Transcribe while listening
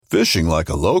Fishing like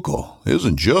a local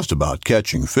isn't just about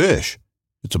catching fish.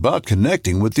 It's about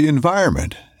connecting with the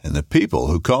environment and the people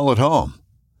who call it home.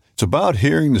 It's about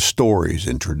hearing the stories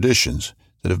and traditions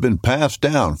that have been passed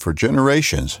down for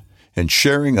generations and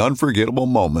sharing unforgettable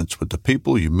moments with the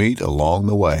people you meet along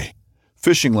the way.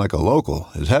 Fishing like a local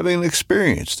is having an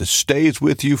experience that stays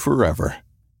with you forever.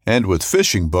 And with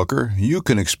Fishing Booker, you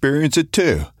can experience it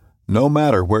too, no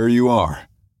matter where you are.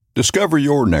 Discover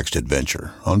your next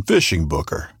adventure on Fishing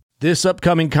Booker. This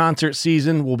upcoming concert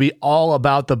season will be all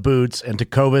about the boots, and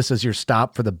Tecovas is your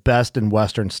stop for the best in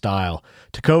Western style.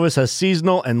 Tecovas has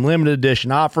seasonal and limited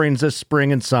edition offerings this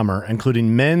spring and summer,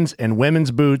 including men's and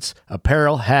women's boots,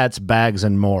 apparel, hats, bags,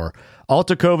 and more. All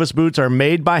Tecovas boots are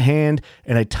made by hand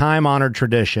in a time-honored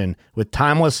tradition with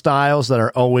timeless styles that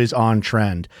are always on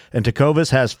trend. And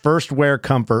Tecovas has first wear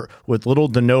comfort with little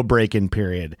to no break-in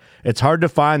period. It's hard to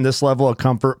find this level of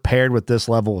comfort paired with this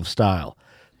level of style.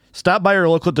 Stop by your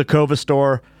local Tecovas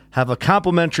store, have a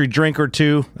complimentary drink or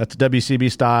two, that's WCB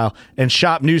style, and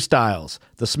shop new styles.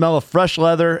 The smell of fresh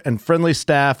leather and friendly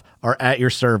staff are at your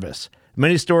service.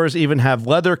 Many stores even have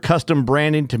leather custom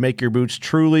branding to make your boots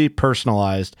truly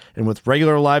personalized. And with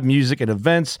regular live music and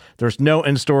events, there's no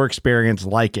in-store experience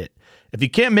like it. If you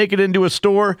can't make it into a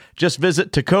store, just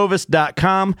visit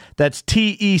tecovas.com. That's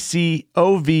TECOVAS.com.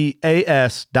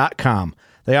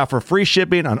 They offer free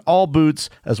shipping on all boots,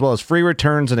 as well as free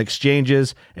returns and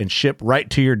exchanges, and ship right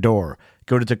to your door.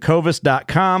 Go to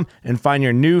tecovas.com and find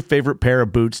your new favorite pair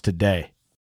of boots today.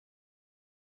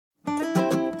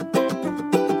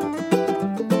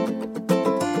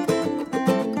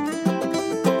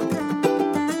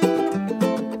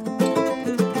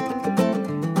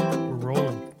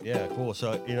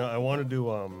 So, I wanted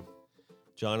to,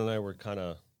 John and I were kind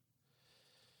of,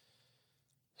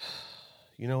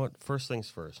 you know what, first things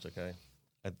first, okay?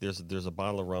 There's a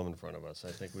bottle of rum in front of us.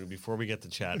 I think before we get to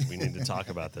chat, we need to talk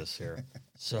about this here.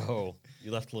 So,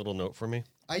 you left a little note for me?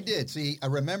 I did. See, I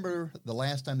remember the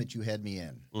last time that you had me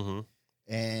in.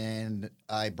 Mm-hmm. And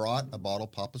I brought a bottle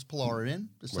of Papa's Pilar in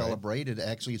to celebrate. Right. It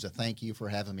actually is a thank you for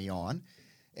having me on.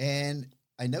 And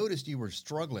I noticed you were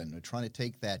struggling with trying to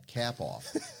take that cap off.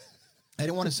 I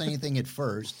didn't want to say anything at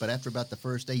first, but after about the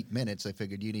first 8 minutes, I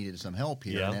figured you needed some help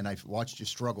here, and I watched you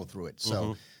struggle through it.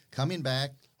 So coming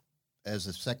back as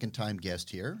a second-time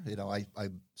guest here, I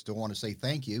still want to say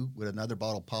thank you with another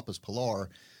bottle of Papa's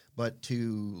Pilar, but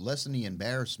to lessen the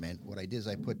embarrassment, what I did is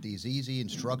I put these easy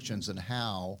instructions on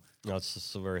how that's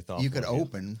just very thoughtful. You could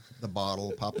open the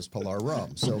bottle of Papa's Pilar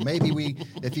rum. So maybe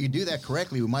if you do that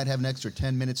correctly, we might have an extra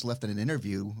 10 minutes left in an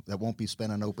interview that won't be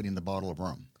spent on opening the bottle of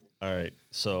rum. All right,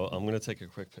 so I'm going to take a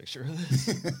quick picture of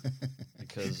this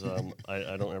because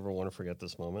I don't ever want to forget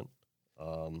this moment.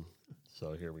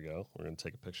 So here we go. We're going to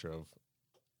take a picture of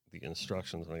the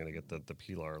instructions. I'm going to get the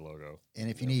Pilar logo. And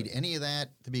if you need any of that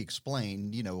to be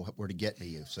explained, you know where to get to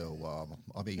you. So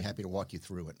I'll be happy to walk you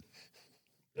through it.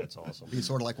 That's awesome. It's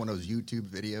sort of like one of those YouTube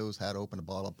videos, how to open a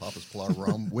bottle of Papa's Pilar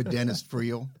rum with Dennis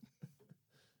Friel.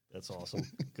 That's awesome.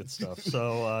 Good stuff.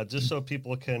 So just so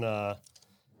people can...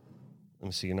 let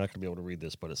me see, you're not going to be able to read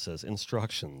this, but it says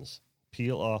instructions.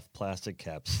 Peel off plastic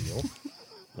cap seal,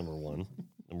 number 1.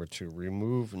 Number 2,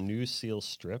 remove new seal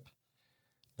strip.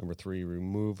 Number 3,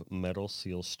 remove metal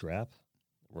seal strap.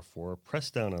 Number 4,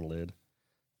 press down on lid.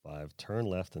 5, turn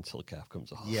left until cap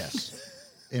comes off. Yes.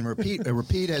 And repeat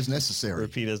as necessary.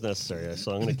 Repeat as necessary.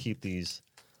 So I'm going to keep these,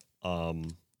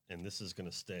 and this is going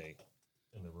to stay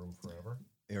in the room forever.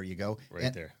 There you go.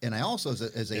 Right there. And I also,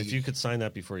 as a... If you could sign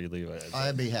that before you leave.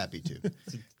 I'd be happy to.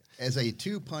 As a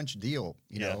two-punch deal,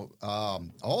 you know.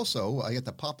 Also, I got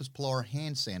the Papa's Pilar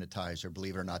hand sanitizer,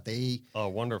 believe it or not. Oh,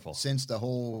 wonderful. Since the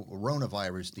whole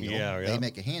coronavirus deal, they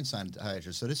make a hand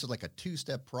sanitizer. So this is like a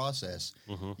two-step process.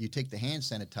 Mm-hmm. You take the hand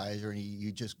sanitizer and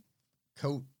you just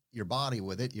coat your body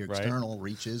with it, your external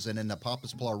reaches, and then the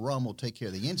Papa's Pilar rum will take care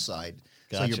of the inside.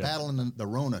 Gotcha. So you're battling the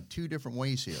Rona two different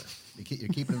ways here. You're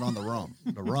keeping it on the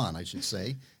run, I should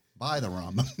say. Buy the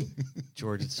rum.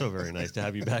 George, it's so very nice to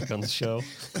have you back on the show.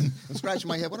 I'm scratching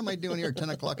my head. What am I doing here at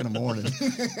 10 o'clock in the morning?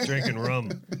 Drinking rum.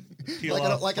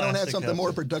 Like I don't have something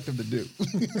more productive to do.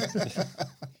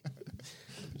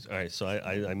 All right, so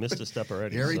I missed a step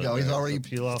already. There you go. He's already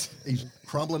peel off. He's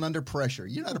crumbling under pressure.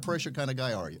 You're not a pressure kind of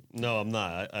guy, are you? No, I'm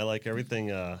not. I like everything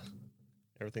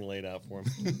laid out for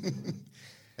him.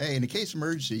 Hey, in the case of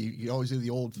emergency, you always do the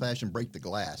old-fashioned break the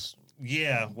glass.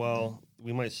 Yeah, well,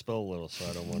 we might spill a little, so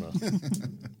I don't want to.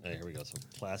 Hey, here we go. Some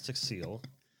plastic seal.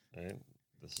 All right,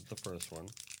 this is the first one.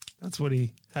 That's what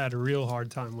he had a real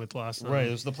hard time with last night. Right,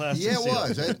 it was the plastic seal. Yeah, it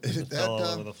was. It fell all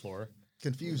over the floor.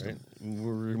 Confused him.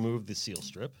 We'll remove the seal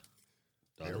strip.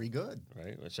 Very good.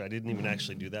 Right, which I didn't even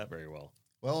actually do that very well.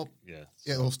 Well, Yeah.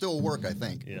 it'll still work, I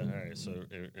think. Yeah. All right. So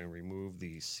and remove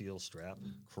the seal strap.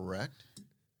 Correct.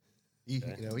 He's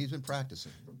been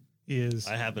practicing. He is.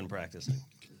 I have been practicing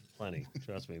plenty.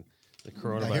 Trust me. The Now,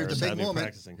 coronavirus had me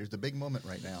practicing. Here's the big moment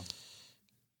right now.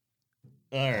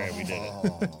 All right, we did it.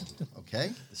 Oh,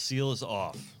 okay. The seal is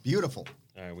off. Beautiful.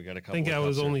 All right, we got a I couple. think of I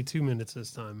was cups here. only 2 minutes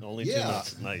this time. Only 2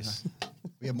 minutes. Nice.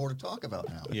 We have more to talk about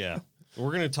now. Yeah.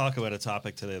 We're going to talk about a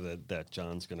topic today that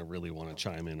John's going to really want to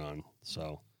chime in on.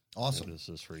 So Awesome. this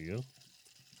is for you.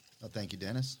 Oh, thank you,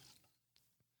 Dennis.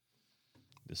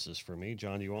 This is for me.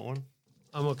 John, do you want one?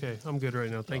 I'm okay. I'm good right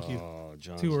now. Thank you. Oh,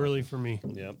 John. Too early for me.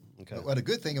 Yep. Okay. But a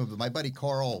good thing of my buddy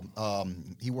Carl,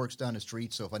 he works down the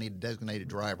street, so if I need a designated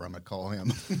driver, I'm going to call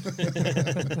him.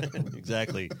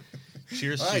 Exactly.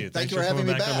 Cheers All to right, you. thank Thanks you for for having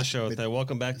coming me back on the back. show.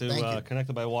 Welcome back Thank to you.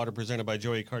 Connected by Water, presented by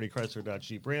Joey Cardi Chrysler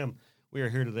Jeep Ram. We are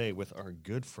here today with our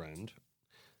good friend,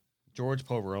 George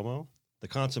Poveromo, the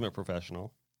consummate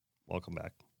professional. Welcome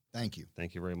back. Thank you.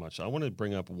 Thank you very much. I want to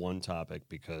bring up one topic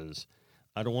because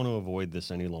I don't want to avoid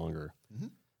this any longer.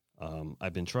 Mm-hmm.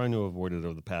 I've been trying to avoid it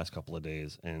over the past couple of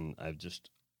days, and I've just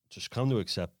come to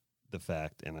accept the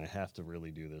fact, and I have to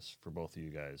really do this for both of you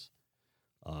guys.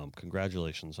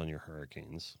 Congratulations on your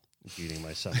Hurricanes beating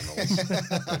my Seminoles.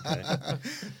 Okay.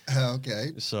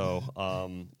 Okay. So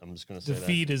I'm just going to say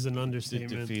Defeat is an that.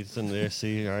 understatement. Defeat's in there.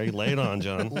 See, all right, lay it on,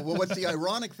 John. Well, what's the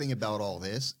ironic thing about all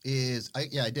this is,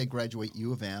 I did graduate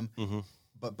U of M,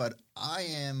 but I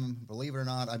am, believe it or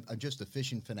not, I'm just a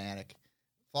fishing fanatic,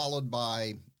 followed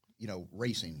by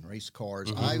racing, race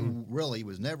cars. I really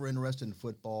was never interested in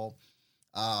football.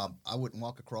 I wouldn't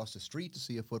walk across the street to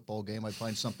see a football game. I'd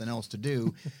find something else to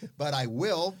do. But I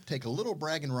will take a little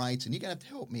bragging rights, and you're going to have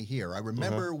to help me here. I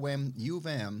remember when U of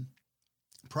M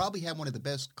probably had one of the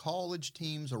best college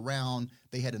teams around.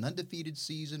 They had an undefeated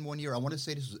season one year. I want to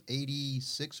say this was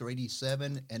 86 or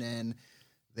 87, and then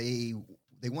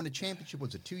they won a championship.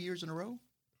 Was it 2 years in a row?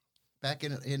 Back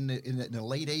in the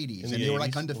late 80s. And they were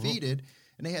like undefeated.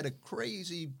 And they had a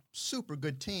crazy, super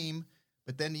good team.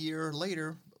 But then a year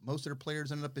later, most of their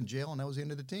players ended up in jail, and that was the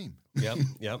end of the team. Yep.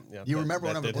 You remember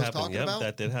what I was talking about?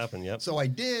 That did happen, yep. So I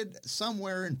did,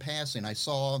 somewhere in passing, I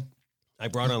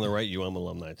brought on the right UM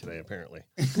alumni today, apparently.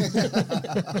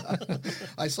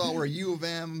 I saw where U of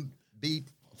M beat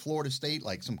Florida State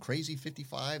like some crazy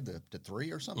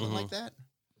 55-3 or something like that.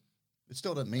 It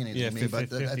still doesn't mean anything to me,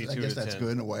 but I guess that's 10.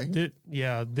 good in a way.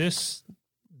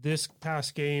 This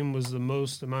past game was the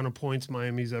most amount of points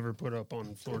Miami's ever put up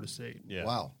on Florida State. Yeah.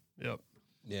 Wow. Yep.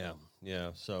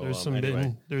 Yeah. So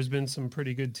There's been some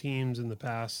pretty good teams in the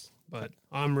past, but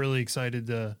I'm really excited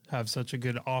to have such a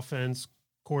good offense,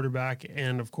 quarterback,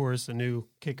 and of course a new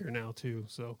kicker now too.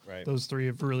 So those three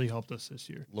have really helped us this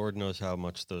year. Lord knows how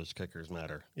much those kickers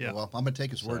matter. Yeah. Well, I'm going to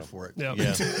take his word for it. Yep.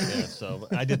 Yeah. So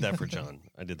I did that for John.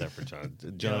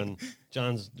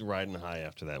 John's riding high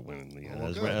after that win,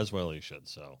 as well he should.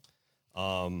 So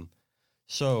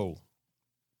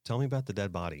tell me about the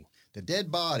dead body. The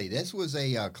Dead Body. This was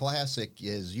a classic.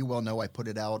 As you well know, I put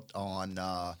it out on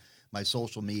my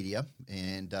social media,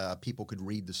 and people could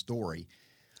read the story.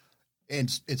 And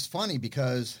it's funny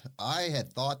because I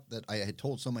had thought that I had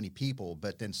told so many people,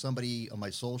 but then somebody on my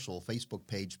social Facebook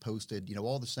page posted,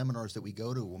 all the seminars that we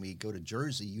go to when we go to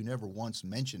Jersey, you never once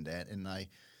mentioned that. And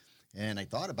I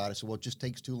thought about it. So, well, it just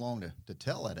takes too long to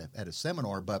tell at a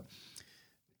seminar. But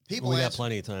people we got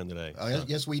plenty of time today.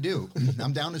 Yes, we do.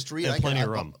 I'm down the street. I plenty of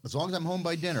room. As long as I'm home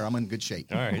by dinner, I'm in good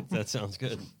shape. All right. That sounds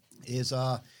good.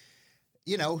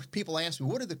 People ask me,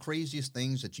 what are the craziest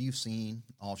things that you've seen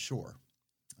offshore?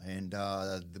 And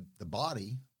the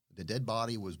dead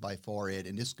body was by far it.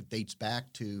 And this dates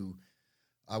back to,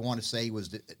 I want to say,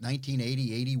 was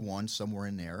 1980, 81, somewhere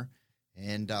in there.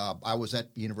 And I was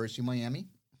at the University of Miami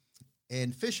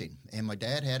and fishing. And my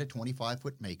dad had a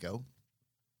 25-foot Mako.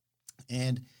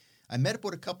 And I met up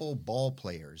with a couple ball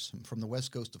players from the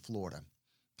west coast of Florida.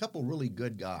 A couple really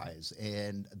good guys.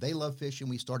 And they love fishing.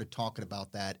 We started talking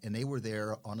about that. And they were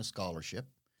there on a scholarship.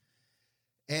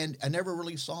 And I never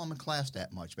really saw them in class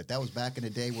that much, but that was back in the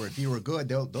day where if you were good,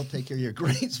 they'll take care of your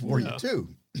grades for you too.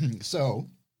 So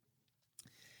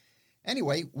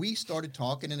anyway, we started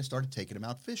talking and I started taking them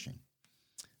out fishing.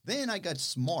 Then I got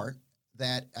smart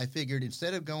that I figured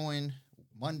instead of going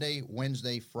Monday,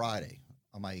 Wednesday, Friday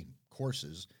on my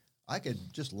courses, I could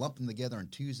just lump them together on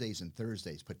Tuesdays and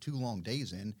Thursdays, put 2 long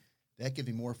days in. That gives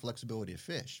me more flexibility to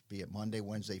fish, be it Monday,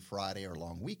 Wednesday, Friday, or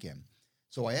long weekend.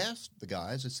 So I asked the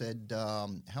guys, I said,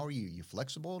 how are you? You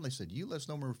flexible? And they said, you let us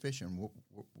know when we're fishing.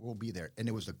 We'll be there. And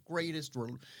it was the greatest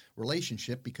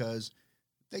relationship because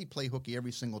they play hooky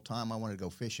every single time I wanted to go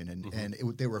fishing. And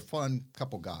they were a fun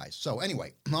couple guys. So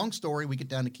anyway, long story, we get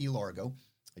down to Key Largo.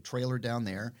 a trailer down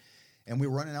there, and we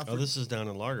were running out. Oh, this is down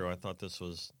in Largo. I thought this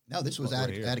was. No, this was right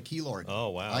at a Key Largo. Oh,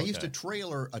 wow. I used to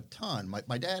trailer a ton.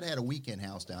 My dad had a weekend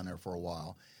house down there for a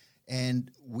while,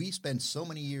 and we spent so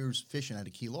many years fishing at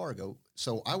a Key Largo,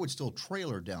 so I would still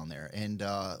trailer down there. And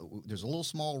there's a little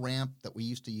small ramp that we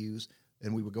used to use,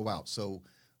 and we would go out. So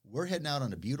we're heading out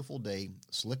on a beautiful day,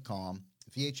 slick calm.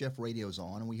 The VHF radio's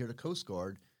on, and we hear the Coast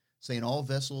Guard saying all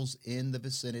vessels in the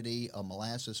vicinity of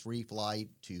molasses-free flight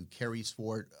to Carey's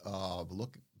Fort,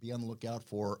 be on the lookout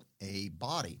for a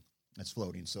body that's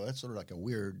floating. So that's sort of like a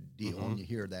weird deal when you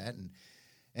hear that.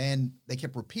 And they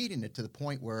kept repeating it to the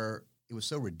point where it was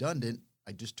so redundant,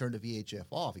 I just turned the VHF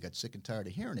off. I got sick and tired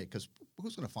of hearing it because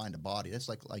who's going to find a body? That's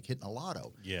like hitting a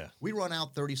lotto. Yeah. We run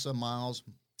out 30-some miles.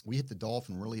 We hit the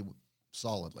dolphin really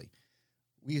solidly.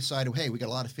 We decided, hey, we got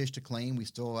a lot of fish to claim. We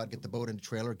still got to get the boat in the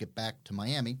trailer, get back to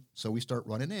Miami. So we start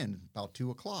running in about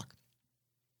 2 o'clock.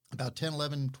 About 10,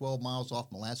 11, 12 miles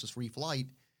off molasses-free flight,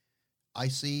 I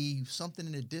see something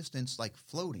in the distance like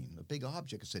floating, a big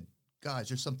object. I said, guys,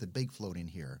 there's something big floating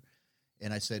here.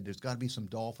 And I said, there's got to be some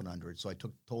dolphin under it. So I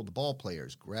told the ball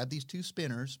players, grab these 2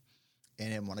 spinners,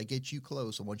 and then when I get you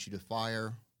close, I want you to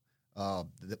fire.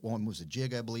 One was a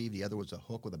jig, I believe. The other was a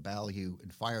hook with a ballyhoo,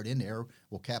 and fire it in there.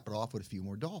 We'll cap it off with a few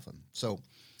more dolphin. So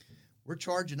we're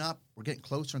charging up. We're getting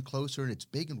closer and closer, and it's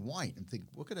big and white. I'm thinking,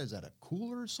 look at it, is that a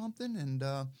cooler or something? And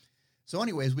so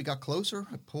anyways, we got closer.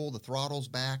 I pulled the throttles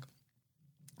back,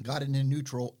 got it in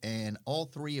neutral, and all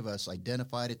 3 of us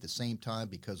identified at the same time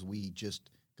because we just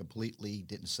completely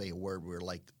didn't say a word. We were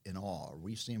like in awe. Are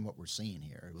we seeing what we're seeing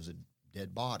here? It was a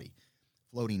dead body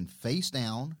floating face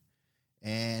down.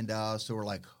 And so we're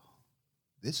like,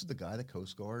 this is the guy the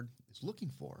Coast Guard is looking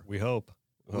for. We hope.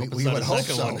 We would hope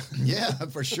so. Yeah,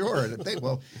 for sure.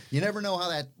 Well, you never know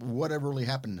whatever really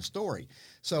happened in the story.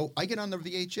 So I get on the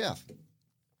VHF,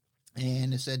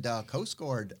 and it said Coast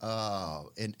Guard,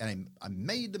 and I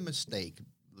made the mistake,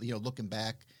 looking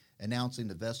back, announcing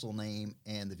the vessel name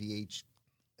and the VHF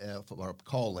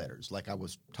call letters like I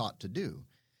was taught to do.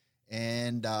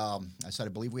 And I said, I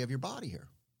believe we have your body here.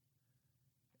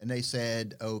 And they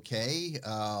said, okay,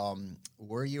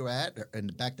 where are you at?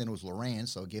 And back then it was Loran,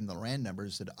 so I gave them the Loran number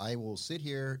and said, I will sit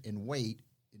here and wait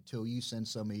until you send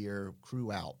some of your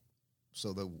crew out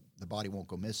so the body won't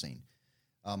go missing.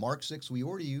 Mark 6, we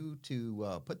order you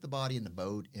to put the body in the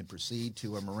boat and proceed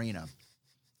to a marina.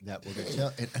 That we're going to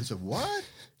tell. And I said, what?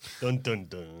 Dun, dun,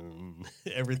 dun.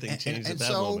 Everything changed at that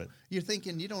so moment. You're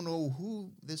thinking, you don't know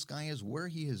who this guy is, where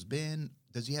he has been.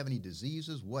 Does he have any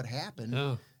diseases? What happened?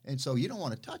 Oh. And so you don't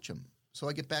want to touch him. So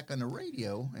I get back on the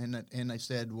radio, and I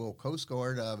said, well, Coast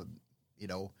Guard,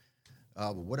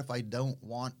 what if I don't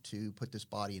want to put this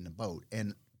body in the boat?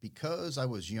 And because I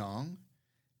was young,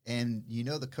 and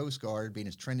the Coast Guard, being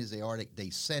as trained as they are, they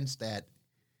sense that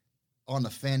on the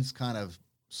fence kind of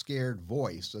scared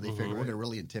voice. So they figured we're going to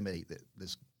really intimidate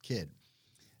this kid.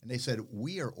 And they said,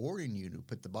 we are ordering you to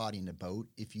put the body in the boat.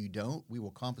 If you don't, we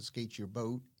will confiscate your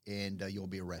boat, and you'll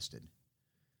be arrested.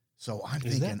 So I'm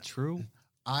thinking, is that true?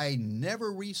 I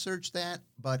never researched that,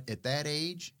 but at that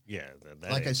age, yeah,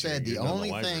 like I said, the only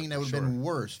thing that would have been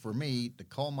worse for me to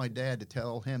call my dad to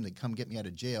tell him to come get me out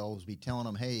of jail was be telling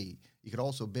him, hey, you could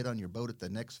also bid on your boat at the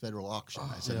next federal auction.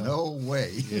 I said, no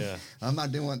way. Yeah. I'm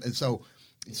not doing. And so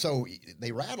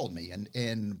they rattled me,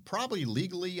 and probably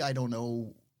legally, I don't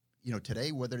know,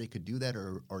 today whether they could do that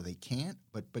or they can't.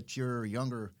 But you're a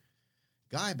younger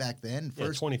guy back then.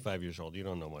 First 25 years old, you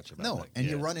don't know much about that. No, and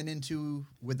you're running into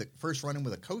first run-in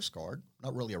with a Coast Guard,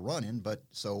 not really a run-in, but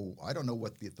so I don't know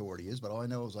what the authority is, but all I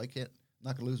know is I'm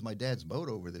not going to lose my dad's boat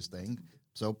over this thing.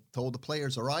 So told the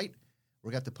players, all right,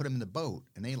 we're going to put him in the boat,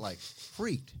 and they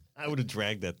freaked. I would have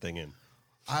dragged that thing in.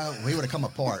 We would have come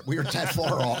apart. We were that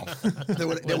far off. They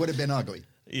would have been ugly.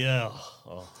 Yeah.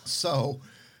 Oh. So,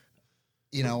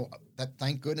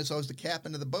 thank goodness I was the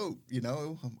captain of the boat. They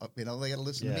got to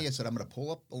listen to me. I said, I'm going to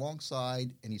pull up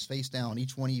alongside, and he's face down.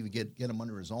 Each one of you get him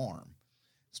under his arm.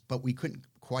 But we couldn't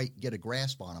quite get a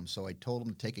grasp on him, so I told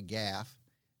him to take a gaff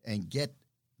and get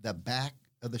the back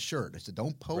of the shirt. I said,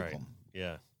 don't poke him.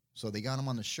 Yeah. So they got him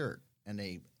on the shirt, and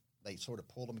they sort of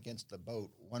pulled him against the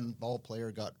boat. One ball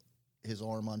player got his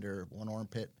arm under one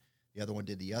armpit. The other one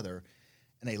did the other.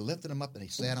 And they lifted him up, and they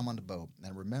sat him on the boat.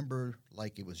 And I remember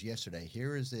like it was yesterday.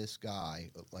 Here is this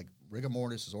guy, like rigor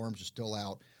mortis, his arms are still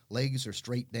out, legs are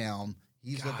straight down.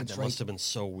 He's looking straight. That must have been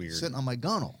so weird. Sitting on my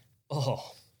gunnel. Oh.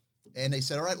 And they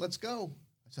said, all right, let's go.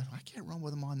 I said, I can't run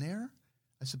with him on there.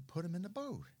 I said, put him in the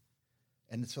boat.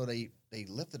 And so they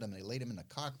lifted him, and they laid him in the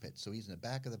cockpit. So he's in the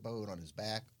back of the boat on his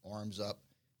back, arms up,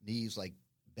 knees like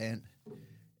bent.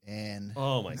 And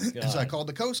oh, my God. So I called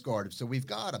the Coast Guard. So we've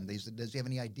got him. They said, does he have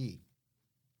any ID?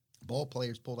 ball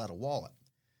players pulled out a wallet.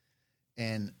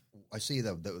 And I see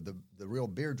the real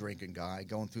beer drinking guy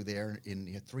going through there, and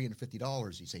he had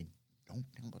 $350. He's saying, "Don't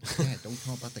tell about the cash. Don't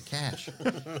tell about the cash."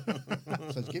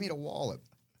 Says, "Give me the wallet."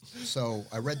 So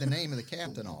I read the name of the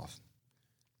captain off.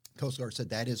 Coast Guard said,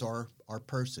 "That is our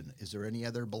person. Is there any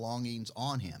other belongings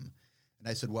on him?" And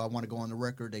I said, "Well, I want to go on the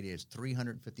record that he has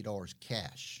 $350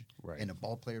 cash." Right. And the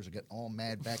ball players are getting all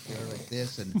mad back there like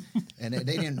this, and they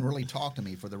didn't really talk to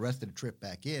me for the rest of the trip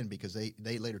back in, because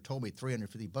they later told me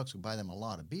 $350 would buy them a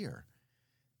lot of beer.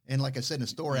 And like I said in the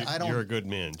story, You're a good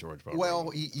man, George Poveromo.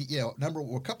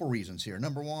 Well, a couple reasons here.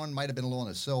 Number one, might have been a little on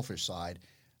the selfish side.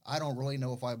 I don't really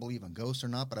know if I believe in ghosts or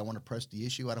not, but I want to press the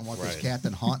issue. I don't want this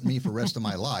captain haunting me for the rest of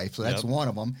my life. So that's one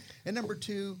of them. And number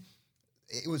two,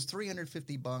 it was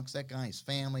 $350. That guy's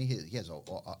family, he has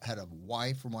had a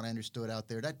wife, from what I understood out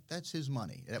there. That's his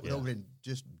money. That would have been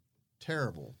just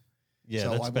terrible. Yeah, so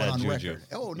that's I went bad on juju. record.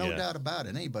 Oh, no doubt about it.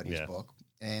 In anybody's book.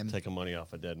 And taking money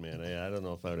off a dead man. I don't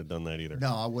know if I would have done that either.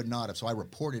 No, I would not have. So I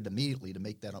reported immediately to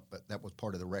make that up. But that was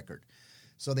part of the record.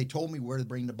 So they told me where to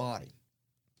bring the body,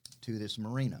 to this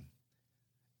marina.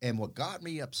 And what got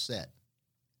me upset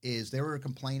is they were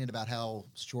complaining about how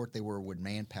short they were with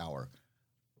manpower.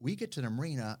 We get to the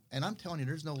marina, and I'm telling you,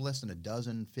 there's no less than a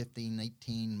dozen, 15,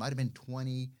 18, might have been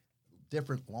 20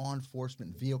 different law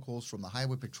enforcement vehicles, from the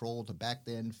Highway Patrol to back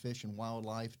then Fish and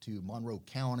Wildlife to Monroe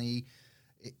County.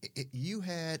 You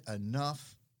had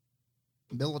enough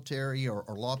military or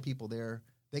law people there,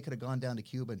 they could have gone down to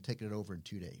Cuba and taken it over in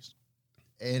 2 days.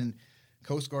 And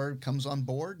Coast Guard comes on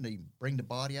board, and they bring the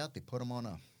body out. They put him on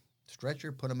a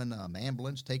stretcher, put him in an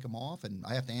ambulance, take him off, and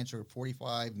I have to answer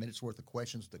 45 minutes worth of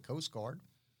questions to the Coast Guard.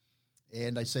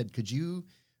 And I said, "Could you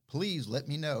please let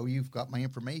me know, you've got my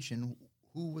information,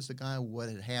 who was the guy, what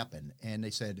had happened?" And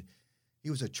they said, he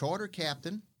was a charter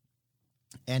captain,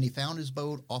 and he found his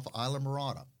boat off of Isla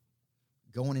Mirada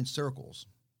going in circles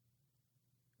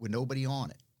with nobody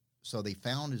on it. So they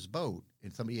found his boat,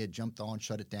 and somebody had jumped on,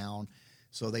 shut it down.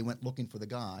 So they went looking for the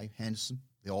guy, hence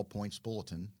the All Points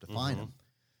Bulletin, to find him.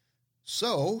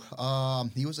 So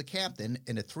he was a captain,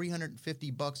 and the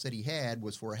 $350 that he had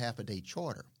was for a half-a-day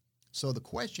charter. So the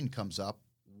question comes up,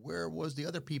 where was the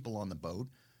other people on the boat?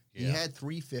 He had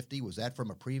 $350. Was that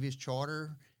from a previous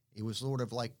charter? It was sort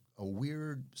of like a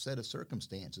weird set of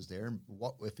circumstances there.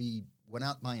 What if he went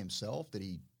out by himself? Did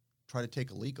he try to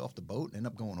take a leak off the boat and end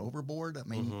up going overboard? I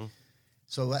mean,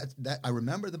 so that I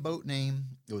remember the boat name.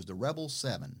 It was the Rebel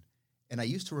 7. And I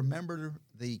used to remember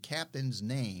the captain's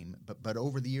name, but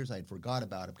over the years I had forgot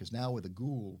about it, because now with the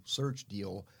Google search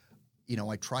deal,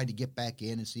 I tried to get back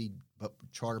in and see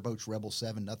charter boats Rebel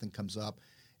 7, nothing comes up.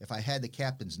 If I had the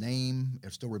captain's name, I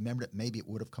still remembered it, maybe it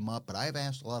would have come up. But I've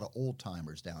asked a lot of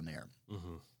old-timers down there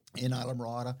in Isla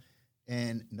Mirada,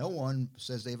 and no one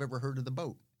says they've ever heard of the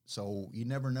boat. So you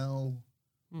never know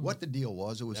what the deal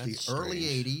was. It was That's the early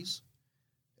strange. 80s.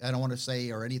 I don't want to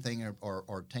say or anything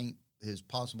or taint his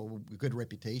possible good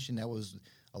reputation. That was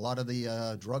a lot of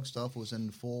the drug stuff was in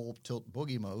full tilt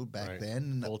boogie mode back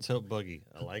then. Full tilt boogie.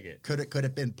 I like it. Could it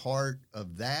have been part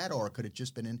of that, or could it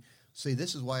just been in? See,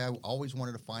 this is why I always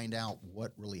wanted to find out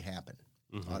what really happened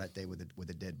on that day with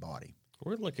a dead body.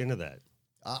 We're going to look into that.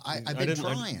 I've been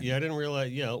trying. I didn't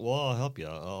realize. Yeah, well, I'll help you.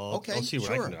 I'll see what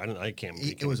sure. I can do. I can't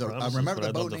make It was any I promises, remember but the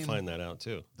I'd boat love to name, find that out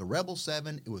too. The Rebel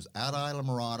 7. It was out of Isla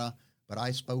Mirada, but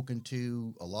I've spoken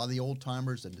to a lot of the old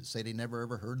timers that say they never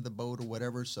ever heard of the boat or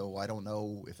whatever. So I don't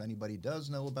know if anybody does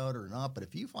know about it or not. But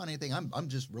if you find anything, I'm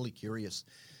just really curious.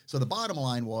 So the bottom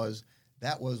line was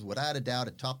that was without a doubt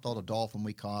it topped all the dolphin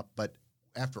we caught. But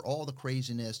after all the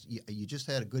craziness, you just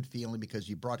had a good feeling because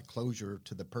you brought closure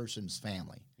to the person's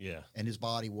family. Yeah. And his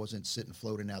body wasn't sitting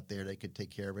floating out there. They could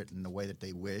take care of it in the way that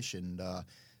they wish. And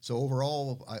so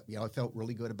overall, I felt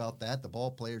really good about that. The ball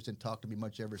players didn't talk to me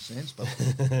much ever since, but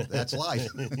that's life.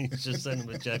 You just send him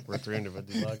a check for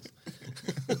 $350.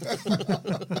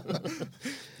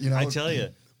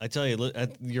 I tell you,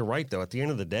 you're right though. At the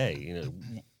end of the day,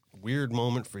 weird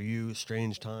moment for you,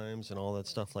 strange times, and all that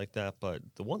stuff like that. But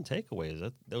the one takeaway is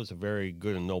that was a very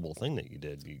good and noble thing that you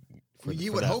did.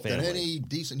 You would hope that any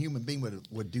decent human being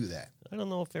would do that. I don't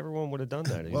know if everyone would have done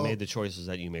that. You made the choices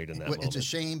that you made in that moment. It's a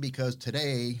shame because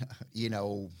today, as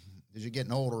you're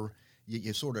getting older,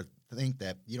 you sort of think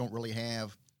that you don't really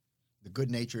have the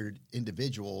good-natured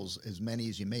individuals as many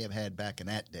as you may have had back in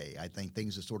that day. I think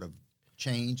things have sort of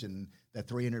changed, and that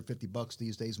 $350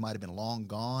 these days might have been long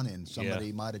gone, and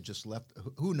somebody might have just left.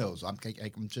 Who knows? I'm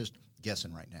just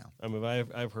guessing right now. I mean,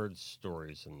 I've heard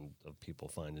stories of people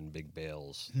finding big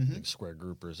bales, big square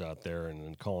groupers out there, and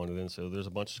then calling it in. So there's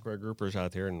a bunch of square groupers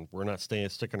out there, and we're not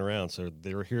sticking around. So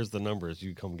here's the numbers.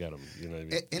 You come get them. You know,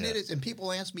 and it is. And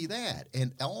people ask me that,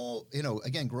 and all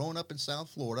again, growing up in South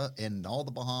Florida and all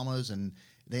the Bahamas, and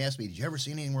they asked me, "Did you ever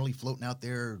see anything really floating out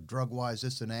there, drug wise,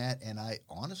 this and that?" And I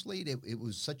honestly, it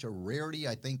was such a rarity.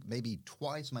 I think maybe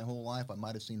twice my whole life I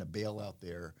might have seen a bale out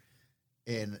there.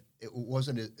 And it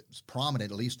wasn't as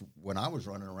prominent, at least when I was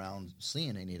running around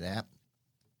seeing any of that.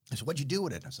 I said, "What'd you do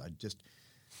with it?" I said, "I just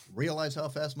realized how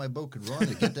fast my boat could run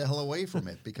to get the hell away from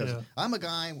it." Because I'm a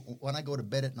guy, when I go to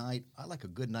bed at night, I like a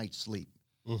good night's sleep.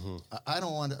 I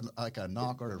don't want like a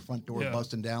knock on the front door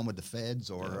busting down with the feds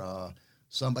or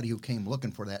somebody who came looking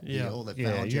for that deal that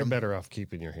found you're him. better off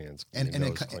keeping your hands and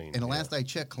clean. And the last I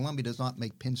checked, Columbia does not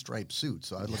make pinstripe suits,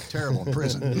 so I'd look terrible in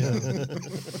prison.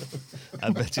 I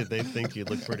bet you they think you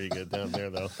look pretty good down there,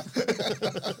 though.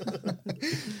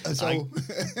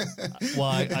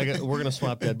 We're going to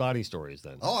swap dead body stories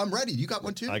then. Oh, I'm ready. You got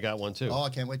one too? I got one too. Oh, I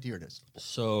can't wait to hear this.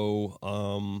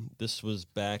 So this was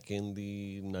back in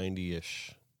the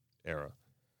 90-ish era.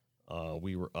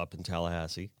 We were up in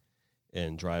Tallahassee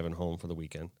and driving home for the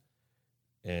weekend.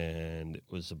 And it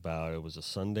was a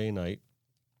Sunday night,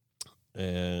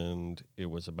 and it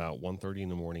was about 1:30 in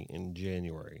the morning in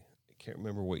January. I can't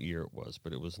remember what year it was,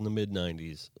 but it was in the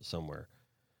mid-90s somewhere.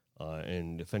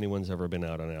 And if anyone's ever been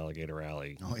out on Alligator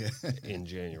Alley in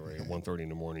January at 1:30 in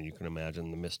the morning, you can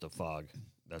imagine the mist of fog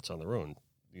that's on the road.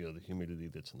 You know, the humidity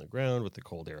that's in the ground with the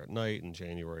cold air at night in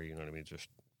January, you know what I mean?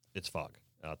 It's fog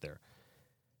out there.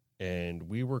 And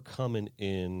we were coming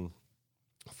in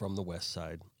from the west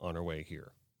side on our way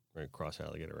here, right across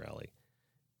Alligator Alley.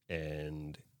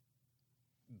 And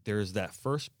there's that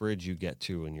first bridge you get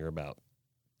to, and you're about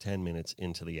 10 minutes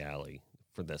into the alley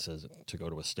that says to go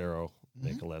to Estero,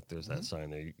 make a left. There's that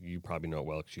sign there. You probably know it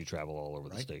well because you travel all over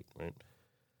the state, right?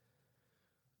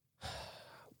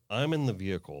 I'm in the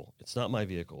vehicle. It's not my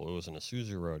vehicle. It was an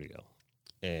Isuzu Rodeo,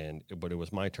 but it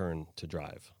was my turn to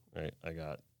drive, right? I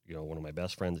got one of my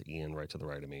best friends, Ian, right to the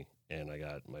right of me, and I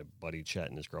got my buddy Chet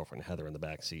and his girlfriend Heather in the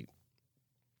back seat.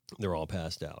 They're all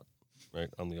passed out, right?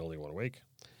 I'm the only one awake.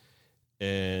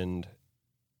 And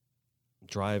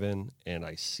driving, and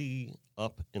I see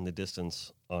up in the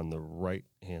distance on the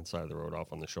right-hand side of the road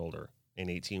off on the shoulder, an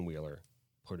 18-wheeler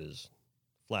put his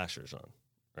flashers on,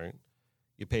 right?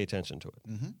 You pay attention to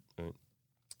it, right?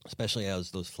 Especially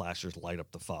as those flashers light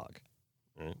up the fog,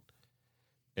 right?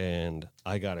 And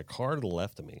I got a car to the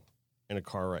left of me and a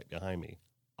car right behind me.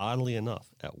 Oddly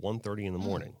enough, at 1:30 in the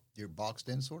morning. You're boxed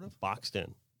in, sort of? Boxed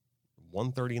in.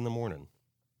 1:30 in the morning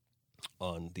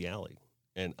on the alley.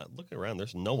 And looking around,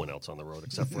 there's no one else on the road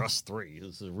except for us three.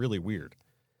 This is really weird.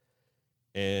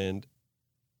 And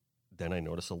then I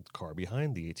notice a car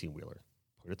behind the 18-wheeler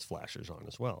put its flashers on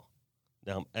as well.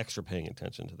 Now I'm extra paying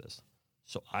attention to this.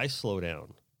 So I slow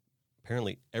down.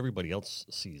 Apparently everybody else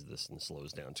sees this and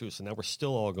slows down too. So now we're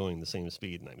still all going the same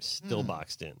speed, and I'm still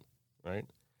boxed in, right?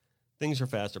 Things are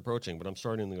fast approaching, but I'm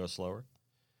starting to go slower.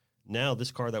 Now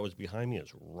this car that was behind me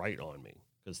is right on me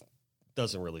because it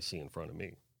doesn't really see in front of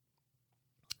me.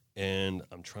 And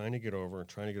I'm trying to get over,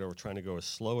 trying to go as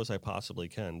slow as I possibly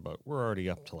can, but we're already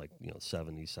up to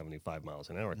 70, 75 miles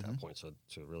an hour at that point, so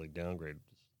to really downgrade.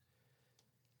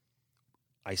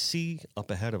 I see up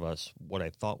ahead of us what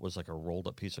I thought was like a rolled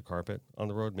up piece of carpet on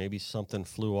the road. Maybe something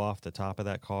flew off the top of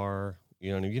that car.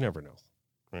 You never know,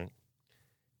 right?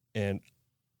 And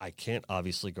I can't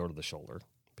obviously go to the shoulder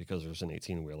because there's an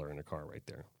 18-wheeler in a car right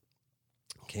there.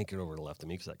 Can't get over to the left of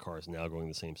me because that car is now going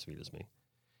the same speed as me.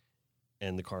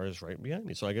 And the car is right behind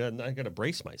me. So I got to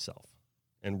brace myself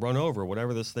and run over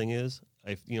whatever this thing is.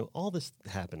 All this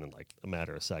happened in like a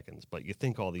matter of seconds, but you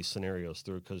think all these scenarios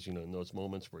through because, in those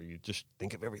moments where you just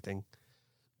think of everything.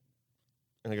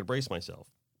 And I got to brace myself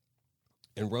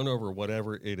and run over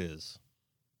whatever it is.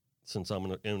 Since I'm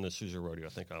in the Isuzu Rodeo, I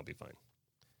think I'll be fine.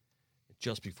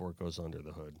 Just before it goes under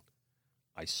the hood,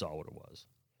 I saw what it was.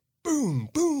 Boom,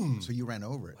 boom. So you ran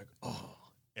over it.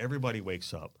 Everybody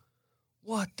wakes up.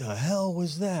 What the hell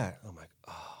was that? I'm like,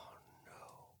 oh,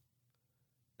 no.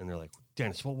 And they're like,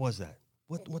 Dennis, what was that?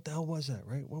 What the hell was that,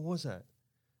 right? What was that?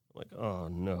 I'm like, oh,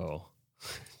 no.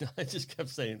 I just kept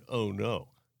saying, oh, no,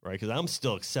 right? Because I'm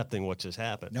still accepting what just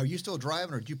happened. Now, are you still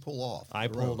driving, or did you pull off? I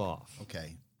pulled off.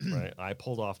 Okay. Right? I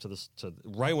pulled off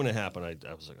right when it happened,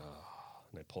 I was like, oh.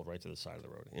 And I pulled right to the side of the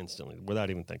road instantly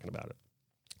without even thinking about it.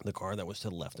 The car that was to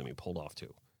the left of me pulled off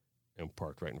too and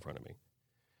parked right in front of me.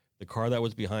 The car that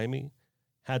was behind me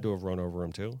had to have run over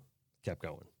him too, kept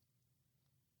going.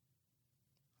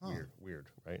 Weird,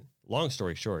 right? Long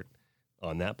story short,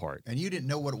 on that part. And you didn't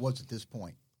know what it was at this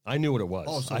point. I knew what it was.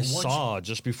 Oh, so I saw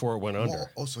just before it went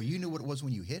under. Oh, so you knew what it was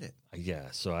when you hit it. Yeah,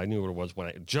 so I knew what it was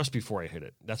just before I hit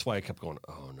it. That's why I kept going,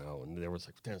 oh no. And there was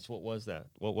like, Dennis, what was that?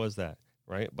 What was that?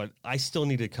 Right? But I still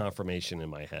needed confirmation in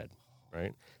my head,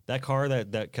 right? That car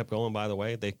that kept going, by the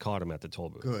way, they caught him at the toll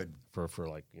booth. Good. For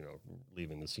like,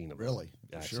 leaving the scene of really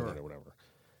accident or whatever.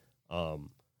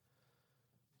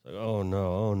 Like, oh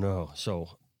no. So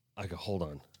I go, hold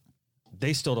on.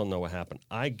 They still don't know what happened.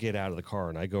 I get out of the car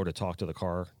and I go to talk to the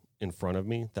car in front of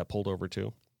me that pulled over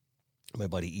too. My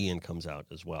buddy Ian comes out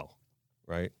as well,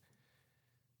 right?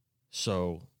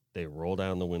 So they roll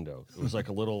down the window. It was like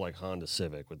a little like Honda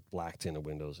Civic with black tinted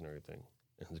windows and everything.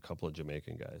 And a couple of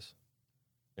Jamaican guys.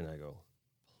 And I go,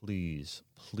 please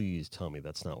tell me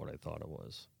that's not what I thought it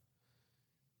was.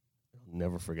 I'll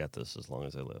never forget this as long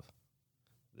as I live.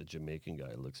 The Jamaican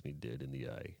guy looks me dead in the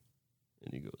eye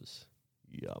and he goes,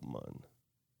 yeah, man,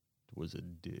 it was a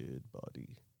dead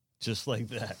body. Just like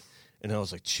that. And I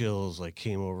was like, chills like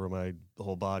came over my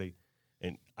whole body.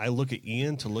 And I look at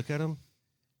Ian to look at him.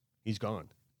 He's gone.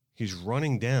 He's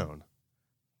running down.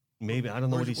 Maybe, I don't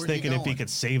know what he's thinking, if he could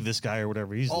save this guy or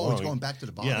whatever. He's going back to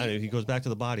the body? Yeah, he goes back to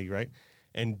the body, right?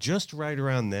 And just right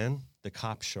around then, the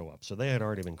cops show up. So they had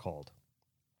already been called.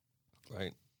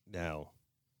 Right? Now,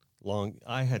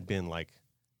 I had been like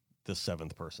the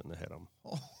seventh person to hit him.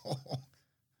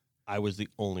 I was the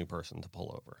only person to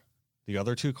pull over. The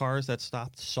other two cars that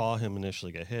stopped saw him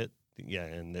initially get hit. Yeah,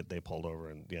 and they pulled over,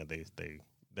 and yeah, they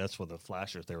that's what the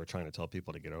flashers, they were trying to tell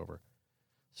people to get over.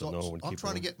 So no one would keep. I'm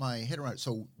trying to get my head around.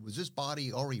 So was this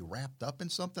body already wrapped up in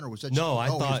something, or was that? No, I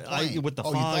thought with the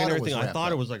fog and everything, I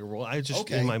thought it was like a roll. I just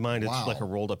in my mind, it's like a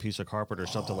rolled up piece of carpet or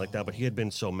something like that. But he had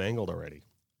been so mangled already.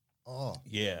 Oh,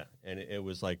 yeah, and it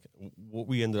was like what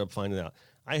we ended up finding out.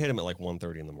 I hit him at like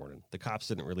 1:30 in the morning. The cops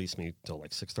didn't release me till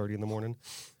like 6:30 in the morning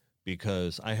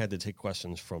because I had to take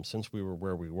questions since we were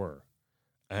where we were.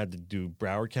 I had to do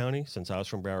Broward County. Since I was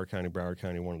from Broward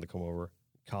County wanted to come over.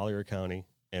 Collier County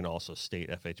and also state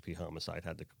FHP homicide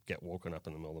had to get woken up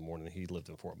in the middle of the morning. He lived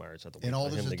in Fort Myers. Had to wait and all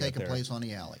for this him is taking place on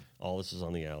the alley. All this is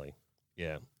on the alley.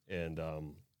 Yeah. And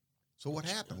so what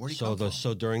happened? Where did he come from?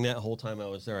 So during that whole time I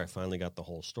was there, I finally got the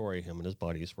whole story. Him and his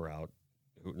buddies were out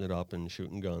hooting it up and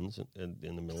shooting guns in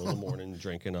the middle of the morning,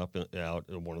 drinking out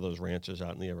at one of those ranches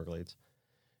out in the Everglades.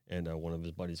 And one of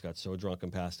his buddies got so drunk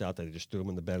and passed out that they just threw him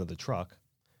in the bed of the truck,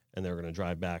 and they were going to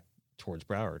drive back towards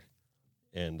Broward.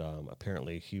 And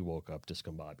apparently he woke up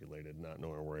discombobulated, not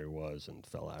knowing where he was, and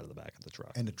fell out of the back of the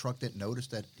truck. And the truck didn't notice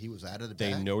that he was out of the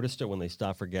back? They noticed it when they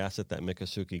stopped for gas at that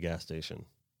Miccosukee gas station,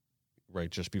 right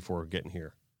just before getting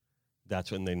here.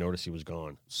 That's when they noticed he was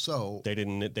gone. So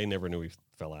they never knew he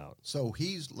fell out. So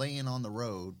he's laying on the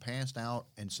road, passed out,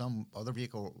 and some other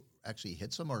vehicle actually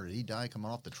hits him, or did he die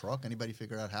coming off the truck? Anybody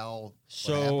figure out how?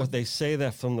 So they say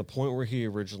that from the point where he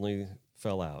originally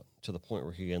fell out to the point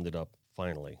where he ended up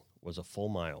finally was a full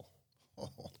mile. Oh.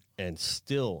 And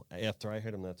still, after I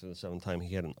hit him that to the seventh time,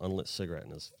 he had an unlit cigarette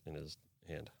in his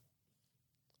hand.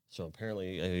 So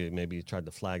apparently, maybe he tried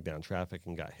to flag down traffic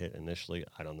and got hit initially.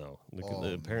 I don't know.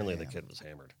 Apparently, the kid was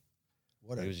hammered.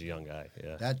 He was a young guy.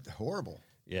 Yeah, that's horrible.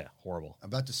 Yeah, horrible. I'm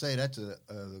about to say that's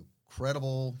a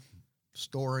credible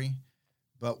story,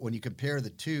 but when you compare the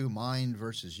two, mine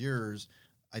versus yours,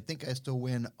 I think I still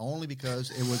win only because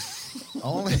it was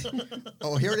only.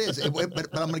 Oh, here it is. But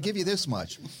I'm going to give you this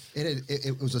much.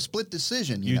 It was a split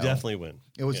decision. You definitely win.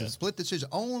 It was a split decision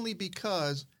only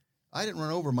because I didn't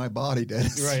run over my body,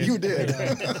 Dennis. Right. You did.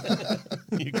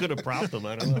 You could have propped them.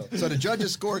 I don't know. So the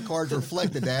judges' scorecards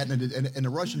reflected that, and the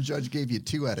Russian judge gave you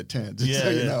 2 out of 10. Yeah,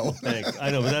 you know. Thanks.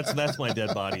 I know, but that's my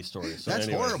dead body story. So that's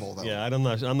anyway, horrible, though. Yeah,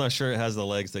 I'm not sure it has the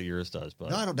legs that yours does, but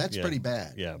no, that's pretty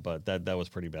bad. Yeah, but that was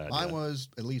pretty bad. Mine was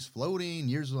at least floating.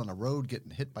 Yours was on the road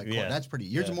getting hit by car. Yeah. That's pretty.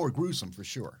 Yours are more gruesome for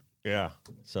sure. Yeah.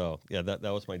 So yeah, that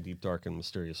was my deep, dark, and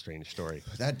mysterious, strange story.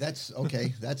 That's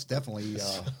okay. That's definitely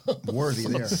worthy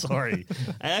there. Sorry,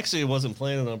 I actually wasn't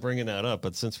planning on bringing that up,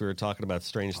 but since we were talking about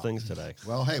strange things today,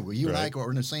 well, hey, you and I are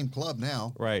in the same club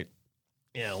now, right?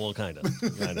 Yeah, well, kind of.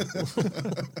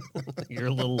 You're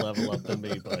a little level up than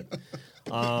me, but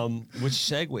which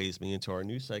segues me into our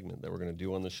new segment that we're going to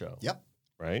do on the show. Yep.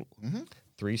 Right. Mm-hmm.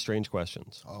 3 strange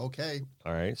questions. Okay.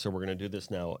 All right. So we're going to do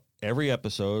this now every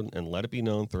episode and let it be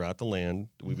known throughout the land.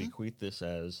 We bequeath this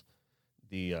as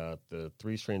the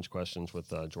 3 strange questions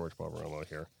with George Poveromo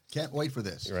here. Can't wait for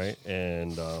this. Right.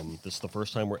 And this is the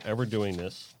first time we're ever doing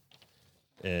this.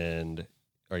 And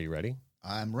are you ready?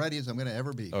 I'm ready as I'm going to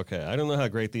ever be. Okay. I don't know how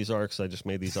great these are because I just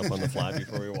made these up on the fly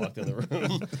before we walked in the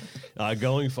room.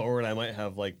 Going forward, I might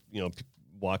have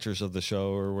watchers of the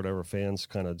show or whatever, fans,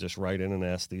 kind of just write in and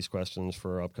ask these questions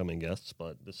for our upcoming guests,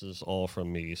 but this is all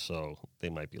from me, so they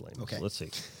might be lame. Okay. So let's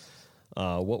see.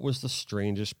 What was the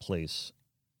strangest place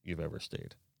you've ever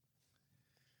stayed?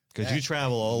 Because you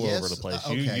travel all over the place.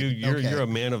 You're a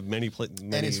man of many places.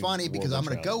 And it's funny because I'm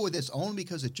going to go with this only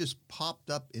because it just popped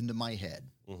up into my head.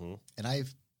 Mm-hmm. And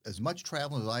I've, as much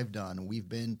traveling as I've done, we've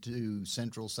been to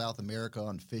Central South America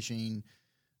on fishing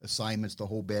assignments, the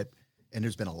whole bit. And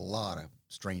there's been a lot of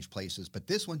strange places, but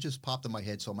this one just popped in my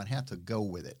head, so I'm going to have to go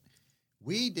with it.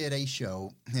 We did a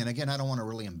show, and again, I don't want to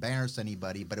really embarrass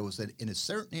anybody, but it was in a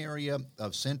certain area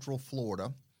of Central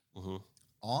Florida,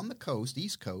 on the coast,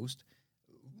 East Coast,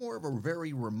 more of a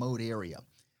very remote area.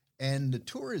 And the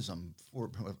tourism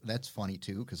that's funny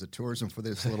too, because the tourism for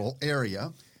this little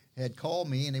area had called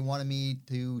me, and they wanted me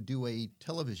to do a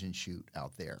television shoot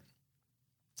out there.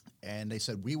 And they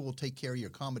said, we will take care of your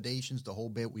accommodations, the whole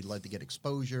bit. We'd like to get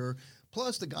exposure.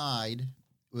 Plus, the guide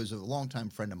was a longtime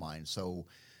friend of mine. So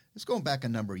it's going back a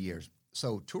number of years.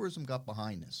 So tourism got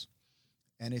behind this.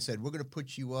 And they said, we're going to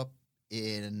put you up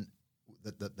in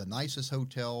the nicest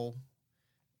hotel,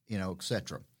 et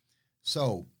cetera.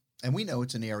 So, and we know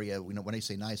it's an area, when they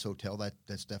say nice hotel,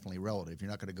 that's definitely relative. You're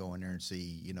not going to go in there and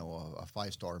see, a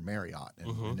 5-star Marriott.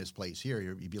 In this place here,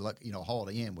 you'd be like,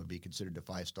 Holiday Inn would be considered a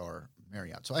 5-star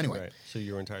Marriott. So anyway. Right. So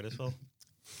you were in Titusville?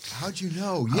 How'd you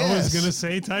know? Yes. I was going to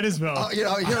say Titusville. Here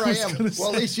I am.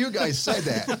 Well, at least you guys said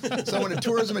that. So when the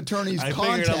tourism attorneys I'm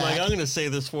going to say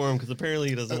this for him because apparently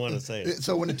he doesn't want to say it.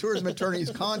 So when the tourism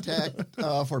attorneys contact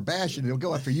for bashing, it'll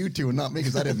go after you two and not me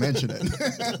because I didn't mention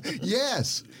it.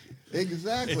 Yes.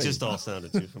 Exactly. It just all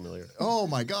sounded too familiar. Oh,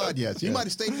 my God, yes. You might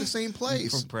have stayed in the same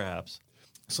place. Perhaps.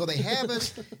 So they have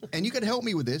us, and you could help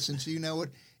me with this, and so you know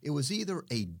it was either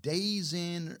a Days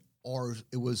Inn or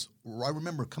it was, I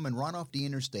remember coming right off the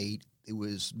interstate. It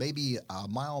was maybe a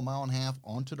mile and a half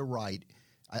onto the right.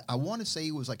 I want to say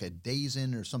it was like a Days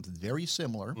Inn or something very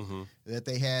similar, that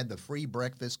they had the free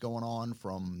breakfast going on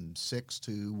from 6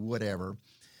 to whatever.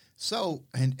 So,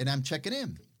 and I'm checking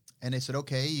in. And they said,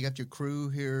 okay, you got your crew.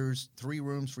 Here's 3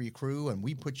 rooms for your crew, and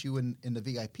we put you in the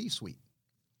VIP suite.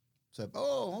 So,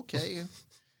 oh, okay.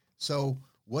 So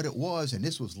what it was, and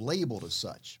this was labeled as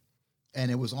such,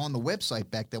 and it was on the website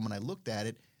back then when I looked at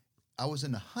it, I was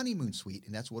in the honeymoon suite,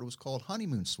 and that's what it was called,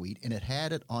 honeymoon suite, and it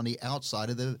had it on the outside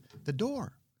of the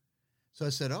door. So I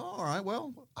said, oh, all right,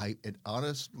 well,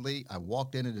 honestly, I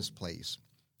walked into this place.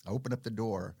 I opened up the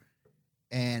door,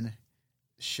 and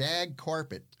shag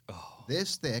carpet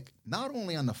this thick, not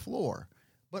only on the floor,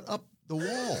 but up the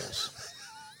walls.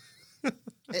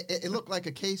 It looked like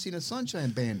a Casey and the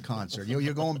Sunshine Band concert.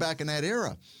 You're going back in that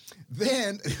era.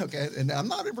 Then, okay, and I'm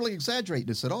not really exaggerating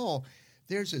this at all.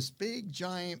 There's this big,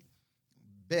 giant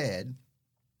bed,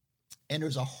 and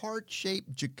there's a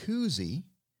heart-shaped jacuzzi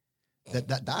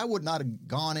that I would not have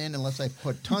gone in unless I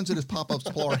put tons of this Pop-Up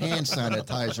Explorer hand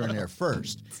sanitizer in there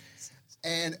first.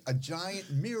 And a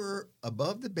giant mirror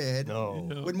above the bed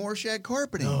with more shag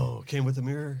carpeting. No, came with a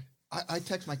mirror. I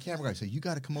text my camera guy. I said, you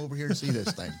got to come over here and see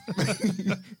this thing.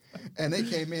 And they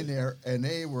came in there, and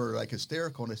they were like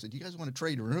hysterical. And I said, you guys want to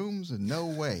trade rooms? And no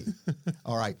way.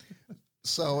 All right.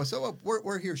 So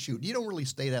we're here shooting. You don't really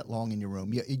stay that long in your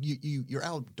room. You're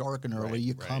out dark and early.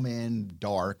 You come in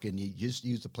dark, and you just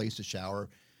use the place to shower,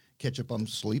 catch up on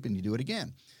sleep, and you do it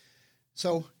again.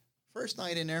 So first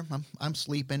night in there, I'm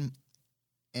sleeping.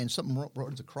 And something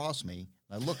runs across me.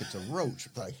 I look, it's a roach.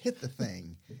 But I hit the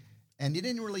thing. And you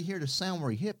didn't really hear the sound where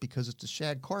he hit because it's the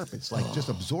shag carpet. It's like just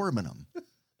absorbing them.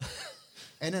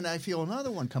 And then I feel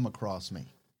another one come across me.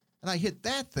 And I hit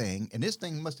that thing, and this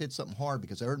thing must hit something hard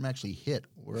because I heard him actually hit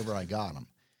wherever I got him.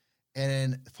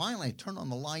 And finally, I turned on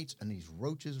the lights, and these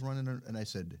roaches running. And I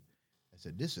said,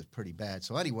 this is pretty bad.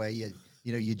 So anyway,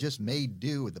 you just made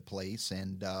do with the place.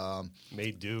 And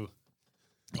made do.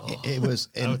 It was.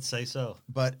 I would say so.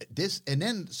 But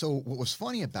so what was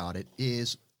funny about it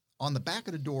is on the back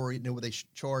of the door, where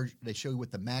they show you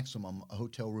what the maximum a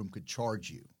hotel room could charge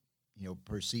you,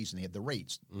 per season. They had the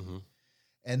rates. Mm-hmm.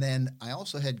 And then I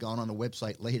also had gone on the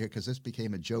website later because this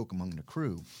became a joke among the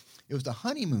crew. It was the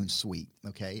honeymoon suite.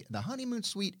 Okay, the honeymoon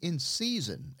suite in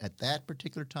season at that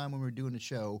particular time when we were doing the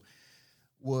show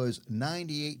was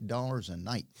 $98 a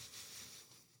night.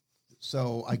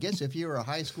 So I guess if you were a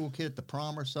high school kid at the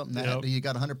prom or something, you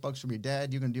got $100 from your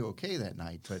dad, you're going to do okay that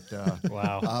night. But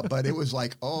wow. But it was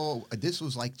like, this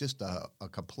was like just a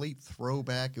complete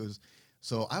throwback. It was,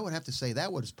 so I would have to say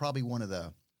that was probably one of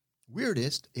the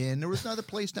weirdest. And there was another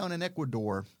place down in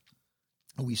Ecuador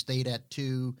we stayed at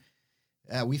too.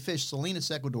 We fished Salinas,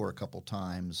 Ecuador a couple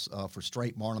times for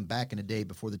straight marlin back in the day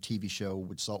before the TV show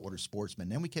with Saltwater Sportsman.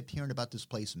 Then we kept hearing about this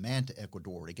place, Manta,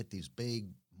 Ecuador. They get these big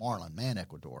marlin,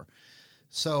 Ecuador.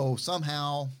 So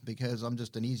somehow, because I'm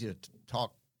just an easy to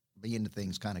talk, be into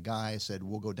things kind of guy, I said,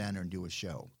 we'll go down there and do a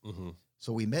show.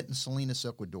 So we met in Salinas,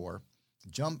 Ecuador,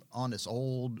 jumped on this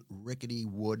old rickety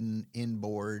wooden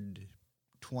inboard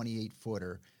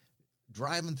 28-footer,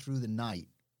 driving through the night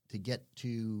to get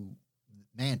to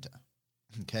Manta.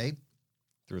 Okay.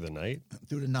 Through the night?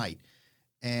 Through the night.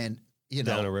 And, you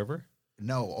know. Down a river?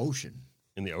 No, ocean.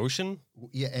 In the ocean?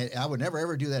 Yeah, and I would never,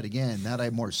 ever do that again. Now that I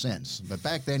have more sense. But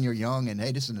back then you're young and,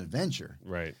 hey, this is an adventure.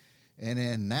 Right. And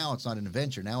then now it's not an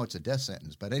adventure. Now it's a death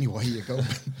sentence. But anyway, you go.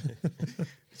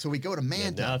 So we go to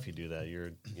Manta. Yeah, now if you do that,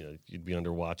 you'd be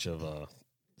under watch of a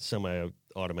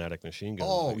semi-automatic machine gun.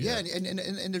 Oh, yeah.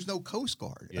 And there's no Coast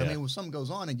Guard. Yeah. I mean, when something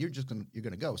goes on and you're going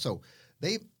to go. So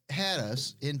they had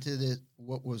us into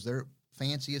what was their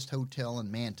fanciest hotel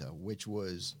in Manta, which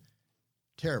was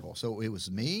terrible. So it was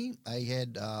me. I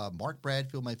had Mark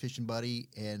Bradfield, my fishing buddy,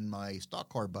 and my stock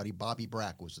car buddy, Bobby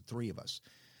Brack, was the three of us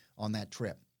on that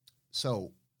trip.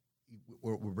 So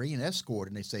we're being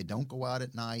escorted, and they say, don't go out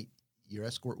at night. Your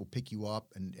escort will pick you up,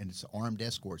 and it's an armed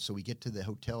escort. So we get to the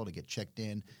hotel to get checked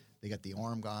in. They got the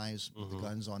armed guys with the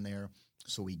guns on there.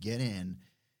 So we get in,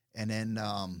 and then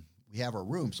we have our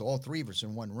room. So all three of us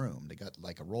in one room. They got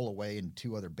like a rollaway and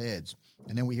two other beds.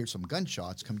 And then we hear some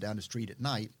gunshots come down the street at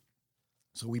night.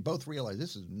 So we both realized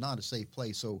this is not a safe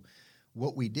place. So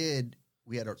what we did,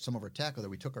 we had some of our tackle there.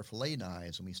 We took our fillet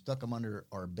knives and we stuck them under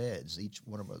our beds, each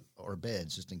one of our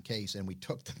beds, just in case. And we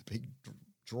took the big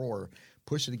drawer,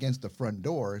 pushed it against the front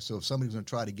door. So if somebody's going to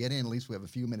try to get in, at least we have a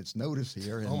few minutes notice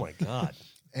here. And, oh, my God.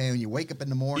 And you wake up in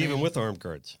the morning. Even with armed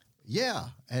guards. Yeah.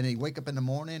 And you wake up in the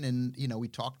morning and, we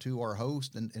talked to our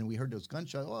host and we heard those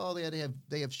gunshots. Oh, they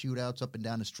have shootouts up and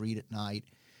down the street at night.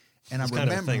 And it's I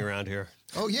remember, kind of a thing around here.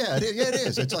 Oh, yeah, it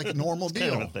is. It's like a normal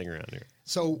deal. Kind of a thing around here.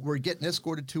 So we're getting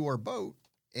escorted to our boat,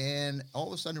 and all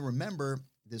of a sudden I remember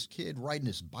this kid riding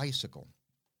this bicycle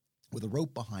with a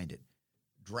rope behind it,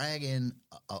 dragging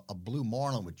a blue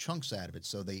marlin with chunks out of it.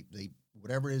 So they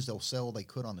whatever it is they'll sell, they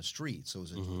could on the street. So it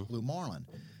was a blue marlin.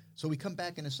 So we come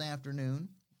back in this afternoon,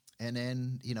 and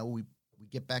then, we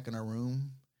get back in our room.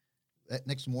 That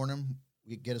next morning,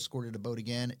 we get escorted to the boat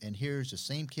again, and here's the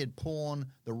same kid pulling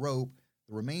the rope,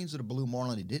 the remains of the blue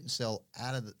marlin he didn't sell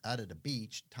out of the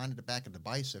beach, tying it to the back of the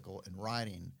bicycle and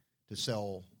riding to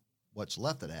sell what's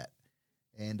left of that.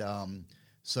 And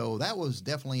so that was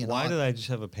definitely Why did I just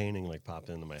have a painting like popped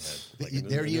into my head? Like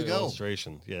there you go.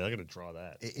 Illustration. Yeah, I got to draw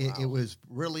that. It was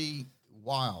really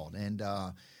wild, and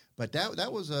but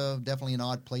that was definitely an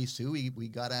odd place too. We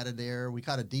got out of there. We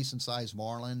caught a decent sized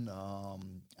marlin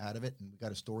out of it, and we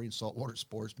got a story in Saltwater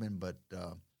Sportsman. But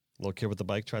little kid with the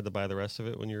bike tried to buy the rest of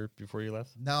it before you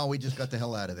left. No, we just got the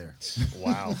hell out of there.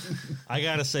 Wow. I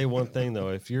got to say one thing though: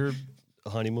 if you're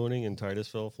honeymooning in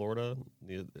Titusville, Florida,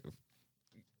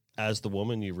 as the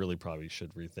woman, you really probably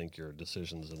should rethink your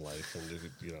decisions in life and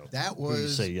that was who you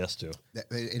say yes to.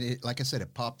 Like I said,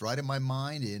 it popped right in my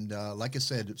mind, and like I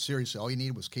said, seriously, all you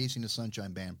needed was Casey and the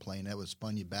Sunshine Band playing. That would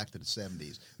spun you back to the 70s. I mean,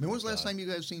 when was the last time you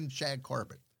guys seen Shag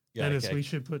Carpet? Yeah, Dennis, we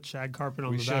should put shag carpet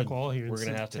on the back wall here. We're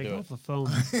going to have to take do off the foam.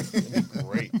 It'd be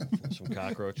great. Some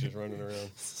cockroaches running around.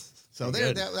 So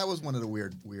that was one of the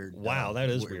weird. Wow, that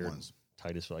is weird. Ones.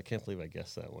 Titusville. I can't believe I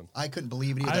guessed that one. I couldn't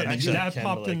believe it either. That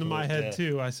popped into my head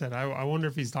too. I said, I wonder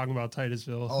if he's talking about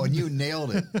Titusville. Oh, and you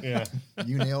nailed it. Yeah,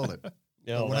 you nailed it.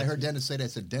 Yeah, when I heard Dennis say that, I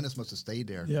said, Dennis must have stayed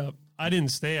there. Yeah, I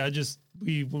didn't stay.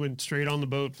 We went straight on the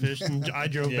boat, fished, and I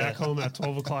drove back home at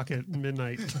 12 o'clock at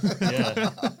midnight.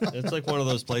 Yeah, it's like one of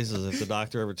those places. If the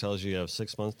doctor ever tells you have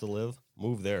 6 months to live,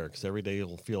 move there because every day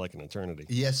will feel like an eternity.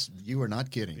 Yes, you are not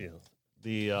kidding.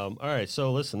 Yeah. All right.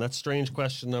 So listen, that's strange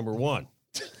question number one.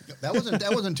 That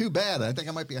wasn't too bad. I think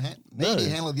I might be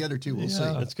handle the other two. We'll see.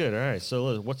 That's good. All right.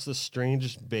 So what's the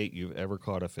strangest bait you've ever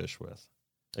caught a fish with?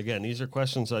 Again, these are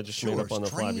questions I just made up on the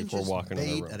fly before walking in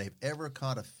the room. That I've ever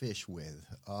caught a fish with.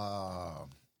 I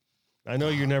know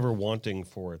you're never wanting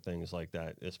for things like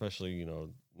that, especially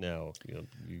now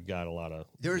you got a lot of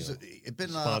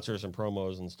sponsors and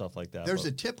promos and stuff like that. There's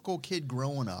a typical kid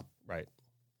growing up, right?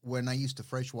 When I used to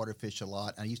freshwater fish a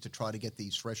lot, I used to try to get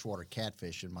these freshwater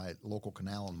catfish in my local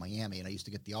canal in Miami, and I used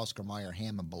to get the Oscar Mayer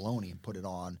ham and bologna and put it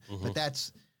on. But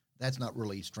that's not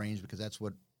really strange because that's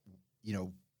what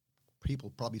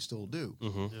people probably still do.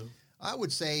 Yeah. I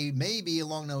would say maybe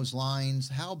along those lines,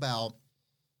 how about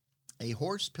a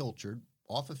horse pilchard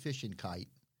off a fishing kite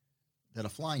that a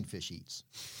flying fish eats?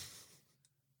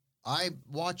 I'm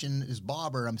watching his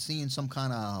bobber. I'm seeing some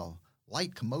kind of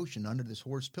light commotion under this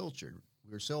horse pilchard.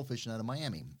 We were sail fishing out of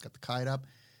Miami. Got the kite up,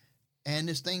 and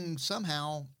this thing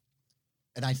somehow,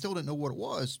 and I still didn't know what it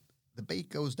was. The bait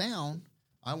goes down.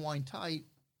 I wind tight,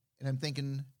 and I'm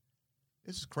thinking,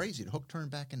 this is crazy. The hook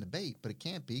turned back into bait, but it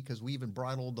can't be because we even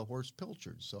bridled the horse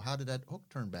pilchards. So how did that hook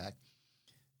turn back?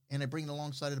 And I bring it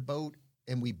alongside of the boat,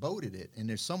 and we boated it. And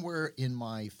there's somewhere in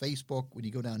my Facebook, when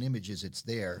you go down images, it's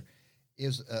there,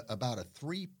 is about a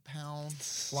 3-pound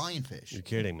flying fish. You're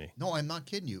kidding me. No, I'm not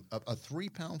kidding you. A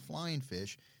 3-pound flying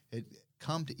fish had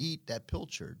come to eat that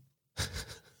pilchard,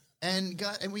 and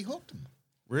we hooked him.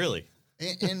 Really?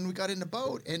 And we got in the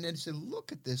boat, and then said,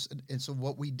 look at this. And so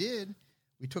what we did,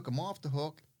 we took him off the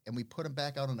hook, and we put him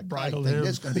back out on the kite. Bridled him. This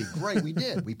is going to be great. We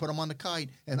did. We put him on the kite,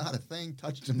 and not a thing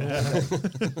touched him. That's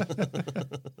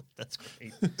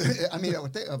great. I mean,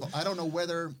 I don't know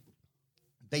whether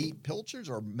they eat pilchards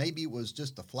or maybe it was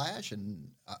just a flash, and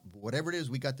whatever it is,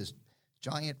 we got this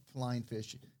giant flying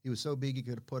fish. He was so big, he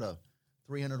could have put a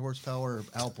 300 horsepower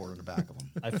outboard in the back of him.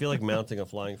 I feel like mounting a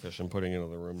flying fish and putting it in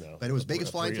the room now. But it was the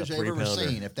biggest flying fish I've ever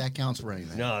seen, if that counts for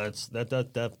anything. No, that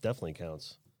definitely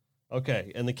counts.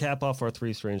 Okay, and to cap off our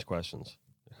 3 strange questions,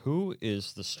 who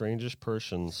is the strangest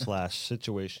person /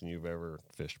 situation you've ever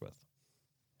fished with?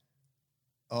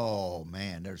 Oh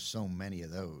man, there's so many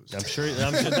of those. I'm sure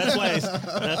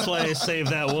that's why I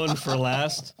saved that one for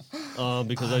last,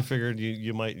 because I figured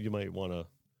you might want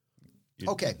to.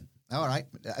 Okay, all right.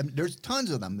 There's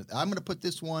tons of them. I'm going to put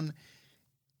this one,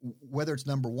 whether it's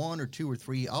number 1 or 2 or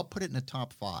 3, I'll put it in the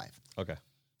top 5. Okay.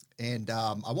 And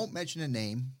I won't mention a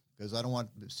name because I don't want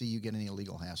to see you get any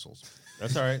illegal hassles.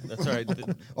 That's all right. That's all right.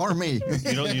 Or me.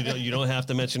 You don't have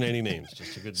to mention any names.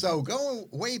 Just a good. So going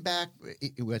way back,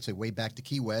 let's say way back to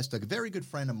Key West, a very good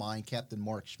friend of mine, Captain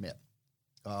Mark Schmidt.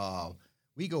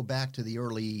 We go back to the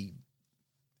early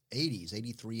 80s,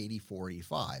 83, 84,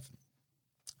 85.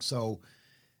 So,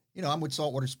 I'm with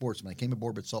Saltwater Sportsman. I came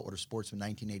aboard with Saltwater Sportsman in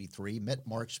 1983, met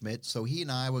Mark Schmidt. So he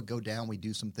and I would go down. We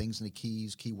do some things in the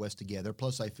Keys, Key West together.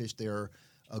 Plus, I fished there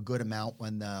a good amount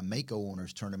when the Mako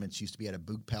Owners tournaments used to be at a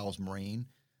Boog Pals Marine.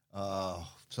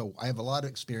 So I have a lot of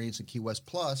experience in Key West.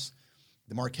 Plus,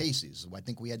 the Marquesas. I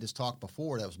think we had this talk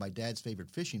before. That was my dad's favorite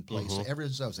fishing place. So ever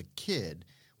since I was a kid,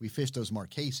 we fished those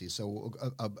Marquesas. So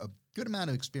a good amount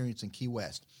of experience in Key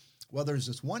West. Well, there's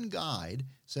this one guide,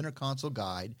 center console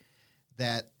guide,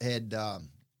 that had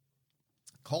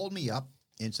called me up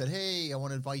and said, hey, I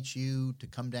want to invite you to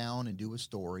come down and do a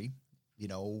story,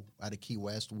 out of Key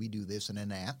West. We do this and then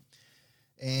that.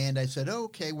 And I said,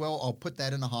 okay, well, I'll put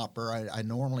that in a hopper. I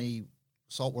normally,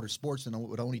 Saltwater Sportsman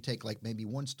would only take like maybe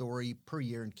 1 story per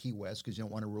year in Key West because you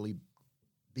don't want to really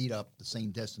beat up the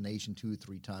same destination 2 or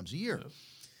 3 times a year. Yeah.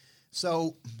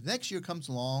 So next year comes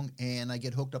along, and I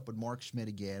get hooked up with Mark Schmidt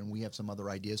again. We have some other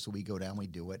ideas, so we go down, we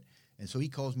do it. And so he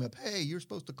calls me up, hey, you're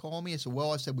supposed to call me? I said,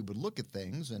 well, we would look at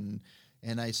things. And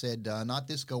I said, not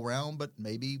this go round, but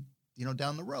maybe,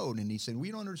 down the road. And he said, we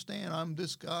don't understand. I'm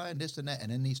this guy and this and that.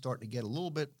 And then he started to get a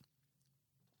little bit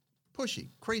pushy,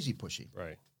 crazy pushy.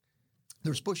 Right.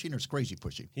 There's pushy and there's crazy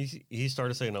pushy. He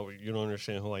started saying, no, you don't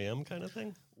understand who I am kind of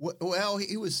thing? Well,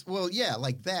 he was, yeah,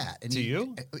 like that. And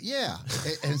you? Yeah.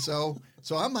 And so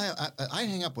I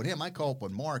hang up with him. I call up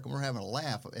with Mark, and we're having a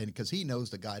laugh, and because he knows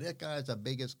the guy. That guy's the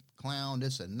biggest clown,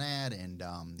 this and that. And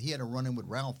he had a run-in with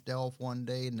Ralph Delph one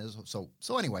day. And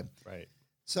so anyway. Right.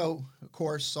 So, of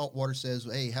course, Saltwater says,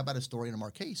 hey, how about a story in the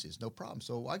Marquesas? No problem.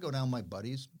 So I go down with my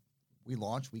buddies. We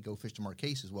launch. We go fish the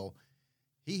Marquesas. Well,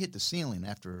 he hit the ceiling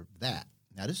after that.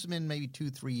 Now, this has been maybe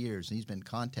 2-3 years, and he's been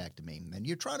contacting me. And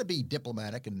you're trying to be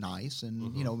diplomatic and nice,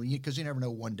 and, because you never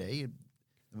know, one day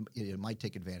it might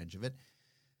take advantage of it.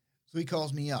 So he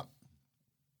calls me up,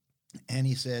 and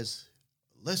he says,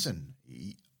 listen,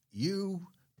 you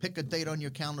pick a date on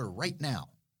your calendar right now.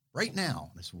 Right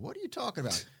now. And I said, what are you talking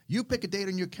about? You pick a date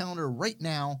on your calendar right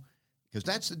now, because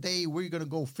that's the day we're going to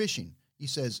go fishing. He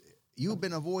says, you've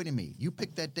been avoiding me. You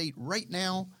pick that date right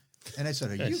now. And I said,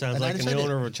 "Are you?" Sounds like the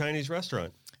owner of a Chinese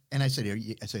restaurant. And I said, "Are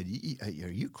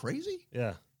you crazy?"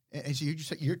 Yeah. And so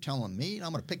you're telling me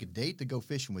I'm going to pick a date to go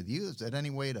fishing with you? Is that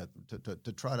any way to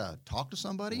try to talk to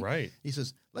somebody? Right. He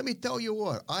says, "Let me tell you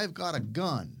what. I've got a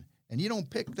gun, and you don't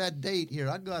pick that date here.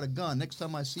 I got a gun. Next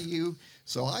time I see you."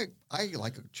 So I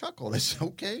like chuckled. I said,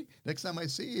 "Okay. Next time I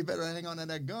see you, you better hang on to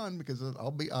that gun because I'm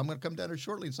going to come down there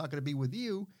shortly. It's not going to be with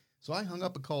you." So I hung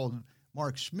up and called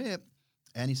Mark Schmidt.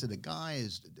 And he said, the guy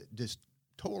is just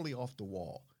totally off the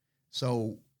wall.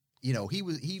 So,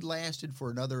 he lasted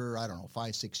for another,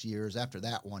 5-6 years. After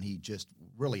that one, he just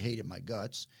really hated my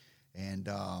guts. And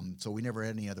so we never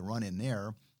had any other run in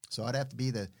there. So I'd have to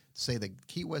be the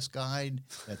Key West guide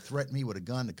that threatened me with a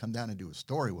gun to come down and do a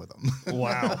story with him.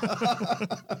 Wow.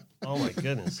 Oh, my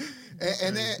goodness.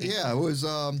 And then, yeah, it was,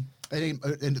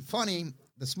 and funny,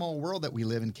 the small world that we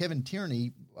live in. Kevin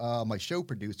Tierney, my show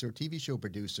producer, TV show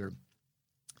producer,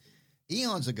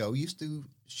 eons ago used to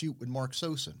shoot with Mark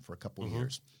Sosin for a couple of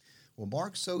years. Well,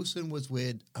 Mark Sosin was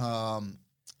with,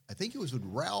 I think it was with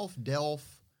Ralph Delph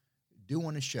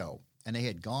doing a show, and they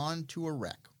had gone to a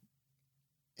wreck,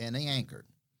 and they anchored.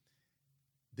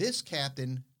 This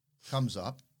captain comes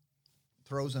up,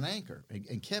 throws an anchor,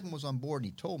 and Kevin was on board,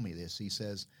 and he told me this. He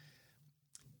says,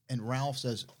 and Ralph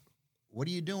says, "What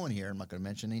are you doing here?" I'm not going to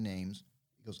mention any names.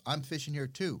 He goes, "I'm fishing here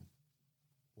too."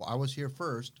 Well, I was here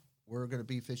first. We're going to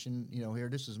be fishing, here.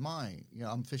 This is mine.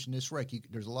 I'm fishing this wreck.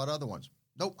 There's a lot of other ones.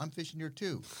 Nope, I'm fishing here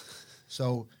too.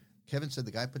 So Kevin said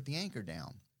the guy put the anchor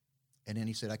down. And then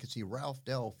he said, I could see Ralph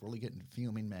Delph really getting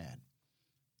fuming mad.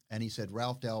 And he said,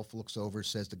 Ralph Delph looks over,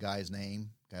 says the guy's name.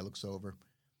 Guy looks over.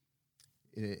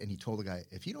 And he told the guy,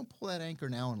 if you don't pull that anchor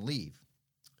now and leave,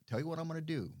 tell you what I'm going to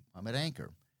do. I'm at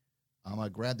anchor. I'm going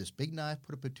to grab this big knife,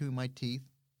 put it between my teeth.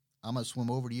 I'm going to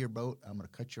swim over to your boat. I'm going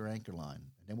to cut your anchor line.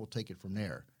 And then we'll take it from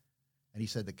there. And he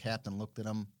said the captain looked at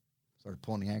him, started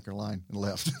pulling the anchor line, and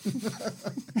left.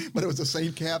 But it was the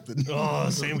same captain. Oh,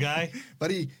 same guy?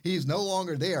 But he's no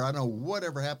longer there. I don't know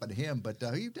whatever happened to him, but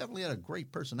he definitely had a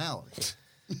great personality.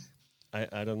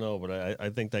 I don't know, but I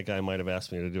think that guy might have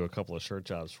asked me to do a couple of shirt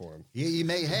jobs for him. He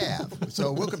may have.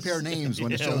 So we'll compare names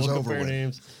when the show's over. Compare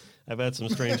names. I've had some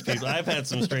strange people. I've had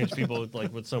some strange people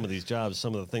like with some of these jobs,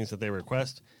 some of the things that they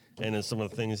request, and then some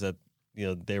of the things that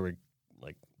they were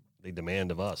like they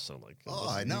demand of us. So I'm like,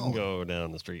 I know. You can go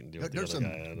down the street and do it. There's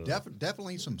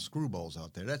definitely some screwballs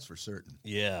out there. That's for certain.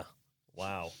 Yeah.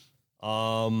 Wow.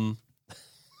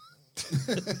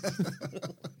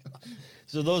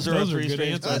 So those are three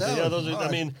strange. Yeah, those are.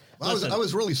 I mean, I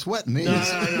was really sweating these.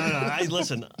 No.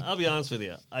 Listen, I'll be honest with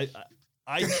you.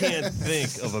 I can't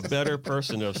think of a better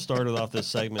person to have started off this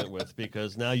segment with,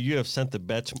 because now you have set the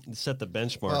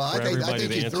benchmark for everybody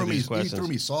to answer these questions. You threw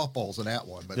me softballs in that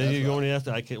one. But then you're going to have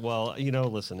to.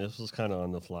 Listen, this was kind of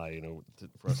on the fly,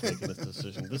 for us making this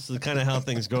decision. This is kind of how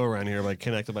things go around here. By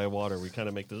Connected by Water, we kind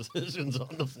of make decisions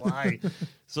on the fly.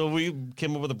 So we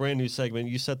came up with a brand new segment.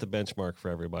 You set the benchmark for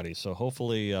everybody. So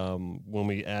hopefully, when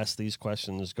we ask these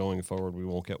questions going forward, we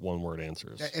won't get one-word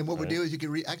answers. And what we do is you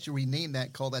can actually rename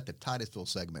that, call that the Titusville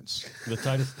segments. The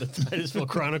Titusville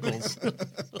Chronicles. Oh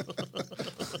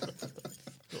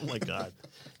my God,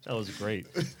 that was great.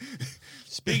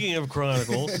 Speaking of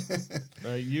Chronicles,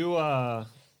 you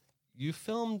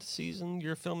filmed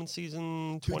you're filming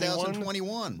season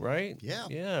 2021, right?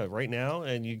 Yeah, right now,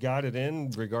 and you got it in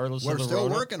regardless. We're of the still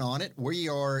Rona. working on it. We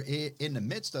are in the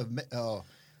midst of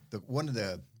one of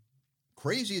the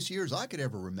craziest years I could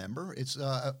ever remember. It's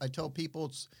I tell people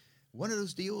it's one of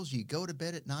those deals. You go to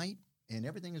bed at night and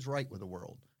everything is right with the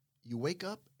world. You wake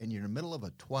up and you're in the middle of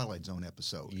a Twilight Zone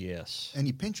episode. Yes. And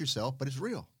you pinch yourself, but it's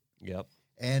real. Yep.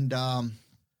 And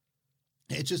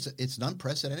it's an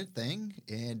unprecedented thing.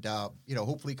 And,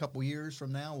 hopefully a couple years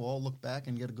from now, we'll all look back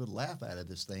and get a good laugh out of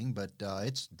this thing. But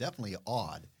it's definitely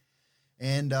odd.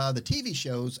 And the TV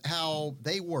shows, how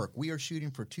they work. We are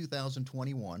shooting for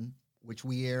 2021, which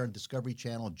we air on Discovery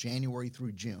Channel January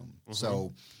through June. Mm-hmm.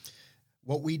 So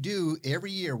what we do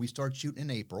every year, we start shooting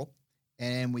in April.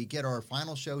 And we get our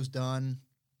final shows done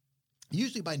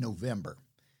usually by November.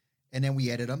 And then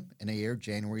we edit them, and they air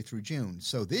January through June.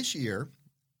 So this year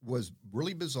was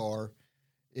really bizarre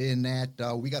in that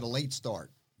we got a late start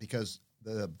because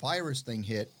the virus thing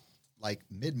hit like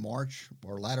mid-March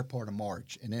or latter part of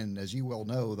March. And then, as you well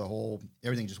know,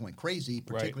 everything just went crazy,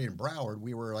 particularly in Broward.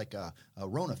 We were like a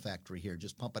Rona factory here,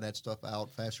 just pumping that stuff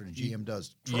out faster than GM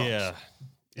does trucks. Yeah.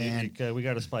 And we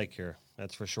got a spike here,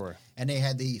 that's for sure. And they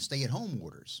had the stay-at-home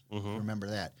orders. Mm-hmm. Remember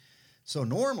that. So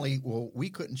normally, we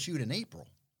couldn't shoot in April.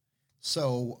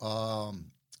 So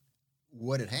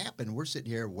what had happened, we're sitting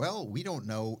here, we don't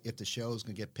know if the show's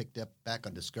going to get picked up back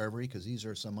on Discovery because these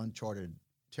are some uncharted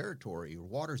territory or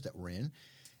waters that we're in.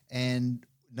 And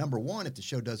number one, if the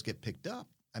show does get picked up,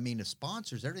 I mean, the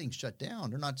sponsors, everything's shut down.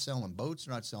 They're not selling boats.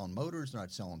 They're not selling motors. They're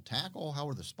not selling tackle. How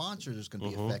are the sponsors going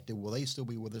to be affected? Will they still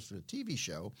be with us for the TV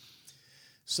show?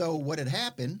 So what had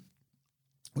happened,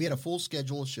 we had a full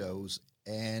schedule of shows.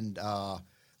 And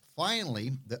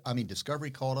finally,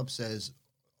 Discovery called up, says,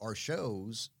 our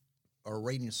shows are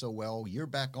rating so well, you're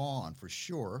back on for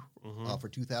sure for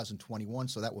 2021.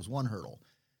 So that was one hurdle.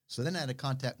 So then I had to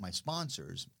contact my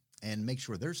sponsors and make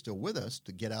sure they're still with us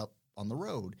to get out on the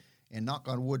road. And knock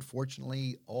on wood,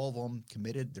 fortunately, all of them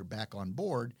committed. They're back on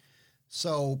board.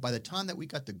 So by the time that we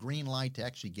got the green light to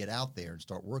actually get out there and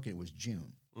start working, it was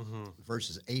June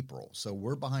versus April. So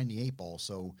we're behind the eight ball.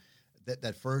 So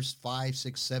that first 5,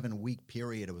 6, 7 week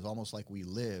period, it was almost like we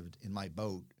lived in my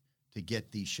boat to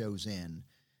get these shows in.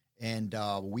 And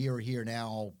we are here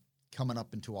now coming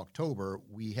up into October.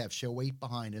 We have show 8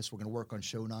 behind us. We're going to work on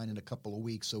show 9 in a couple of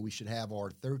weeks. So we should have our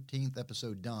 13th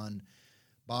episode done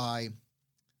by,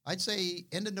 I'd say,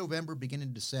 end of November, beginning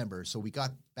of December. So we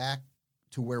got back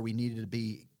to where we needed to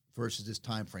be versus this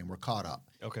time frame. We're caught up.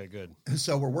 Okay, good.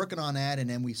 So we're working on that, and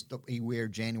then we're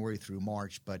January through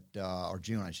March, but or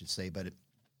June, I should say. But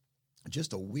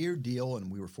just a weird deal,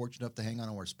 and we were fortunate enough to hang on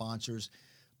to our sponsors.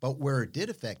 But where it did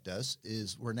affect us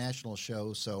is we're a national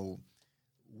show, so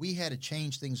we had to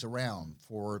change things around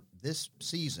for this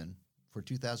season for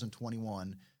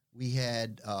 2021. We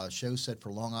had shows set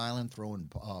for Long Island, throwing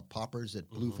poppers at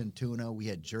Bluefin Tuna. We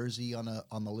had Jersey on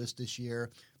the list this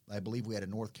year. I believe we had a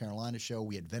North Carolina show.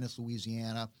 We had Venice,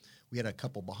 Louisiana. We had a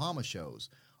couple Bahama shows.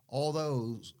 All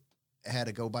those had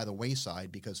to go by the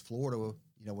wayside because Florida,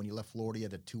 when you left Florida, you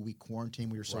had a 2-week quarantine.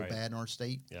 We were so bad in our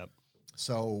state. Yep.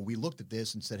 So we looked at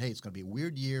this and said, hey, it's going to be a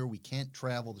weird year. We can't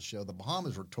travel the show. The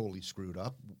Bahamas were totally screwed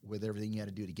up with everything you had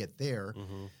to do to get there.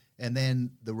 Mm-hmm. And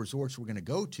then the resorts we're going to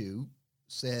go to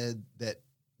said that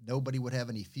nobody would have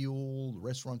any fuel. The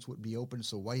restaurants wouldn't be open,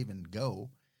 so why even go?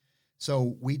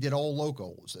 So we did all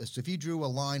locals. So if you drew a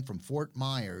line from Fort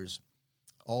Myers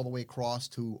all the way across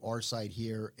to our site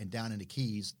here and down in the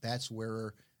Keys, that's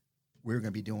where we're going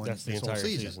to be doing that's this the entire whole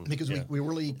season. Because we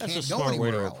really that's can't a go smart way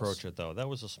anywhere to else. approach it, though. That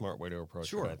was a smart way to approach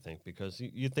Sure. it, I think, because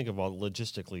you think about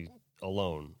logistically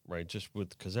alone, right? Just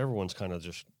because everyone's kind of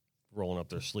just rolling up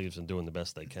their sleeves and doing the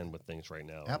best they can with things right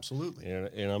now. Absolutely.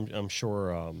 And I'm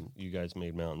sure you guys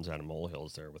made mountains out of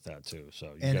molehills there with that too.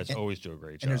 So you guys always do a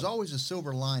great job. And there's always a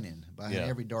silver lining behind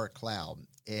every dark cloud.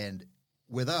 And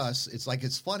with us,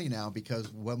 it's funny now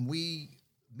because when we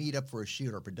meet up for a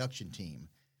shoot, our production team,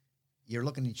 you're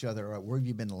looking at each other. Where have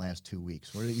you been the last 2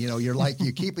 weeks? You're like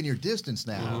you're keeping your distance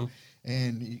now,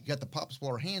 and you got the Pop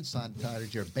Explorer hand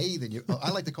sanitizer. You're bathing. I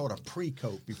like to call it a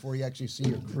pre-coat before you actually see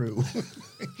your crew.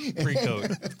 Pre-coat.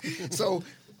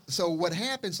 So what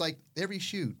happens? Like every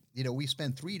shoot, we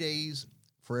spend 3 days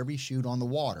for every shoot on the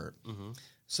water. Mm-hmm.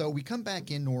 So we come back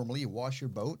in normally. You wash your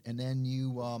boat, and then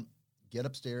you get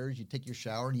upstairs. You take your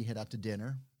shower, and you head out to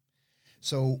dinner.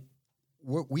 So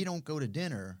we don't go to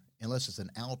dinner unless it's an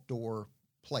outdoor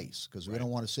place because we don't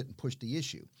want to sit and push the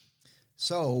issue.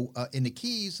 So in the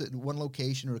Keys, at one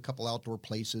location or a couple outdoor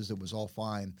places, it was all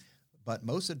fine. But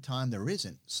most of the time there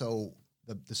isn't. So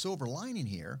the silver lining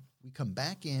here, we come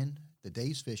back in, the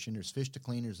day's fishing, there's fish to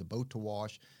clean, there's a boat to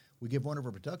wash. We give one of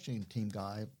our production team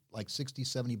guy like $60,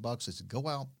 $70. It's go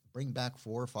out, bring back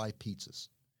 4 or 5 pizzas.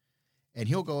 And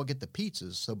he'll go get the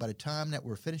pizzas. So by the time that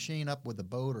we're finishing up with the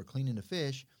boat or cleaning the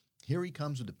fish, here he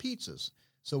comes with the pizzas.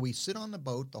 So we sit on the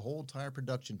boat, the whole entire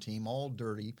production team, all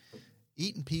dirty,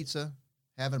 eating pizza,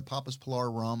 having Papa's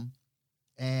Pilar rum,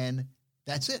 and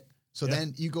that's it. So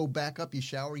then you go back up, you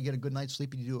shower, you get a good night's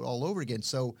sleep, and you do it all over again.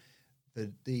 So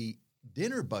the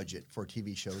dinner budget for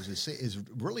TV shows is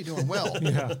really doing well.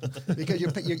 Because you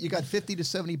got $50 to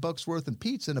 $70 worth in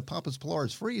pizza, and the Papa's Pilar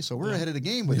is free. So we're ahead of the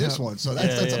game with this one. So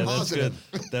that's a positive.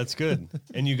 That's good.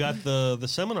 And you got the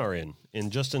seminar in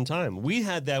just in time. We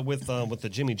had that with the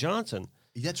Jimmy Johnson.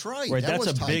 That's right. Right, that's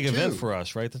a big event for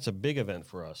us, right? That's a big event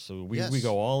for us. So we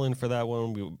go all in for that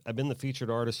one. I've been the featured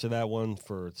artist to that one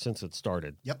since it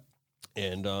started. Yep.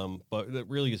 And but it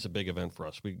really is a big event for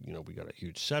us. We got a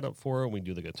huge setup for it. We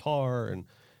do the guitar and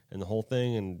the whole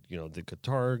thing, and the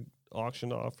guitar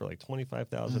auctioned off for like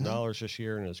 $25,000 this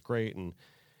year, and it's great. And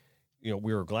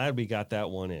we were glad we got that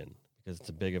one in because it's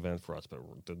a big event for us. But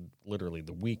literally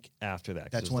the week after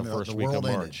that, that's when the first week of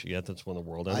March. Yeah, that's when the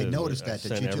world ended. I noticed I that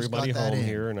sent you just everybody got that home in.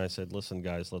 here, and I said, "Listen,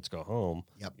 guys, let's go home."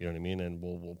 Yep. You know what I mean? And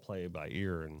we'll play it by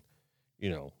ear. And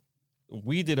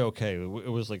we did okay. It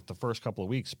was like the first couple of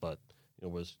weeks, but it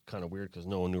was kind of weird because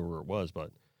no one knew where it was.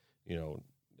 But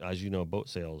as you know, boat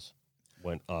sales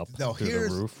went up through the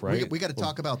roof, right? We got to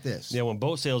talk about this. Yeah, when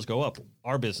boat sales go up,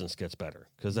 our business gets better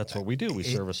because that's what we do. We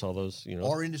service all those,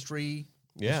 Our industry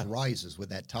just rises with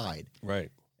that tide.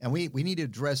 Right. And we need to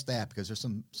address that because there's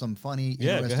some funny,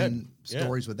 interesting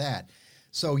stories with that.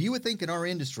 So you would think in our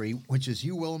industry, which as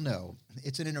you well know,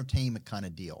 it's an entertainment kind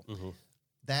of deal. Mm-hmm.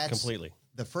 That's completely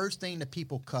the first thing that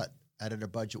people cut out of their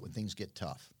budget when things get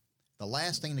tough. The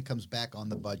last thing that comes back on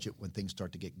the budget when things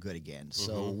start to get good again.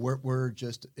 So we're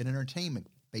just an entertainment,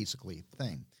 basically,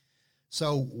 thing.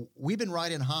 So we've been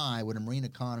riding high with a marine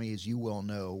economy, as you well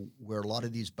know, where a lot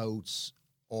of these boats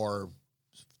are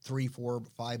 3, 4,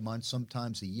 5 months,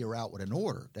 sometimes a year out with an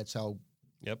order. That's how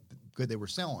good they were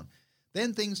selling.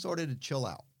 Then things started to chill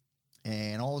out.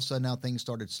 And all of a sudden now things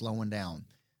started slowing down.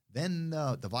 Then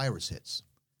the virus hits.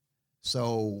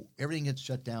 So everything gets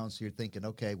shut down. So you're thinking,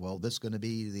 okay, well, this is going to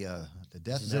be the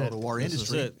death knell to our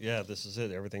industry. This is it. Yeah, this is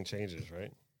it. Everything changes,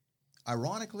 right?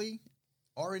 Ironically,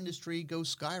 our industry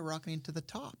goes skyrocketing to the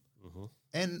top.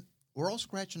 And we're all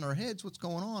scratching our heads. What's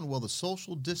going on? Well, the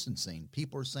social distancing.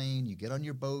 People are saying you get on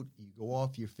your boat, you go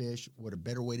off your fish. What a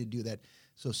better way to do that.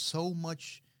 So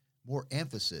much more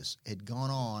emphasis had gone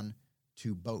on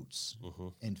to boats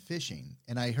and fishing.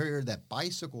 And I heard that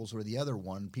bicycles were the other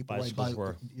one. People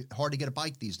were hard to get a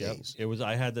bike these days. It was.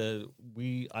 I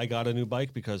got a new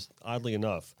bike because, oddly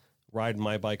enough, riding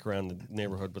my bike around the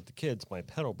neighborhood with the kids, my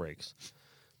pedal breaks.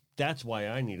 That's why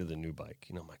I needed the new bike.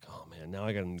 I'm like, oh man, now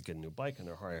I got to get a new bike, and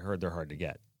I heard they're hard to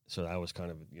get. So I was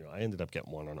kind of, I ended up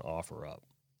getting one on offer up.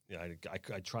 Yeah,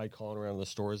 I tried calling around the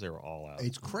stores; they were all out.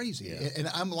 It's crazy, and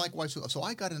I'm likewise. So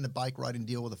I got in a bike riding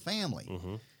deal with a family,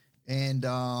 and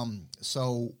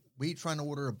so we trying to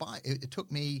order a bike. It took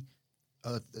me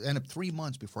end up 3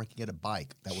 months before I could get a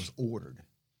bike that was ordered.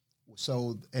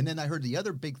 So, and then I heard the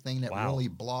other big thing that really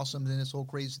blossomed in this whole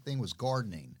crazy thing was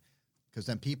gardening. Because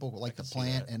then people like to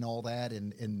plant and all that,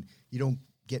 and you don't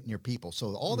get near people.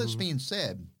 So all this being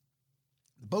said,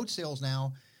 the boat sales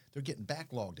now, they're getting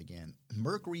backlogged again.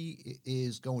 Mercury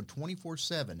is going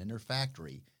 24/7 in their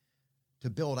factory to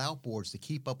build outboards to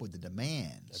keep up with the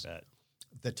demands. I bet.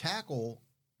 The tackle,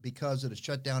 because of the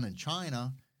shutdown in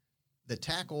China, the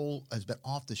tackle has been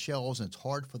off the shelves, and it's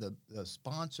hard for the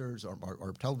sponsors or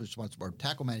television sponsors or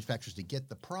tackle manufacturers to get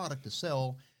the product to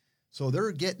sell. So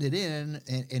they're getting it in,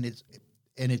 and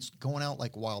it's going out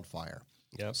like wildfire.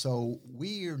 Yep. So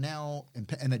we are now,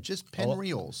 and it just Penn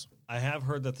reels. I have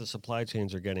heard that the supply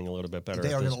chains are getting a little bit better. They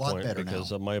at are this a lot point better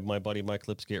because now. My buddy Mike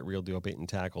Lipsky at Real Deal Bait and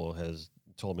Tackle has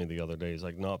told me the other day. He's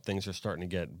like, no, things are starting to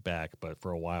get back, but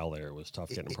for a while there, it was tough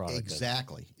getting product.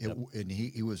 Exactly, and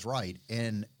he was right.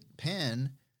 And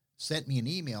Penn sent me an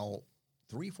email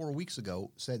 3-4 weeks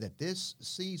ago, said that this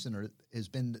season has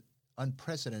been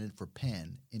unprecedented for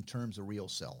Penn in terms of reel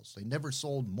sales. They never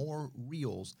sold more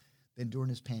reels than during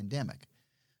this pandemic.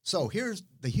 So here's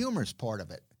the humorous part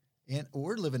of it. And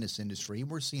we're living this industry, and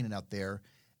we're seeing it out there.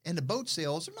 And the boat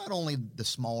sales are not only the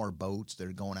smaller boats that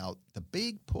are going out. The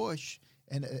big push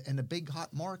and the big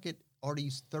hot market are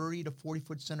these 30 to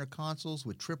 40-foot center consoles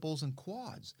with triples and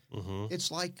quads.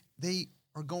 It's like they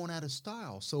are going out of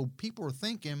style. So people are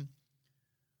thinking,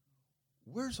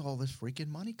 where's all this freaking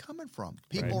money coming from?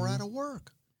 People are out of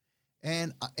work.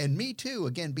 And me too,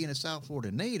 again, being a South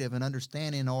Florida native and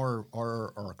understanding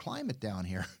our climate down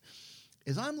here,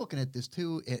 is I'm looking at this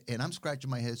too, and I'm scratching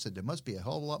my head, said there must be a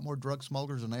hell of a lot more drug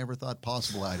smugglers than I ever thought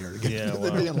possible out here to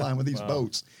be in line with these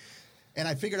boats. And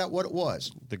I figured out what it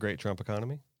was. The great Trump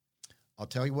economy? I'll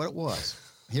tell you what it was.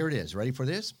 Here it is. Ready for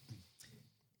this?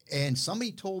 And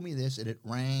somebody told me this, and it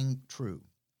rang true.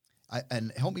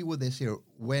 And help me with this here.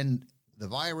 When the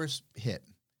virus hit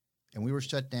and we were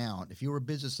shut down, if you were a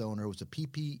business owner, it was a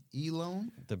PPE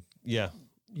loan? With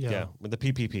the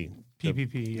PPP.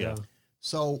 PPP, yeah.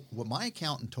 So what my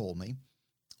accountant told me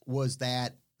was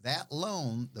that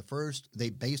loan, the first,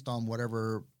 they based on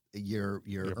whatever your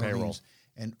earnings, payroll.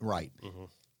 And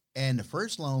and the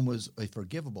first loan was a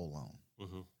forgivable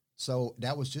loan. So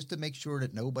that was just to make sure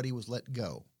that nobody was let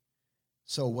go.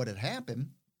 So what had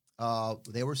happened,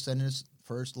 they were sending us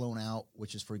first loan out,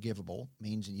 which is forgivable,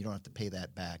 means you don't have to pay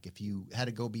that back. If you had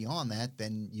to go beyond that,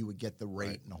 then you would get the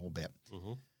rate and the whole bit.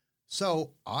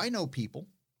 So I know people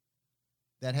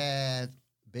that have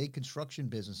big construction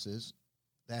businesses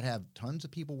that have tons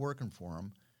of people working for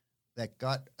them that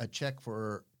got a check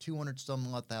for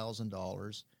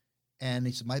 $200,000, and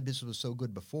he said, my business was so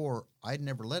good before, I'd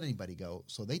never let anybody go.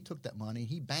 So they took that money,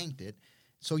 he banked it.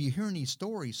 So you're hearing these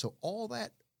stories. So all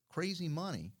that crazy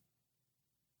money,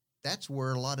 that's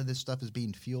where a lot of this stuff is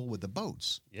being fueled with the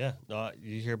boats. Yeah.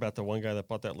 You hear about the one guy that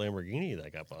bought that Lamborghini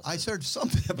that got busted. I heard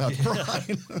something about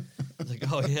Brian. It's like,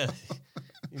 oh, yeah.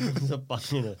 He ends up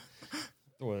buying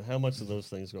how much do those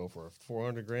things go for?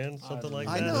 $400,000, something like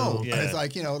that. I know. Yeah. It's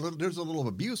like, there's a little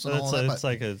abuse and all that. It's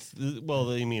like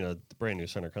you mean a brand new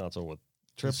center console with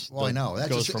trips? Well, I know.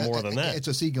 That goes for more than that. It's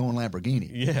a seagoing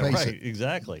Lamborghini. Yeah, right.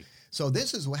 Exactly. So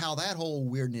this is how that whole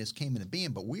weirdness came into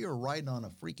being. But we are riding on a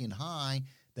freaking high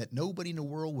that nobody in the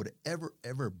world would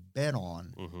ever bet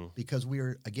on, because we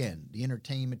are, again, the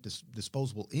entertainment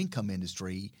disposable income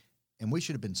industry, and we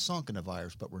should have been sunk in the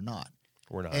virus, but we're not.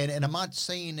 We're not. And I'm not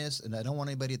saying this, and I don't want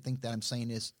anybody to think that I'm saying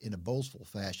this in a boastful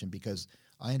fashion, because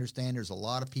I understand there's a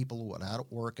lot of people who are out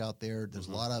at work out there. There's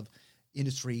a lot of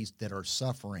industries that are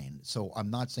suffering. So I'm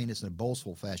not saying this in a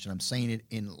boastful fashion. I'm saying it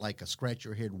in like a scratch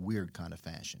your head weird kind of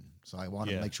fashion. So I want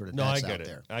to make sure that that's out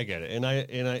there. I get it.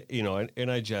 And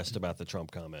I jest about the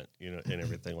Trump comment, and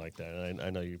everything like that. And I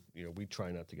know we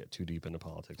try not to get too deep into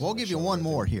politics. Well, I'll give you one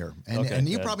more here. And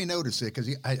you probably noticed it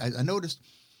because I noticed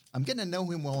I'm getting to know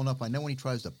him well enough. I know when he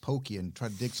tries to poke you and try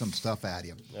to dig some stuff at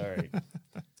you. All right.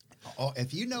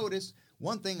 If you notice,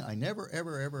 one thing I never,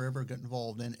 ever, ever, ever get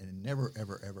involved in and never,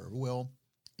 ever, ever will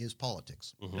is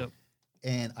politics. Mm-hmm. Yep.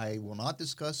 And I will not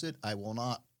discuss it. I will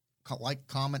not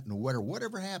comment on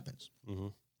whatever happens. Mm-hmm.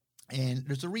 And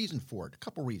there's a reason for it, a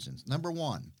couple reasons. Number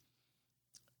one,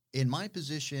 in my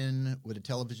position with a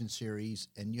television series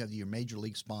and you have your major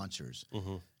league sponsors,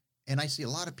 mm-hmm. and I see a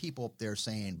lot of people up there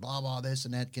saying, blah, blah, this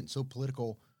and that, getting so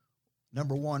political.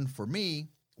 Number one, for me,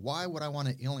 why would I want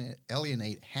to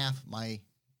alienate half my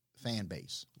fan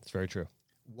base? It's very true.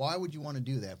 Why would you want to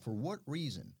do that? For what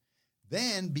reason?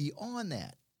 Then beyond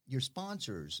that, your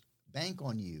sponsors bank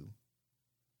on you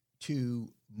to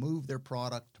move their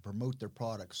product, to promote their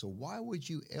product. So why would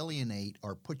you alienate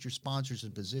or put your sponsors in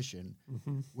a position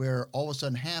where all of a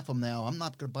sudden half of them now, I'm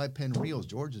not going to buy pen reels.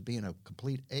 George is being a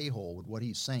complete a-hole with what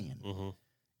he's saying. Mm-hmm.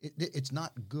 It's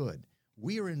not good.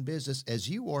 We are in business, as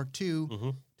you are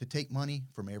too, to take money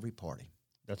from every party.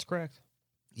 That's correct.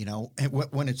 And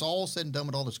when it's all said and done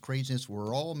with all this craziness,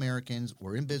 we're all Americans.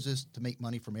 We're in business to make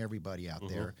money from everybody out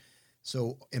there.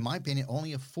 So, in my opinion,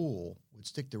 only a fool would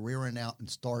stick the rear end out and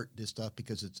start this stuff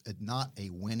because it's not a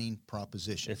winning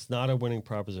proposition. It's not a winning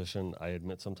proposition. I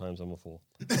admit sometimes I'm a fool.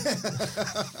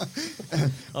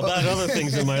 About other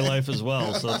things in my life as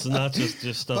well. So it's not just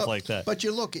stuff like that. But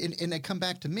you look, and they come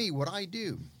back to me, what I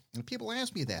do. And people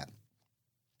ask me that.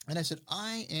 And I said,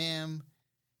 I am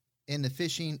in the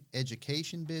fishing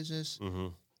education business. Mm-hmm.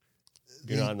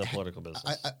 You're not in the political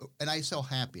business. And I sell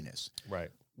happiness. Right.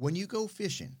 When you go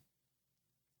fishing,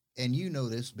 and you know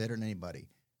this better than anybody,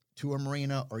 to a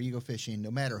marina or you go fishing,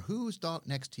 no matter who's docked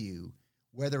next to you,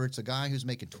 whether it's a guy who's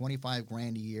making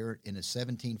 $25,000 a year in a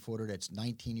 17-footer that's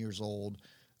 19 years old,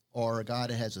 or a guy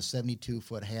that has a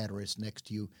 72-foot hatteras next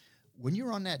to you, when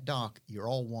you're on that dock, you're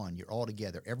all one. You're all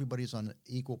together. Everybody's on an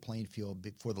equal playing field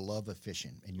for the love of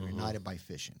fishing, and you're united by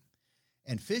fishing.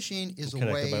 And fishing is a way.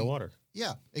 Connected by water.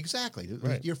 Yeah, exactly.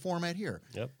 Right. Your format here.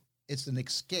 Yep. It's an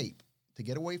escape to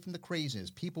get away from the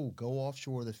craziness. People go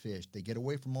offshore to fish. They get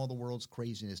away from all the world's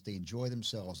craziness. They enjoy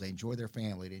themselves. They enjoy their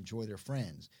family. They enjoy their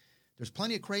friends. There's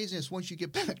plenty of craziness once you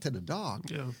get back to the dock.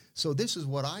 Yeah. So this is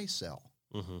what I sell.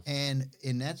 Mm-hmm.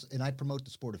 And I promote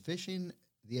the sport of fishing,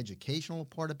 the educational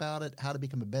part about it, how to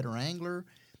become a better angler,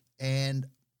 and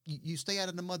you stay out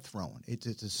of the mud throwing. It's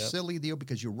a silly deal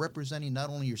because you're representing not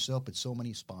only yourself but so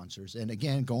many sponsors. And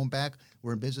again, going back,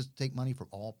 we're in business to take money from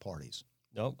all parties.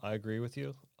 No, I agree with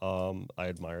you. I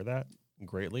admire that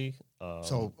greatly.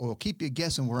 So we'll keep you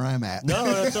guessing where I'm at. No,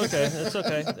 that's okay. That's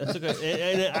okay. That's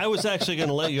okay. And I was actually going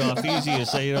to let you off easy and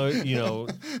say,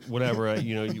 whatever,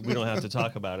 we don't have to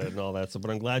talk about it and all that stuff.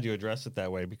 But I'm glad you addressed it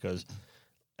that way because,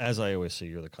 as I always say,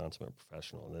 you're the consummate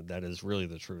professional, and that is really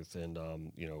the truth. And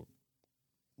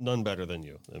none better than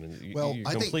you. I mean, you're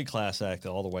complete class act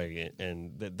all the way,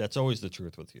 and that's always the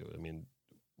truth with you. I mean.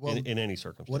 Well, in any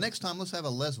circumstance. Well, next time let's have a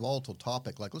less volatile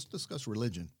topic. Like let's discuss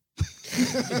religion.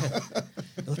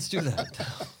 Let's do that.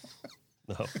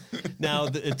 No. Now,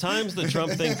 at times the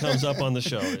Trump thing comes up on the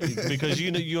show because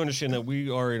you understand that we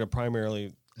are in a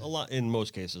primarily in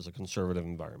most cases a conservative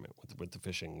environment with the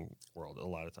fishing world. A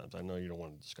lot of times, I know you don't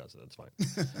want to discuss it. That's fine.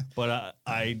 But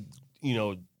I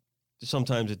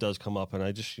sometimes it does come up, and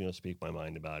I just speak my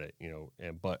mind about it.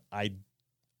 But I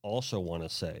also want to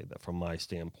say that from my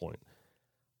standpoint.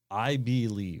 I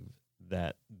believe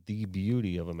that the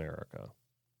beauty of America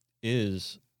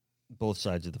is both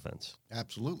sides of the fence.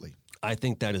 Absolutely. I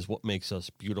think that is what makes us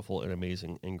beautiful and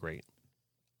amazing and great.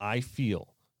 I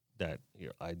feel that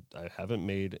I haven't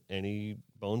made any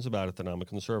bones about it that I'm a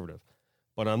conservative,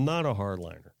 but I'm not a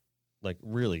hardliner. Like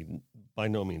really, by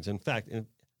no means. In fact,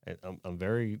 I'm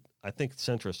very, I think,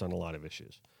 centrist on a lot of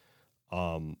issues.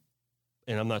 And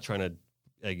I'm not trying to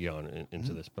egg you on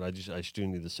into this, but I just do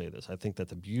need to say this. I think that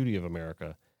the beauty of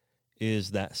America is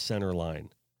that center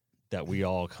line that we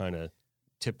all kind of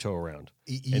tiptoe around,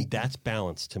 and that's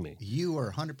balance to me. You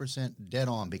are 100% dead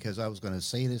on because I was going to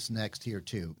say this next here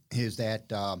too, is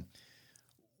that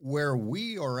where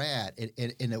we are at,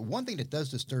 and the one thing that does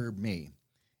disturb me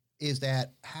is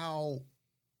that how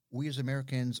we as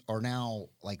Americans are now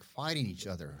like fighting each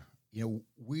other.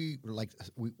 We've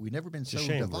never been so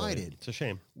divided. Really. It's a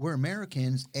shame. We're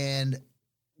Americans, and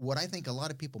what I think a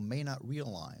lot of people may not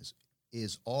realize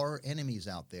is our enemies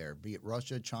out there, be it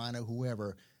Russia, China,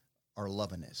 whoever, are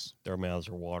loving this. Their mouths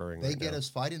are watering. They get us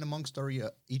fighting amongst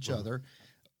each other,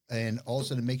 and all of a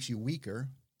sudden it makes you weaker.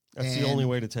 That's the only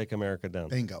way to take America down.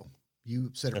 Bingo.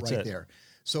 You said it right there.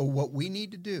 So what we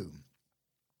need to do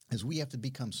is we have to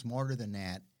become smarter than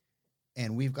that,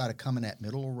 and we've got to come in that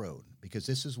middle of the road, because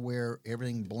this is where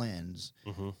everything blends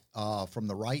from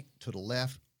the right to the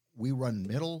left. We run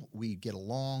middle, we get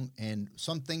along, and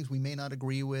some things we may not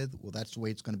agree with. Well, that's the way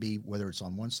it's going to be, whether it's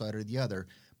on one side or the other.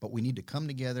 But we need to come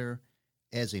together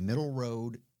as a middle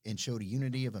road and show the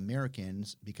unity of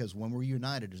Americans, because when we're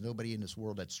united, there's nobody in this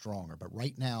world that's stronger. But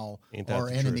right now, our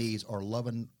enemies are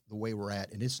loving the way we're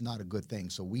at, and it's not a good thing.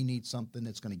 So we need something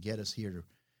that's going to get us here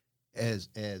as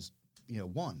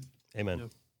one. Amen. Yeah.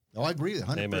 No, I agree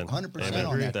 100%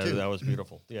 on that too. That was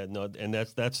beautiful. Yeah, no, and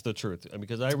that's the truth.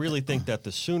 Because I really think that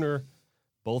the sooner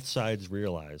both sides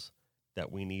realize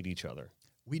that we need each other,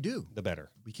 we do, the better.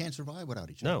 We can't survive without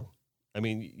each other. No, I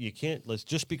mean you can't.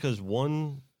 Just because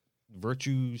one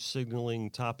virtue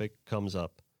signaling topic comes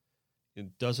up,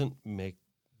 it doesn't make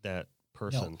that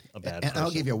person a bad person.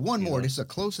 I'll give you one more. This is the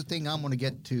closest thing I'm going to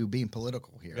get to being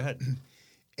political here. Go ahead.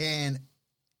 And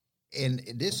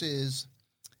this is.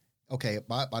 Okay,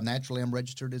 naturally, I'm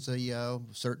registered as a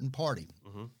certain party.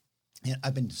 And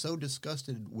I've been so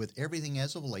disgusted with everything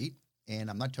as of late, and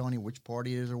I'm not telling you which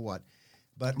party it is or what.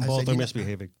 But both are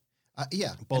misbehaving.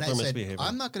 Yeah. Both are misbehaving.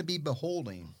 I'm not going to be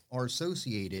beholden or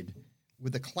associated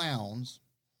with the clowns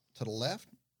to the left,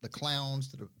 the clowns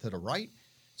to the right.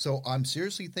 So I'm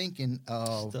seriously thinking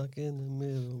of stuck in the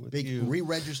middle with you.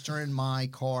 Re-registering my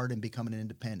card and becoming an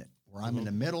independent, where I'm in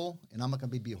the middle, and I'm not going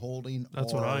to be beholding.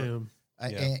 That's what I am.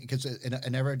 Because I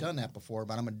never done that before,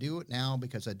 but I'm going to do it now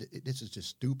because this is just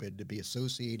stupid to be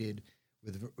associated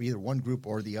with either one group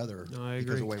or the other because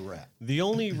of the way we're at. The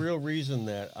only real reason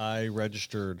that I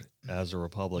registered as a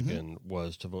Republican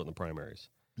was to vote in the primaries,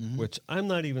 which I'm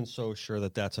not even so sure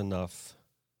that that's enough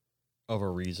of a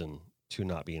reason to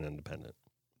not be an independent.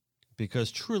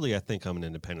 Because truly, I think I'm an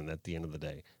independent at the end of the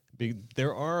day.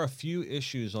 There are a few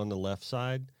issues on the left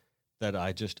side that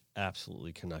I just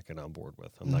absolutely cannot get on board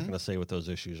with. I'm not going to say what those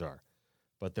issues are,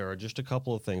 but there are just a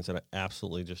couple of things that I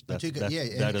absolutely just that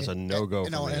is a no-go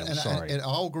for me. I'm sorry. And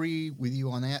I'll agree with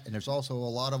you on that. And there's also a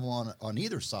lot of them on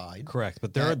either side. Correct,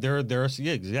 but there are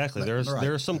exactly.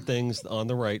 There are some things on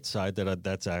the right side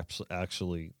that's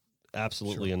actually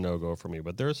absolutely a no-go for me.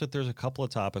 But there's a couple of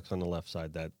topics on the left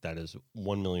side that is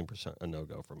 1,000,000% a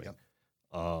no-go for me. Yep.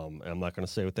 And I'm not going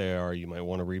to say what they are. You might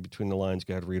want to read between the lines.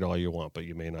 Go ahead, read all you want, but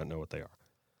you may not know what they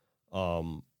are.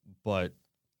 But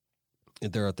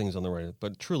there are things on the right.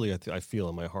 But truly, I feel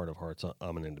in my heart of hearts,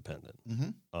 I'm an independent.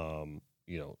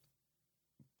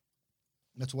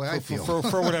 That's the way I feel.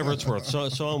 For whatever it's worth.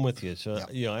 So I'm with you. So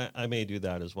I may do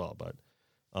that as well. But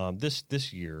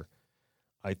this year,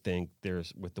 I think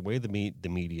with the way the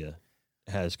media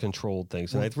has controlled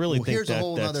things, and I really think here's a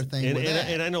whole other thing.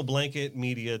 And I know blanket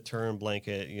media term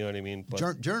blanket, you know what I mean.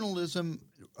 But journalism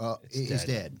is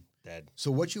dead.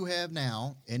 So what you have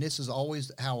now, and this is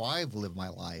always how I've lived my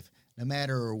life. No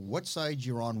matter what side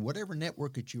you're on, whatever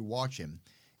network that you're watching,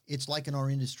 it's like in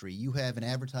our industry. You have an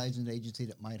advertising agency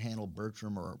that might handle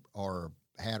Bertram or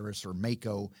Hatteras or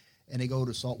Mako, and they go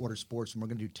to Saltwater Sports, and we're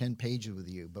going to do 10 pages with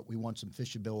you, but we want some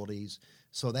fish abilities.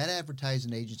 So that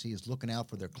advertising agency is looking out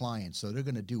for their clients. So they're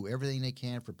going to do everything they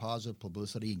can for positive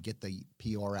publicity and get the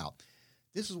PR out.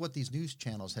 This is what these news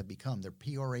channels have become. They're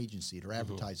PR agency, they're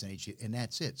advertising agency, and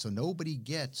that's it. So nobody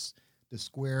gets the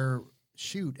square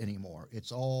shoot anymore.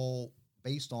 It's all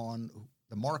based on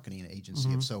the marketing agency.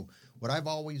 And so what I've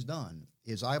always done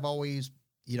is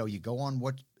you go on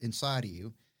what's inside of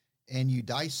you, and you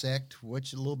dissect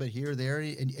what's a little bit here, there,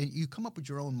 and you come up with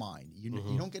your own mind. You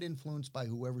don't get influenced by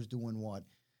whoever's doing what.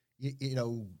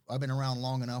 I've been around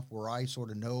long enough where I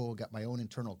sort of know, got my own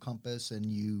internal compass, and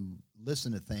you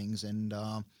listen to things. And,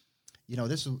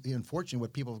 this is unfortunately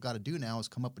what people have got to do now is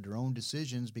come up with their own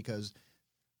decisions, because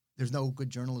there's no good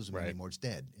journalism anymore. It's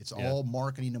dead. It's all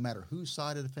marketing, no matter whose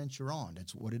side of the fence you're on.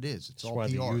 That's what it is. It's all why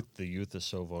PR. the youth is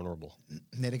so vulnerable.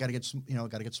 They got to get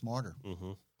smarter.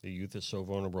 The youth is so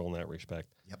vulnerable in that respect.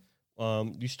 Yep.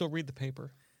 You still read the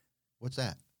paper? What's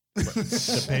that?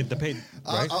 the paper.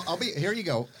 Right? I'll be here. You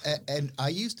go. And I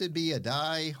used to be a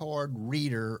diehard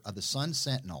reader of the Sun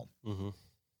Sentinel.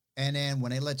 And then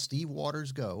when they let Steve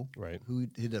Waters go, who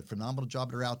did a phenomenal job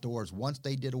at their outdoors, once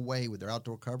they did away with their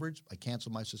outdoor coverage, I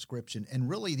canceled my subscription. And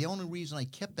really, the only reason I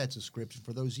kept that subscription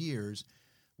for those years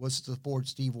was to support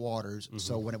Steve Waters.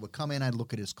 So when it would come in, I'd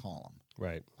look at his column.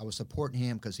 Right. I was supporting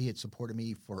him because he had supported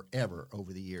me forever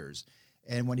over the years.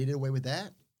 And when he did away with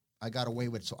that, I got away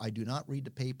with it. So I do not read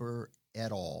the paper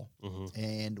at all.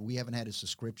 And we haven't had a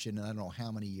subscription in I don't know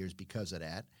how many years because of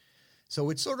that. So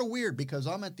it's sort of weird because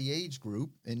I'm at the age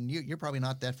group, and you're probably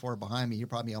not that far behind me. You're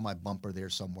probably on my bumper there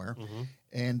somewhere.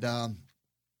 And,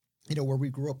 where we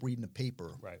grew up reading the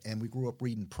paper, and we grew up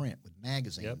reading print with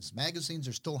magazines. Magazines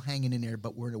are still hanging in there,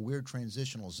 but we're in a weird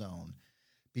transitional zone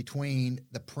between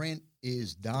the print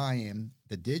is dying,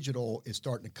 the digital is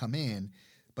starting to come in,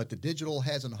 but the digital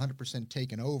hasn't 100%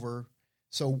 taken over.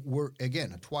 So we're,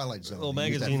 again, a twilight zone. Well,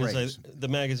 the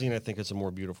magazine, I think, is a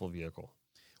more beautiful vehicle.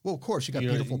 Well, of course, you got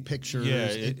beautiful pictures.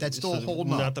 Yeah, that's still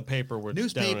holding up. Not the paper where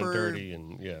it's down and dirty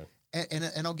and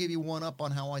And I'll give you one up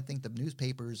on how I think the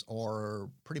newspapers are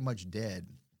pretty much dead.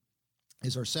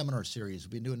 Is our seminar series.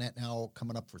 We've been doing that now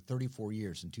coming up for 34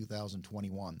 years in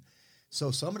 2021. So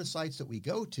some of the sites that we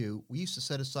go to, we used to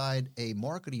set aside a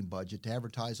marketing budget to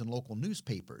advertise in local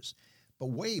newspapers. But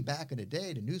way back in the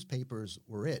day, the newspapers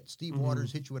were it. Steve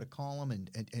Waters hit you with a column and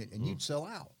you'd sell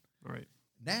out. Right.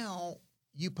 Now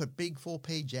you put big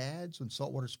full-page ads when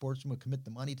Saltwater Sportsman would commit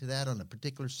the money to that on a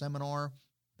particular seminar.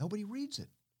 Nobody reads it.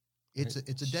 It's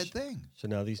a dead thing. So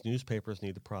now these newspapers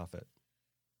need to profit.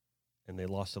 And they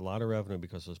lost a lot of revenue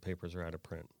because those papers are out of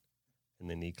print. And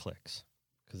they need clicks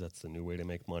because that's the new way to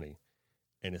make money.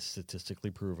 And it's statistically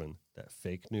proven that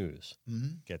fake news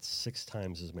gets 6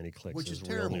 times as many clicks as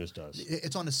real news does.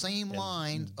 It's on the same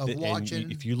line of watching.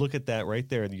 And if you look at that right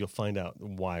there, you'll find out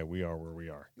why we are where we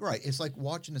are. Right. It's like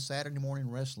watching the Saturday morning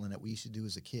wrestling that we used to do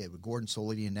as a kid with Gordon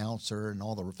Soley, the announcer, and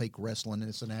all the fake wrestling and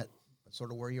this and that. That's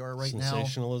sort of where you are right now.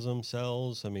 Sensationalism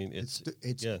sells. I mean, it's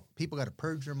people got to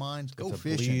purge their minds. Go if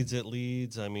fishing. It bleeds, it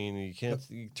leads. I mean, you can't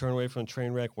you turn away from a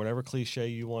train wreck, whatever cliche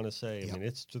you want to say. I mean,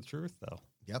 it's the truth, though.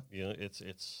 Yep. You know,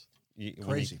 it's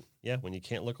crazy. When you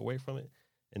can't look away from it,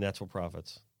 and that's what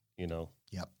profits. You know.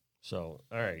 Yep. So,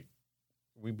 all right,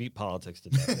 we beat politics to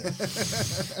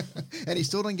death. And he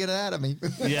still didn't get it out of me.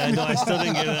 Yeah, no, I still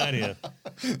didn't get it out of you.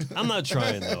 I'm not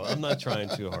trying though. I'm not trying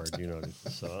too hard. You know.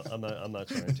 So I'm not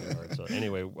trying too hard. So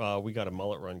anyway, we got a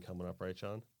mullet run coming up, right,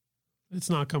 John?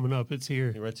 It's not coming up. It's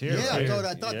here. It's here. Yeah, right?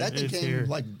 I thought that became here.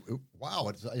 like, wow,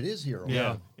 it is here.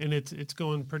 Yeah, and it's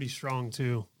going pretty strong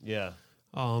too. Yeah.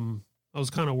 I was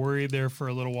kind of worried there for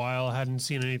a little while. I hadn't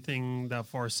seen anything that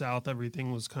far south.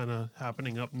 Everything was kind of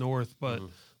happening up north, but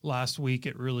last week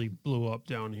it really blew up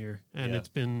down here, and it's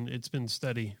been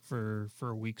steady for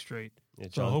a week straight. Yeah,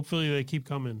 so hopefully they keep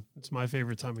coming. It's my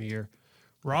favorite time of year.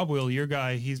 Rob Will, your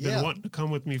guy, he's been wanting to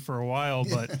come with me for a while,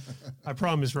 but I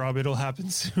promise, Rob, it'll happen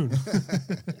soon.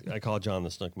 I call John the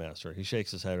Snook Master. He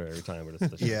shakes his head every time, but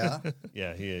it's the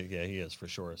he is for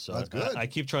sure. So that's good. I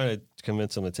keep trying to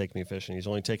convince him to take me fishing. He's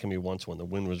only taken me once when the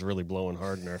wind was really blowing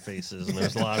hard in our faces, and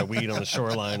there's a lot of weed on the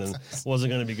shoreline, and wasn't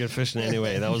going to be good fishing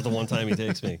anyway. That was the one time he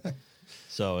takes me.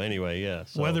 So anyway,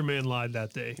 So, Weatherman lied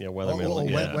that day. Yeah,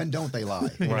 Weatherman lied. When don't they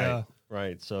lie? Right. Yeah.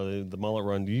 Right. So the mullet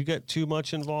run, do you get too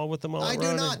much involved with the mullet run?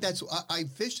 I do not. I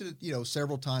fished it,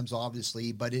 several times,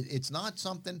 obviously, but it's not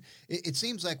something. It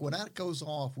seems like when that goes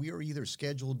off, we are either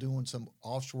scheduled doing some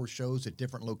offshore shows at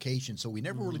different locations, so we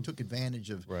never really took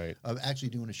advantage of actually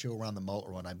doing a show around the mullet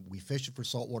run. We fished it for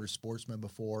Saltwater Sportsman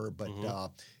before, but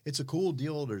it's a cool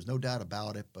deal. There's no doubt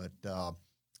about it, but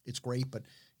it's great. But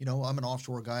I'm an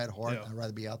offshore guy at heart. I'd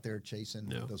rather be out there chasing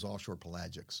those offshore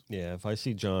pelagics. Yeah, if I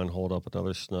see John hold up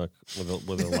another snook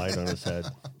with a light on his head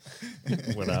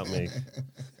without me,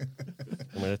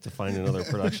 I might have to find another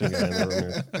production guy in the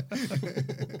room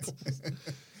here.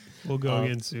 We'll go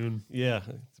again soon. Yeah,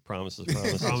 promises.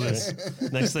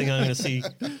 Right? Next thing I'm going to see.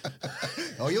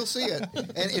 Oh, you'll see it.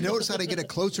 And notice how they get it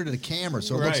closer to the camera,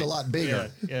 so it looks a lot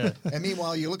bigger. Yeah. And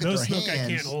meanwhile, you look at their hands. I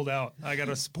can't hold out. I got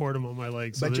to support them on my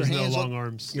legs, so but there's no long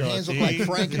arms. Your hands look like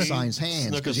Frankenstein's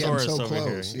hands because you have them so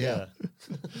close. Yeah.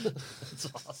 It's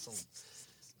awesome.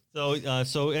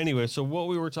 So anyway, what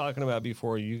we were talking about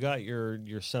before, you got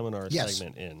your seminar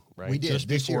segment in, right? We did. Just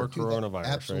before coronavirus,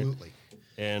 absolutely. Right?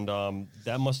 And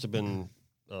that must have been,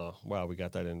 wow, we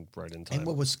got that in right in time. And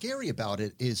what was scary about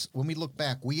it is when we look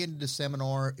back, we ended the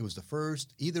seminar, it was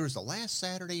either it was the last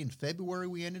Saturday in February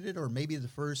we ended it, or maybe the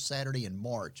first Saturday in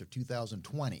March of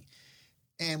 2020.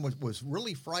 And what was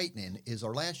really frightening is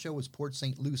our last show was Port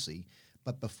St. Lucie,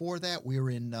 but before that we were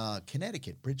in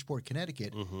Connecticut, Bridgeport,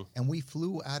 Connecticut, and we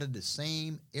flew out of the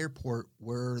same airport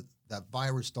where that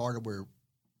virus started,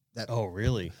 Oh,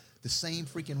 really? The same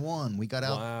freaking one. We got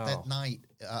out that night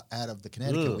out of the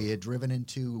Connecticut. Ugh. We had driven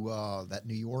into that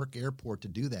New York airport to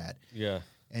do that. Yeah.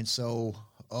 And so,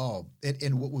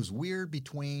 and what was weird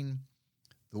between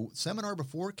the seminar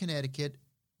before Connecticut,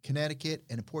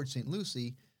 and Port St.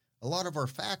 Lucie, a lot of our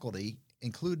faculty,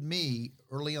 including me,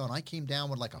 early on, I came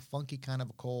down with like a funky kind of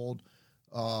a cold.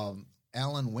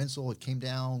 Alan Wenzel came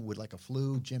down with like a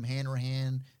flu. Jim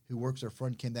Hanrahan, who works our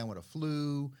front, came down with a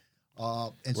flu.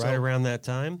 And right around that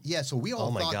time? Yeah, so we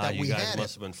all thought that we had it. You guys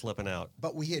must have been flipping out.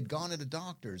 But we had gone to the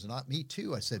doctors, and me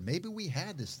too. I said, maybe we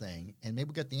had this thing, and maybe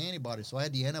we got the antibody. So I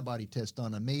had the antibody test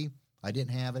done on me. I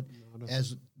didn't have it,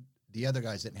 as the other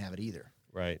guys didn't have it either.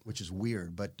 Right. Which is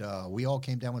weird. But we all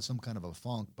came down with some kind of a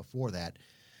funk before that.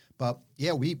 But,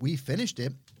 yeah, we finished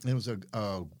it. It was a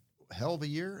hell of a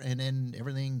year, and then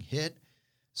everything hit.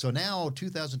 So now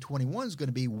 2021 is going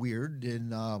to be weird,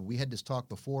 and we had this talk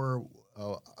before.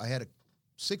 I had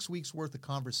 6 weeks worth of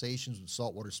conversations with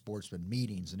saltwater sportsmen,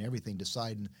 meetings and everything,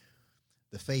 deciding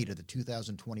the fate of the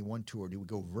 2021 tour. Do we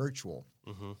go virtual?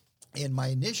 Mm-hmm. And my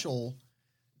initial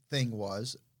thing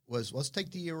was let's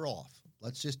take the year off.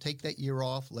 Let's just take that year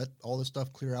off. Let all the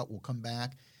stuff clear out. We'll come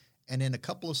back. And then a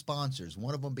couple of sponsors,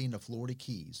 one of them being the Florida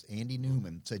Keys, Andy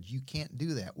Newman, said, you can't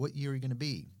do that. What year are you going to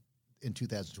be in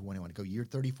 2021? Go year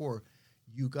 34.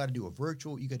 You got to do a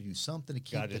virtual. You got to do something to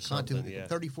keep the content. Yeah.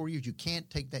 34 years, you can't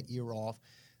take that year off.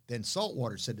 Then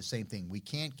Saltwater said the same thing. We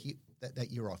can't keep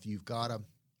that year off. You've got to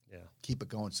keep it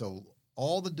going. So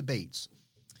all the debates.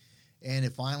 And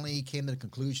it finally came to the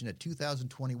conclusion that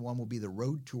 2021 will be the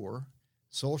road tour,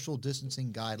 social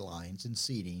distancing guidelines and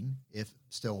seating, if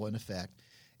still in effect.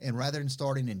 And rather than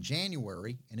starting in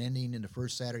January and ending in the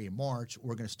first Saturday in March,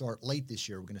 we're going to start late this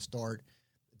year. We're going to start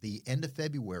the end of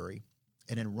February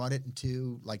and then run it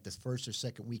into like the first or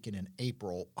second weekend in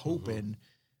April, hoping,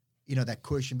 that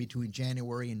cushion between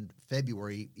January and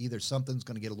February, either something's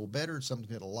going to get a little better or something's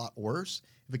going to get a lot worse.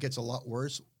 If it gets a lot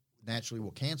worse, naturally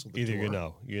we'll cancel the tour.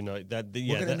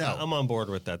 I'm on board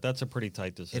with that. That's a pretty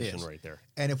tight decision right there.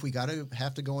 And if we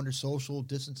have to go under social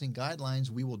distancing guidelines,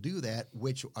 we will do that,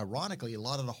 which ironically, a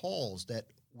lot of the halls that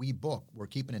we book, we're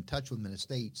keeping in touch with them in the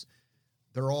States,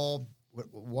 they're all,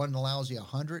 one allows you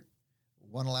 100,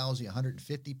 one allows you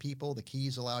 150 people. The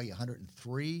Keys allow you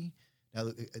 103.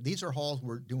 Now, these are halls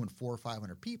we're doing 400 or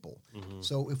 500 people. Mm-hmm.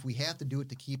 So if we have to do it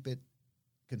to keep it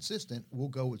consistent, we'll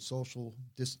go with social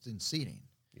distancing seating.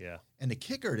 Yeah. And the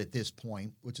kicker at this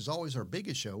point, which is always our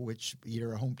biggest show, which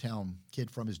you're a hometown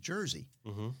kid from is Jersey,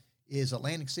 is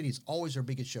Atlantic City is always our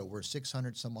biggest show. We're a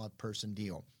 600 some odd person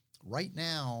deal. Right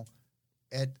now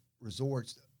at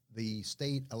resorts, the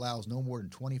state allows no more than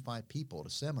 25 people at a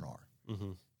seminar.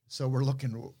 Mm-hmm. So we're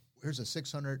looking, here's a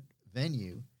 600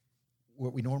 venue.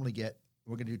 What we normally get,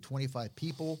 we're going to do 25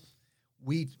 people.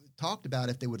 We talked about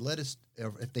if they would let us,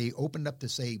 if they opened up to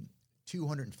say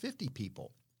 250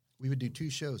 people, we would do 2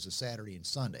 shows, a Saturday and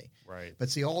Sunday. Right. But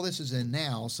see, all this is in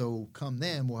now, so come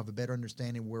then, we'll have a better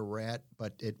understanding where we're at.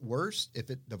 But at worst, if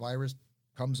the virus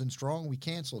comes in strong, we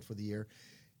cancel it for the year.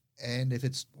 And if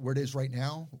it's where it is right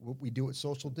now, we do it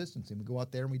social distancing. We go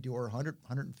out there and we do our 100,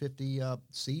 150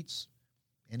 seats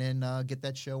and then get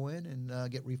that show in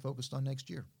and get refocused on next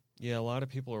year. Yeah, a lot of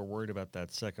people are worried about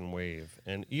that second wave.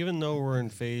 And even though we're in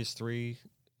phase 3,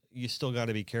 you still got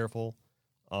to be careful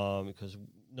because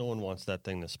no one wants that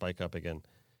thing to spike up again,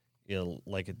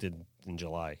 like it did in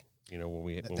July. When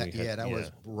we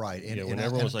was right. And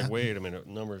everyone was like, "Wait a minute,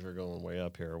 numbers are going way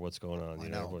up here. What's going on?"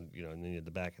 Everyone, and then you had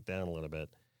to back it down a little bit.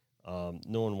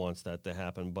 No one wants that to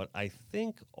happen. But I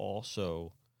think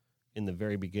also in the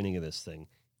very beginning of this thing,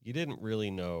 you didn't really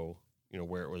know,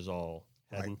 where it was all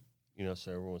heading. Right.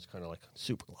 So everyone was kind of like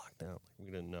super locked down. Like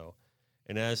we didn't know.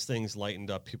 And as things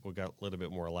lightened up, people got a little bit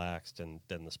more relaxed, and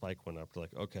then the spike went up. They're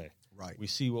like, okay, right. We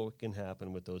see what can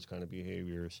happen with those kind of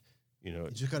behaviors. You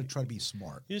just got to try to be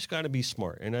smart. You just got to be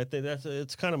smart. And I think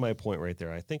it's kind of my point right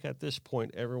there. I think at this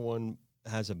point, everyone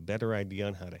has a better idea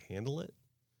on how to handle it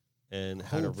and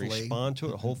how to respond to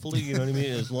it. Hopefully, you know what I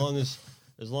mean? As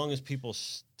long as people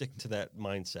stick to that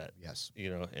mindset. Yes.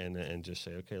 And just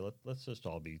say, okay, let's just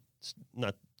all be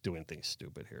not doing things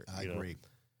stupid here. I agree.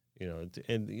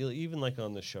 And even like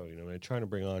on the show, I'm trying to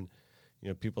bring on,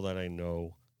 people that I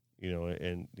know,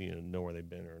 and know where they've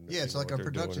been or it's like our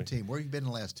production team. Where have you been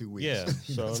the last 2 weeks? Yeah,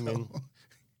 so I mean,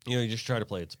 you just try to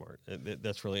play it smart.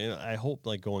 That's really. And I hope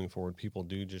like going forward, people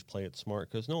do just play it smart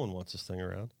because no one wants this thing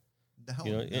around.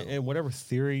 No. And whatever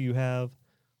theory you have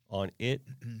on it,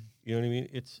 you know what I mean.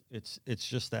 It's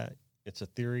just that it's a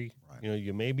theory. Right.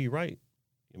 You may be right,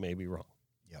 you may be wrong.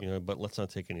 Yep. But let's not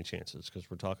take any chances because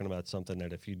we're talking about something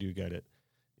that if you do get it,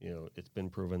 it's been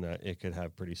proven that it could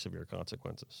have pretty severe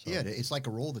consequences. So. Yeah, it's like a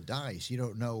roll of the dice. You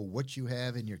don't know what you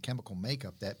have in your chemical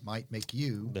makeup that might make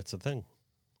you. That's the thing.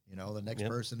 The next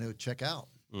person to check out.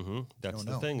 Mm-hmm. That's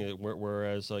the thing.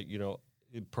 Whereas,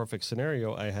 perfect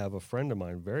scenario, I have a friend of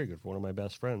mine, very good, one of my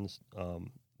best friends,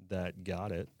 that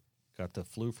got the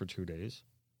flu for 2 days.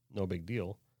 No big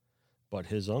deal. But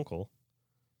his uncle,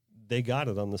 they got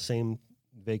it on the same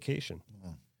vacation.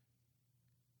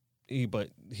 But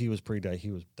he was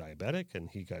he was diabetic, and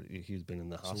he's been in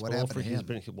the hospital. So what happened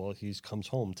to him? He's comes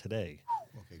home today.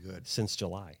 Okay, good. Since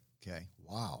July. Okay,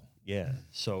 wow. Yeah,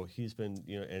 so he's been,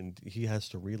 and he has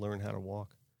to relearn how to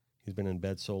walk. He's been in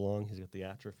bed so long. He's got the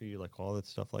atrophy, like all that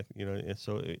stuff, and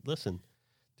so listen,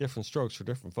 different strokes for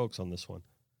different folks on this one.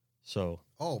 So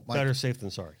better safe than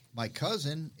sorry. My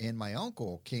cousin and my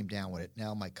uncle came down with it.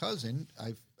 Now my cousin,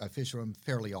 I fish with him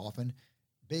fairly often,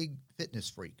 big fitness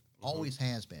freak, always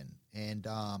has been, and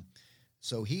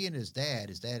so he and his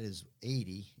dad is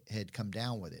 80, had come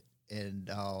down with it, and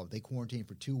they quarantined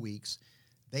for 2 weeks.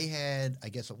 They had, I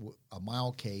guess, a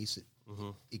mild case.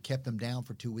 It kept them down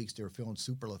for 2 weeks. They were feeling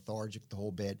super lethargic the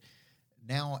whole bit.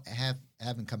 Now,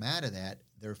 having come out of that,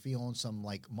 they're feeling some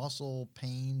like muscle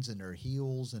pains in their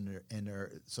heels, and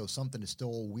so something is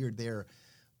still weird there.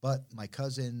 But my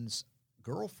cousin's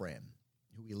girlfriend,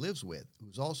 who he lives with,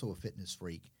 who's also a fitness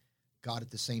freak, got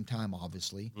it the same time,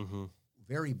 obviously.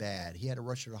 Very bad. He had to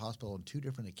rush her to the hospital on 2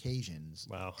 different occasions.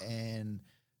 Wow. And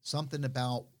something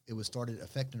about it was started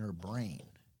affecting her brain.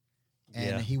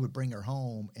 And he would bring her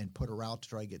home and put her out to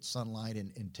try to get sunlight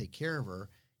and take care of her.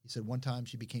 He said one time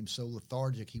she became so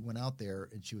lethargic, he went out there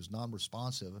and she was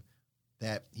non-responsive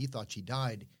that he thought she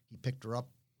died. He picked her up,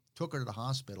 took her to the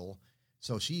hospital.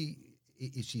 So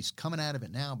she's coming out of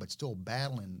it now, but still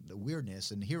battling the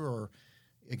weirdness. And here are,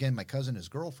 again, my cousin and his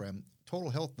girlfriend, total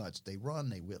health nuts. They run,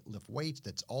 they lift weights.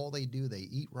 That's all they do. They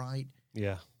eat right.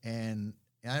 Yeah. And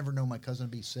I never know my cousin to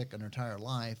be sick in her entire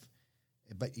life.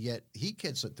 But yet he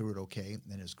gets it through it okay,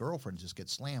 and his girlfriend just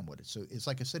gets slammed with it. So it's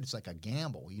like I said, it's like a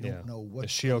gamble. You don't know what.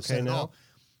 Is she okay now?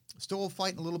 Still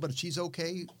fighting a little bit. She's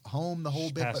okay. Home the whole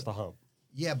bit. Past the hump.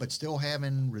 Yeah, but still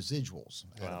having residuals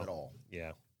out of it all.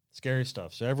 Yeah, scary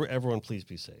stuff. So everyone, please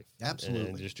be safe. Absolutely,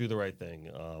 and just do the right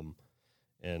thing.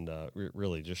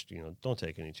 Really, just don't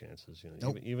take any chances.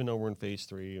 Nope. Even though we're in phase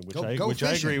 3, which go I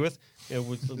agree with.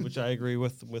 Which I agree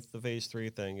with the phase 3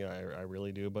 thing. Yeah, I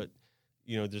really do. But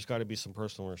there's got to be some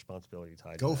personal responsibility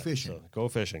tied to that. Fishing. So go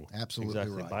fishing. Absolutely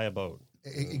exactly. right. Buy a boat.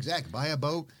 Exactly. Buy a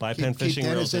boat. Buy Penn fishing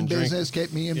reels in and business. drink.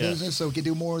 Keep me in business so we can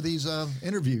do more of these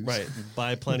interviews. Right.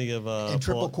 Buy plenty of and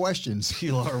triple questions.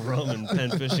 Pilar rum and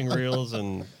Penn fishing reels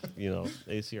and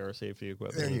ACR safety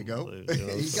equipment. There you go.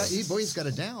 He's got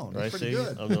it down. Right. Pretty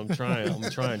good. I'm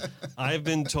trying. I've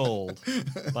been told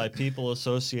by people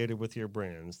associated with your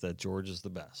brands that George is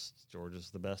the best. George is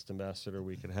the best ambassador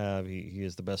we could have. He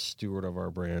is the best steward of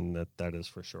our brand. That is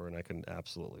for sure, and I can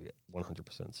absolutely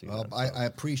 100% see that. I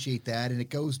appreciate that, and it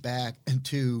goes back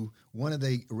to one of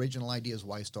the original ideas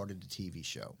why I started the TV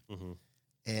show.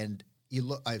 And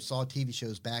I saw TV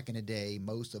shows back in the day.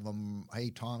 Most of them, hey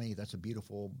Tommy, that's a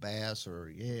beautiful bass, or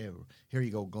here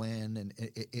you go, Glenn, and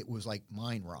it was like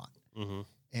mind rot.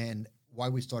 And why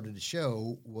we started the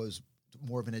show was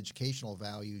more of an educational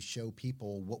value, show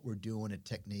people what we're doing and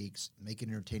techniques, make it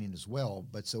entertaining as well.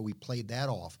 But so we played that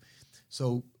off.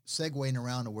 So segueing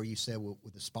around to where you said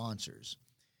with the sponsors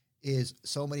is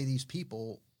so many of these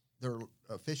people, they're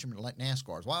fishermen like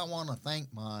NASCARs. Well, I want to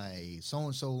thank my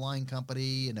so-and-so line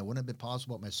company, and it wouldn't have been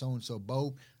possible at my so-and-so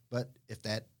boat. But if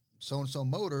that so-and-so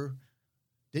motor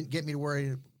didn't get me to where I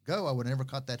needed to go, I would have never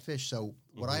caught that fish. So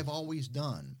what I've always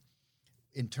done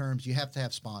in terms, you have to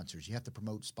have sponsors. You have to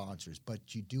promote sponsors.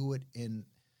 But you do it in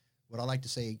what I like to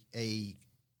say, a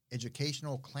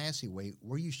educational, classy way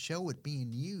where you show it being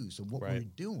used and what we're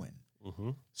doing.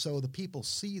 So the people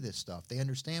see this stuff. They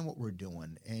understand what we're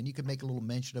doing. And you can make a little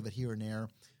mention of it here and there,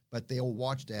 but they'll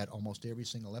watch that almost every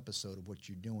single episode of what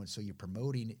you're doing. So you're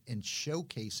promoting and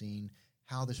showcasing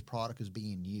how this product is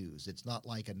being used. It's not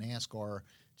like a NASCAR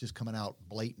just coming out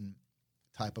blatant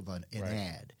type of an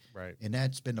ad. Right. And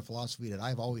that's been the philosophy that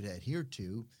I've always adhered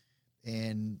to.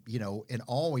 And, and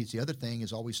always the other thing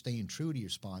is always staying true to your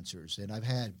sponsors. And I've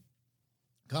had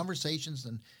conversations,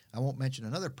 and I won't mention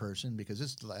another person because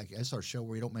it's our show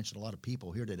where we don't mention a lot of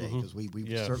people here today because we've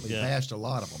certainly bashed a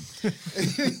lot of them.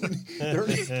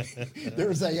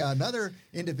 There's another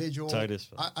individual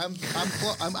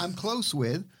I'm close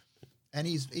with, and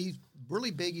he's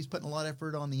really big. He's putting a lot of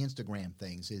effort on the Instagram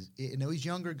things. He's a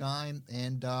younger guy,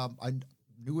 and I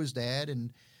knew his dad,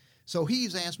 and so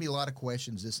he's asked me a lot of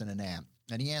questions, this and that.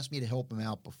 And he asked me to help him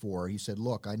out before. He said,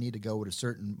 look, I need to go with a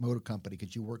certain motor company.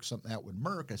 Could you work something out with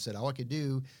Merck? I said, all I could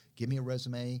do, give me a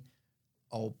resume.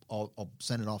 I'll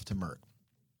send it off to Merck.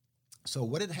 So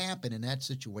what had happened in that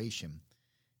situation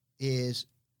is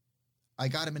I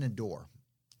got him in a door,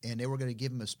 and they were going to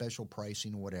give him a special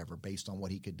pricing or whatever based on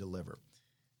what he could deliver.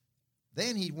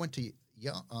 Then he went to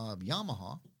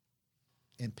Yamaha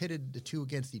and pitted the two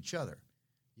against each other.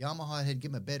 Yamaha had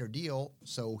given him a better deal,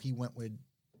 so he went with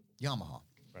Yamaha.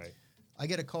 Right. I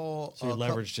get a call. So he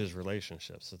leveraged his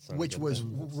relationships. It's not which was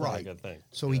It's right. not a good thing.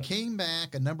 So he came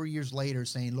back a number of years later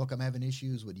saying, "Look, I'm having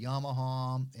issues with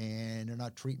Yamaha, and they're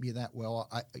not treating me that well.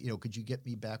 Could you get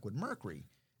me back with Mercury?"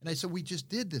 And I said, "We just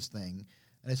did this thing."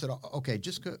 And I said, "Okay,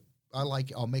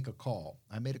 I'll make a call."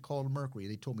 I made a call to Mercury.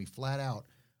 They told me flat out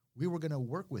we were going to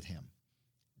work with him.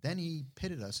 Then he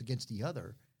pitted us against the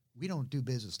other. We don't do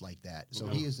business like that. So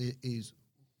we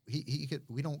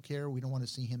don't care. We don't want to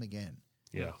see him again.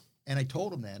 Yeah. And I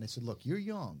told him that. And I said, "Look, you're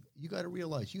young. You got to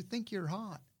realize you think you're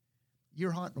hot.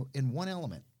 You're hot in one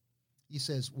element." He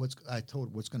says, what's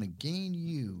going to gain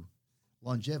you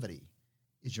longevity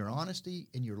is your honesty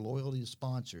and your loyalty to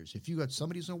sponsors. If you got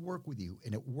somebody who's going to work with you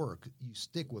and at work, you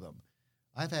stick with them.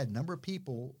 I've had a number of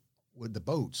people with the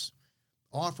boats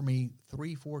offer me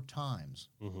 3-4 times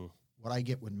what I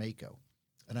get with Mako,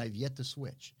 and I've yet to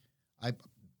switch.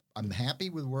 I'm happy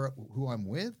with who I'm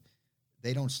with.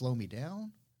 They don't slow me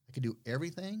down. I can do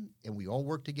everything, and we all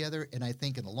work together. And I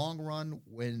think in the long run,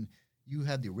 when you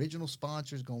have the original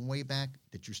sponsors going way back,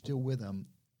 that you're still with them,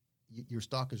 your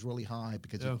stock is really high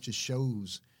because it just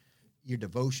shows your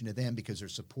devotion to them because they're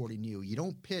supporting you. You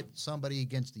don't pit somebody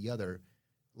against the other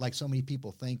like so many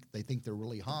people think. They think they're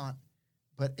really hot.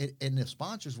 But in the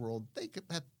sponsors world, they could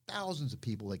have thousands of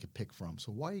people they could pick from.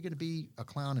 So why are you going to be a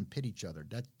clown and pit each other?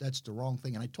 That's the wrong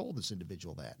thing. And I told this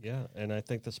individual that. Yeah, and I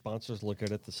think the sponsors look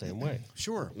at it the same way.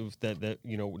 Sure. That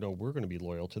no, we're going to be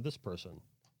loyal to this person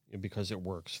because it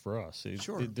works for us.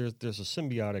 Sure. There's a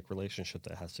symbiotic relationship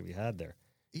that has to be had there.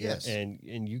 Yes. Yeah,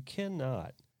 and you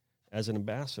cannot, as an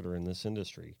ambassador in this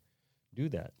industry, do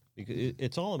that. Because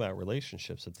it's all about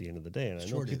relationships at the end of the day. And I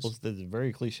know it's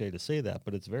very cliche to say that,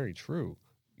 but it's very true.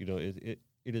 It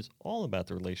is all about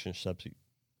the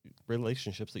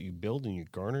relationships that you build and you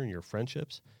garner in your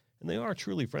friendships. And they are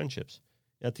truly friendships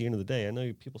at the end of the day. I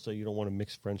know people say you don't want to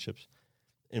mix friendships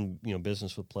and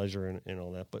business with pleasure and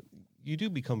all that, but you do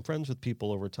become friends with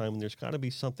people over time, and there's got to be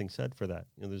something said for that.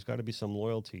 There's got to be some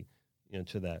loyalty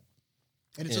to that.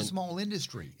 And it's a small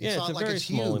industry. It's not a like very it's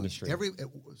small huge. industry.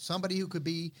 Somebody who could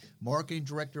be marketing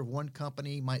director of one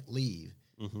company might leave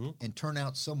and turn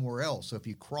out somewhere else. So if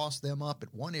you cross them up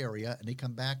at one area and they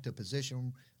come back to a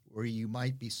position where you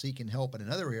might be seeking help in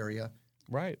another area,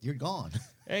 right, you're gone.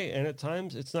 Hey, and at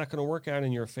times it's not going to work out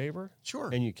in your favor.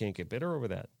 Sure. And you can't get bitter over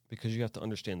that because you have to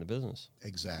understand the business.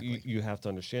 Exactly. You have to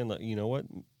understand that, you know what,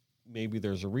 maybe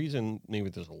there's a reason, maybe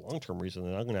there's a long-term reason,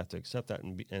 and I'm going to have to accept that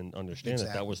and understand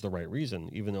that was the right reason,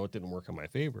 even though it didn't work in my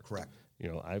favor. Correct.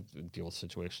 I deal with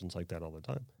situations like that all the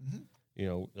time.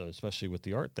 Especially with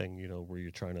the art thing, where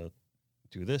you're trying to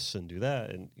do this and do that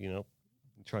and,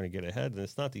 trying to get ahead. And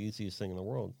it's not the easiest thing in the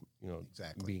world,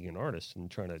 Exactly. being an artist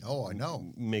and trying to I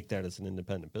know. Make that as an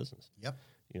independent business. Yep.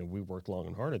 We worked long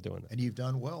and hard at doing that. And you've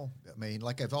done well. I mean,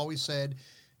 like I've always said,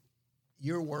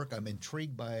 your work, I'm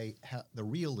intrigued by the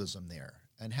realism there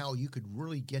and how you could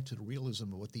really get to the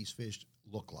realism of what these fish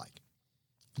look like.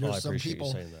 There's some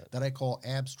people that I call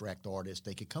abstract artists.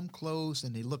 They could come close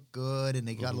and they look good and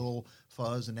they got a little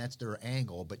fuzz and that's their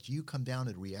angle. But you come down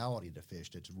to the reality of the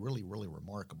fish that's really, really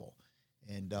remarkable.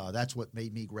 And that's what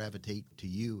made me gravitate to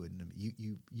you. And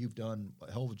you've done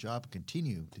a hell of a job and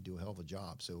continue to do a hell of a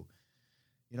job. So,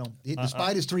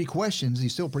 despite his 3 questions,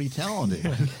 he's still pretty talented.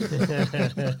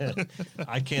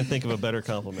 I can't think of a better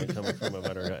compliment coming from a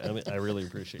better guy. I mean, I really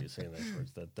appreciate you saying that,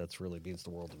 George. That's really means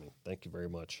the world to me. Thank you very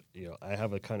much. I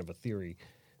have a kind of a theory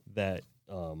that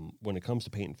when it comes to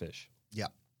painting fish,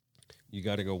 you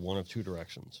got to go one of 2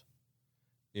 directions.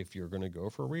 If you're going to go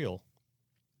for real,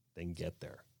 then get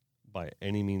there by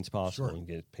any means possible and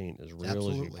get paint as real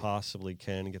as you possibly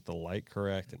can, get the light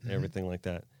correct and everything like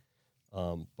that.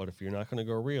 But if you're not going to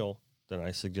go real, then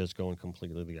I suggest going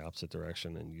completely the opposite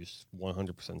direction and use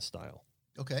 100% style.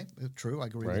 Okay, true. I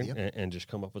agree with you. And just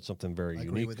come up with something very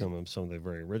unique, come up with something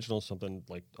very original, something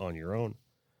like on your own.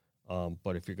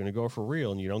 But if you're going to go for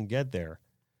real and you don't get there,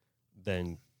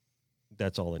 then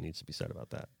that's all that needs to be said about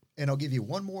that. And I'll give you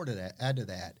one more to add to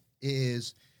that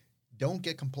is don't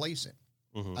get complacent.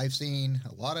 I've seen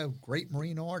a lot of great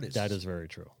marine artists. That is very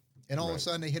true. And all of a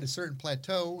sudden they hit a certain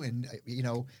plateau and,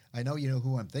 I know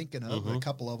who I'm thinking of, a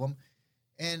couple of them.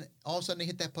 And all of a sudden they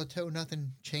hit that plateau,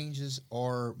 nothing changes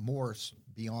or morphs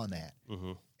beyond that.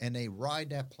 And they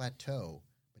ride that plateau.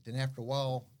 But then after a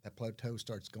while, that plateau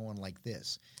starts going like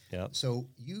this. So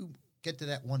you get to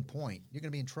that one point, you're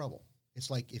going to be in trouble. It's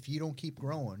like if you don't keep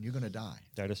growing, you're going to die.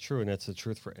 That is true, and that's the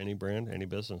truth for any brand, any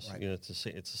business. Right. It's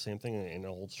the same thing, and it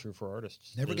holds true for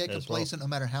artists. Never get complacent, no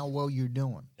matter how well you're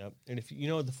doing. Yep. And if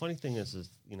the funny thing is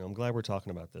I'm glad we're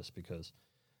talking about this because,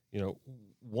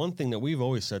 one thing that we've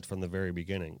always said from the very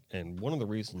beginning, and one of the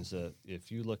reasons that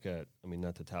if you look at, I mean,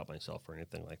 not to tout myself or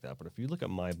anything like that, but if you look at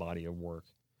my body of work,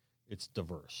 it's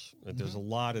diverse. There's a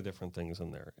lot of different things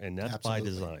in there, and that's by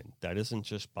design. That isn't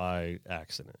just by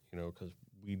accident, because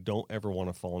we don't ever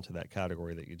want to fall into that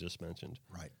category that you just mentioned.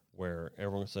 Right. Where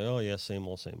everyone will say, oh, yeah, same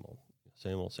old, same old,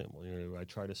 same old, same old. I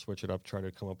try to switch it up, try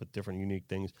to come up with different, unique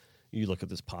things. You look at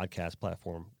this podcast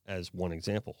platform as one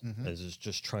example, as is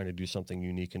just trying to do something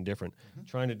unique and different,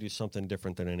 trying to do something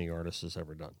different than any artist has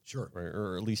ever done. Sure. Right?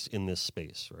 Or at least in this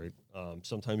space, right?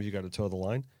 Sometimes you got to toe the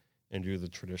line and do the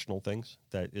traditional things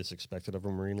that is expected of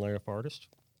a marine life artist.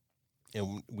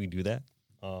 And we do that.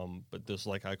 But there's,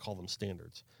 like, I call them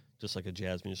standards. Just like a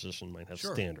jazz musician might have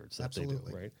standards that they do,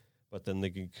 right? But then they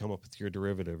can come up with your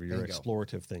derivative or your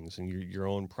explorative things and your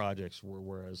own projects,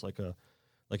 whereas like a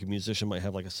musician might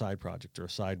have like a side project or a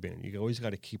side band. You always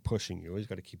got to keep pushing. You always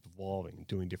got to keep evolving,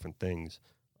 doing different things.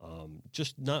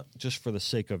 Not just for the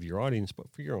sake of your audience,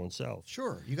 but for your own self.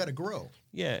 Sure, you got to grow.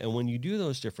 Yeah, and when you do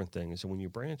those different things, and when you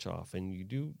branch off, and you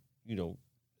do,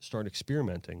 start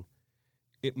experimenting,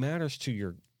 it matters to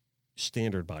your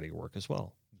standard body work as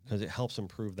well, because it helps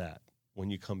improve that. When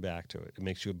you come back to it, it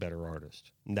makes you a better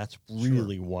artist, and that's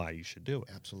really why you should do it.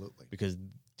 Absolutely, because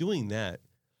doing that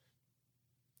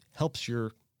helps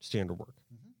your standard work.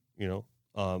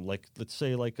 Like, let's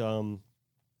say, like, I don't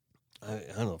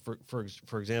know,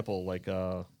 for example, like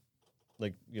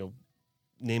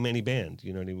name any band,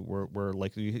 where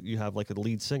like you have like a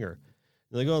lead singer.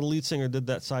 You're like, oh, the lead singer did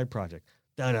that side project.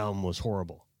 That album was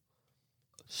horrible.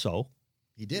 So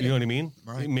he did. You know what I mean?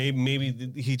 Right.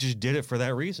 Maybe he just did it for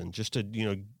that reason, just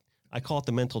to, I call it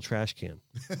the mental trash can,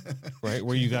 right?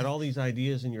 Where you got all these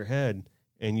ideas in your head,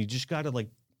 and you just got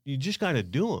to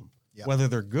do them, whether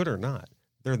they're good or not.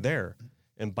 They're there.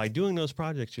 And by doing those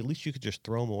projects, at least you could just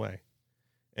throw them away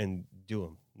and do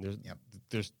them.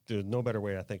 There's no better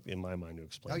way, I think, in my mind, to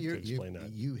explain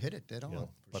that. You hit it dead on.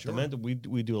 But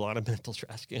we do a lot of mental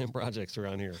trash can projects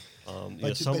around here.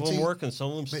 Some of them work, and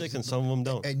some of them stick, and some of them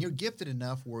don't. And you're gifted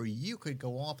enough where you could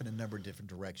go off in a number of different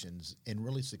directions and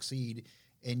really succeed.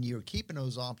 And you're keeping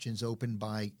those options open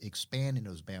by expanding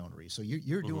those boundaries. So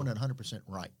you're doing it 100%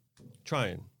 right.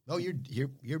 Trying. Oh,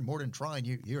 you're more than trying.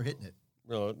 You're hitting it.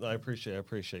 No, I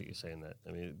appreciate you saying that.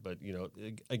 I mean, but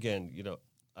again,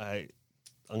 I'm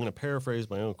going to paraphrase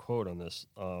my own quote on this.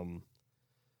 When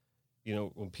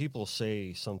people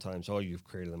say sometimes, "Oh, you've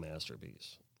created a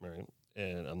masterpiece," right?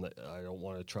 And I don't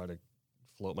want to try to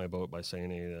float my boat by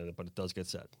saying any of that, but it does get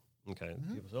said. Okay,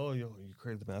 people say, "Oh, you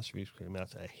created the masterpiece."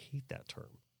 I hate that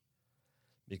term,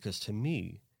 because to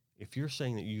me, if you're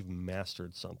saying that you've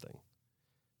mastered something,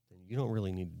 then you don't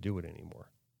really need to do it anymore.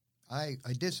 I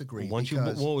disagree.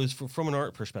 It's from an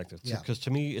art perspective, because to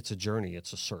me, it's a journey,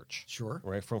 it's a search. Sure.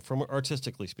 Right? From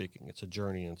artistically speaking, it's a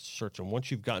journey and search. And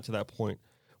once you've gotten to that point,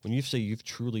 when you say you've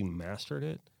truly mastered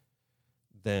it,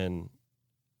 then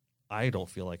I don't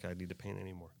feel like I need to paint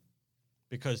anymore.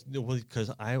 Because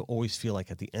I always feel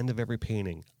like at the end of every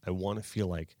painting, I want to feel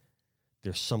like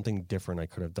there's something different I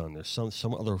could have done. There's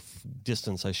some other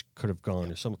distance I could have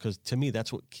gone, because to me,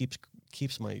 that's what keeps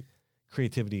my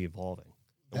creativity evolving.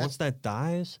 And once that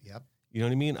dies, you know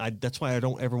what I mean? That's why I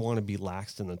don't ever want to be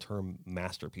laxed in the term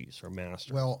masterpiece or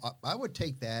master. Well, I would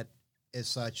take that as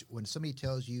such. When somebody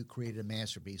tells you created a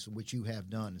masterpiece, which you have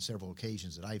done on several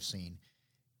occasions that I've seen,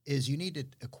 is you need to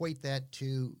equate that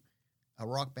to a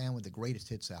rock band with the greatest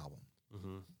hits album.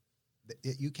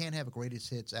 You can't have a greatest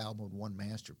hits album with one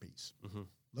masterpiece.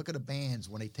 Look at the bands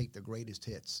when they take their greatest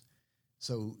hits.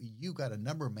 So you got a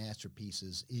number of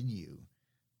masterpieces in you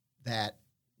that,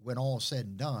 when all is said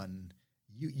and done,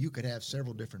 you could have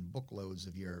several different bookloads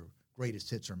of your greatest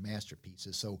hits or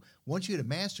masterpieces. So once you hit a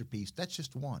masterpiece, that's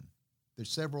just one.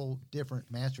 There's several different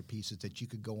masterpieces that you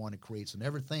could go on and create. So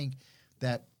never think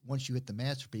that once you hit the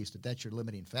masterpiece that's your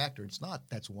limiting factor. It's not.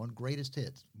 That's one greatest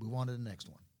hits. Move on to the next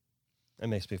one. That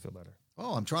makes me feel better.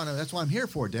 Oh, that's what I'm here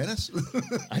for, Dennis.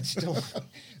 I just don't.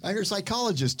 I'm your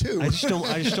psychologist too. I just don't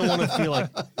want to feel like,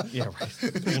 yeah,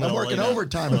 right. I'm working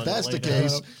overtime. If that's the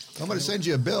case, I'm going to send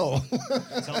you a bill.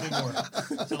 Tell me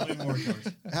more,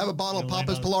 George. Have a bottle of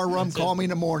Papa's Pilar rum. Call me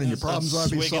in the morning. Your problem's going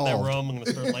to be solved. That rum. I'm going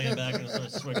to start laying back and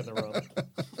start swigging the rum.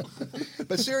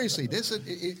 But seriously,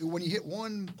 when you hit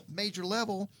one major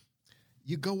level,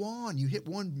 you go on. You hit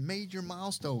one major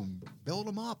milestone. Build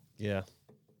them up. Yeah.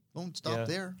 Don't stop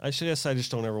there. I guess I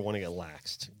just don't ever want to get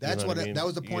laxed. That's what I mean? That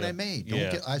was the point I made.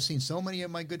 I've seen so many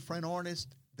of my good friend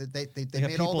artists that they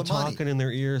made all the money. People talking in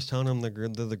their ears, telling them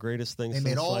they're the greatest thing. They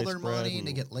made all their money and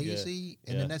they get lazy,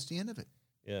 and then that's the end of it.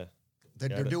 Yeah.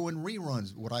 They're doing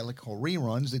reruns, what I like to call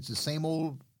reruns. It's the same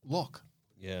old look.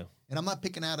 Yeah. And I'm not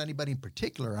picking out anybody in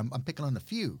particular. I'm picking on a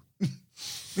few.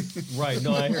 Right.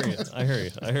 No, I hear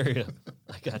you.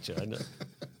 I got you. I know.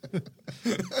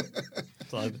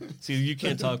 See, you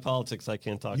can't talk politics. I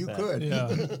can't talk You that. could.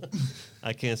 Yeah.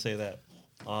 I can't say that.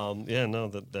 Yeah, no,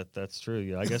 that's true.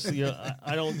 Yeah, I guess,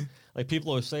 I don't, like, people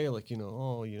always say, like,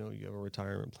 oh, you have a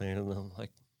retirement plan. And I'm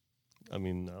like, I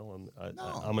mean, no,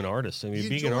 I'm an artist. I mean,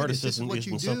 being an artist isn't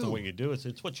something what you do.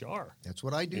 It's what you are. That's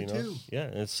what I do too. Yeah,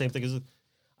 and it's the same thing as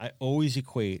I always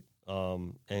equate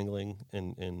angling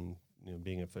and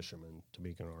being a fisherman to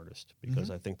being an artist because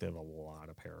I think they have a lot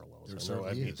of parallels. I know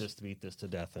I beat this to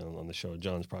death on the show.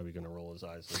 John's probably going to roll his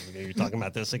eyes. You're talking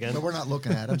about this again? No, we're not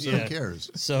looking at him, so who cares?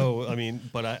 So, I mean,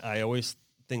 but I always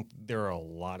think there are a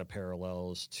lot of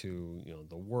parallels to,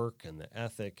 the work and the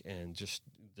ethic and just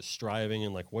the striving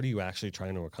and, like, what are you actually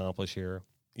trying to accomplish here?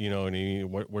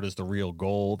 And what is the real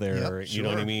goal there? Yep, You know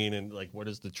what I mean? And, like, what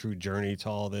is the true journey to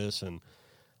all this? And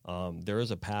there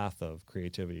is a path of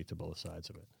creativity to both sides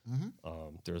of it.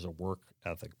 There's a work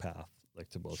ethic path, like,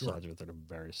 to both sides of it that are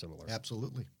very similar.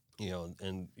 Absolutely.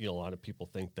 And a lot of people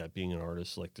think that being an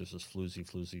artist, like, there's this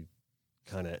floozy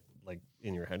kind of, like,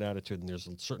 in your head attitude, and there's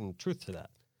a certain truth to that.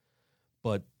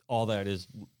 But all that is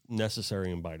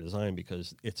necessary and by design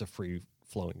because it's a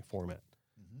free-flowing format.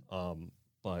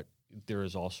 But there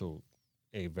is also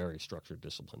a very structured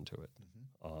discipline to it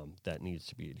that needs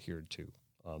to be adhered to.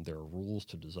 There are rules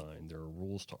to design. There are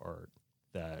rules to art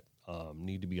that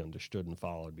need to be understood and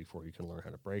followed before you can learn how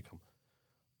to break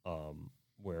them.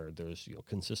 Where there's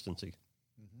consistency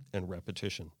and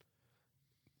repetition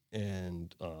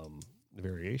and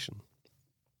variation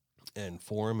and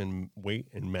form and weight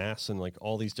and mass and, like,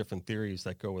 all these different theories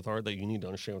that go with art that you need to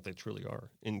understand what they truly are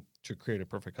and to create a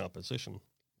perfect composition,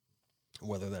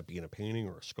 whether that be in a painting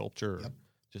or a sculpture or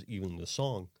just even the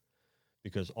song.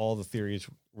 Because all the theories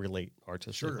relate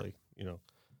artistically,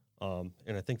 and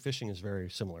I think fishing is very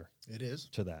similar. It is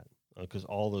to that because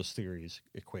all those theories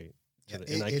equate.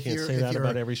 And I can't say that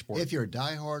about every sport. If you're a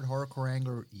diehard hardcore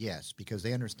angler, yes, because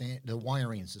they understand the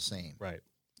wiring is the same. Right,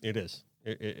 it is.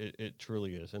 It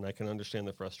truly is, and I can understand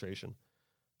the frustration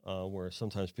where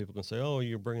sometimes people can say, "Oh,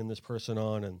 you're bringing this person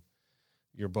on and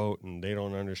your boat, and they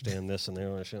don't understand this, and they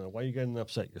don't understand that. Why are you getting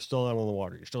upset? You're still out on the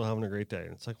water. You're still having a great day."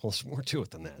 And it's like, well, there's more to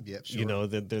it than that. Yep, sure.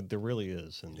 There really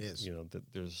is. And, it is.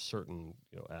 There's a certain,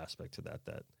 aspect to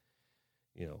that,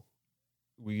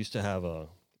 we used to have a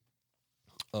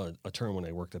term when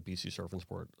I worked at BC Surf and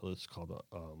Sport. It's called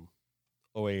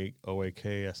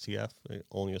OAKSTF.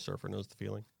 Only a surfer knows the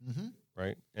feeling.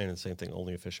 Right? And the same thing,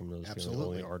 only a fisherman knows the feeling.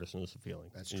 Only an artist knows the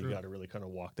feeling. That's and true. You got to really kind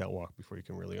of walk that walk before you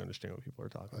can really understand what people are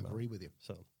talking about. I agree with you.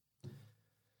 So,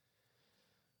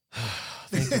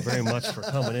 thank you very much for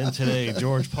coming in today,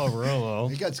 George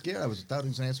Poveromo. You got scared. I thought he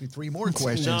was going to ask me 3 more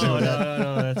questions. No,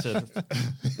 that's it.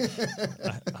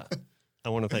 I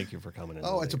want to thank you for coming in.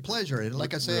 Oh, it's a pleasure. And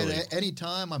like I said,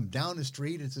 anytime I'm down the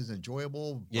street, it's as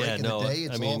enjoyable break in the day.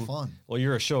 It's all fun. Well,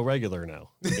 you're a show regular now.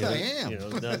 I am.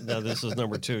 Now this is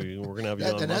number 2. We're going to have you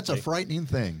on. And that's a frightening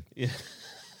thing. Yeah.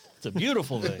 It's a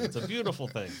beautiful thing. It's a beautiful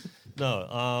thing.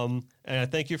 No, and I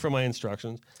thank you for my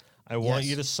instructions. I want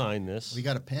you to sign this. We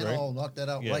got a pen. Right? I'll knock that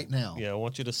out right now. Yeah, I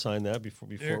want you to sign that before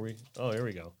we. Oh, here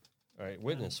we go. All right,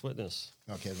 witness. Okay,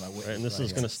 my witness. Right, and this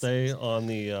is going to stay on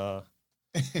the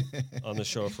on the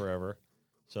show forever.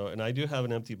 So, and I do have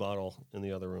an empty bottle in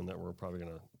the other room that we're probably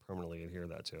going to permanently adhere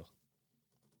that to.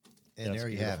 And there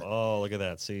you have it. Oh, look at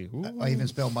that. See? I even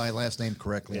spelled my last name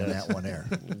correctly in that one there.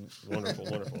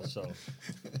 Wonderful. So,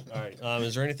 all right.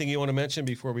 Is there anything you want to mention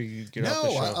before we get off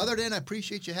the show? No, other than I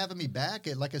appreciate you having me back.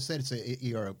 And like I said,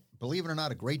 you're believe it or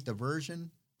not, a great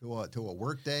diversion to a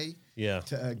work day. Yeah.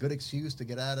 A good excuse to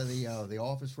get out of the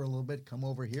office for a little bit, come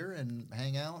over here and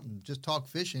hang out and just talk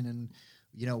fishing. And,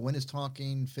 when is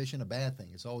talking fishing a bad thing?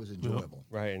 It's always enjoyable.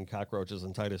 Right, and cockroaches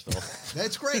in Titusville.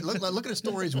 That's great. Look at the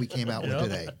stories we came out with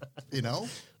today.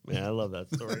 Man, I love that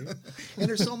story. And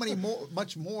there's so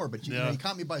much more, but you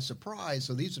caught me by surprise.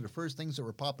 So these are the first things that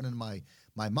were popping in my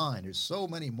mind. There's so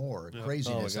many more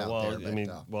craziness out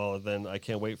there. Then I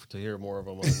can't wait to hear more of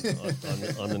them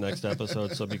on the next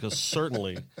episode. So because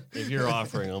certainly if you're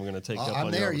offering, I'm going to take up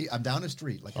on there. I'm down the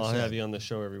street. I'll have you on the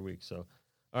show every week. So,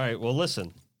 all right. Well,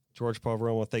 listen, George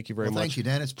Poveromo, thank you very much. Thank you,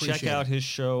 Dennis. Appreciate Check out his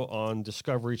show on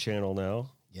Discovery Channel now.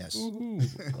 Yes.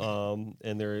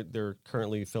 And they're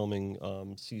currently filming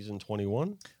season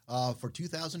 21 for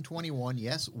 2021.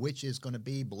 Yes, which is going to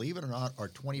be, believe it or not, our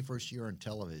 21st year in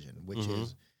television, which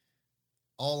is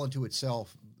all unto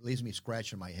itself leaves me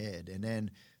scratching my head. And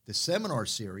then the seminar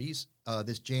series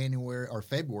this January or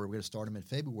February, we're going to start them in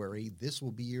February. This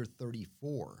will be year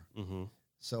 34.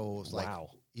 So it's like,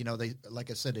 you know, they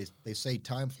like I said, they say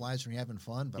time flies when you're having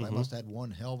fun, but I must have had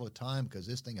one hell of a time because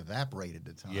this thing evaporated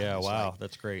the time. Yeah, It's wow, like-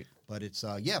 that's great. but it's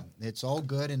it's all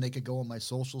good, and they could go on my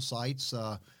social sites.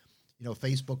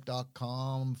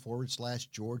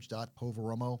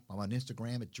 Facebook.com/George.Poveromo. I'm on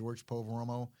Instagram at George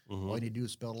Poveromo. All you need to do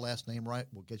is spell the last name right.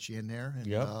 We'll get you in there,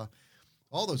 and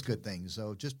all those good things.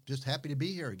 So just happy to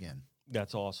be here again.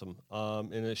 That's awesome.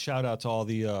 And a shout out to all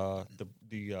the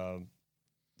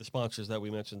sponsors that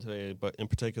we mentioned today, but in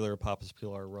particular, Papa's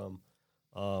PLR Rum.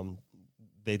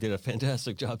 They did a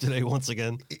fantastic job today once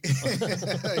again.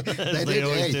 They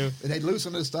always do. They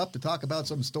loosened us up to talk about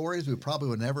some stories we probably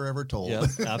would never ever told. Yeah,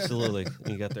 absolutely.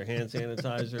 You got their hand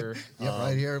sanitizer.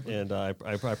 Right here. And I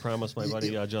promised my buddy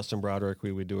Justin Broderick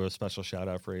we would do a special shout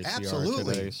out for ACR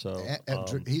Absolutely. today. So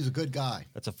He's a good guy.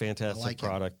 that's a fantastic like him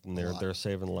product, and a lot. they're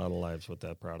saving a lot of lives with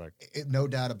that product. No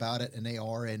doubt about it, and they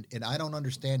are. And I don't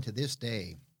understand to this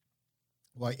day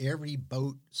why every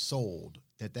boat sold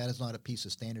that is not a piece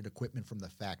of standard equipment from the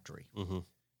factory. And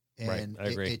Right, I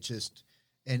agree. It just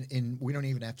and we don't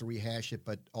even have to rehash it,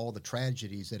 but all the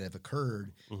tragedies that have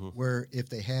occurred where if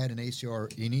they had an ACR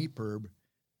in EPIRB,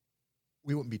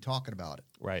 we wouldn't be talking about it.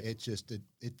 Right. It's just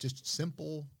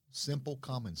simple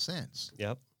common sense.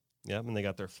 Yep. And they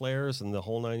got their flares and the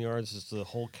whole 9 yards. It's the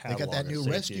whole catalog. They got that of new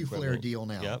safety rescue flare equipment. deal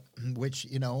now, Yep. which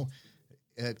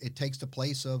it takes the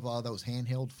place of those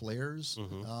handheld flares.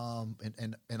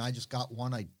 And I just got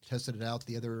one. I tested it out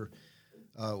the other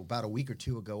about a week or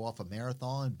two ago off a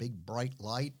Marathon. Big bright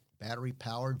light, battery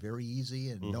powered, very easy,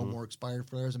 and no more expired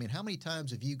flares. I mean, how many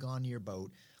times have you gone to your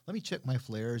boat? Let me check my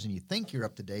flares, and you think you're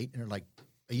up to date, and they're like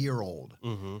a year old.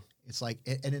 It's like,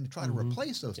 and then trying to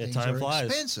replace those things time are flies.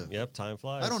 expensive. Yep, time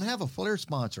flies. I don't have a flare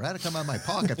sponsor. I had to come out of my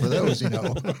pocket for those,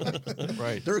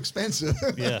 Right. They're expensive.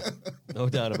 Yeah, no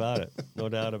doubt about it. No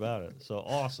doubt about it. So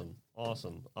awesome.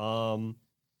 All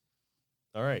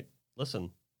right,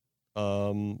 listen.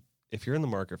 If you're in the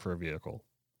market for a vehicle,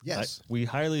 Yes. we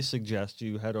highly suggest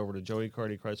you head over to Joey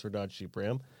Cardi Chrysler Dodge Jeep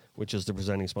Ram, which is the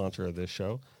presenting sponsor of this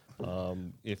show.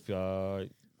 If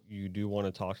you do want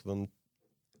to talk to them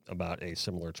about a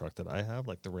similar truck that I have,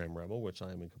 like the Ram Rebel, which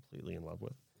I am completely in love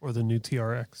with, Or the new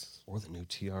TRX. or the new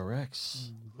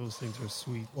TRX. Those things are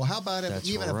sweet. Well, how about if That's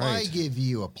if I right. give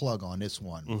you a plug on this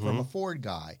one from a Ford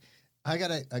guy? I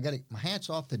got my hats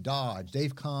off to Dodge.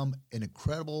 They've come an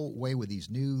incredible way with these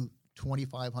new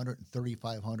 2500 and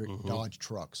 3500 Dodge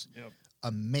trucks. Yep.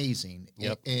 Amazing.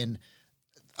 Yep. And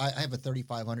I have a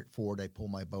 3500 Ford. I pull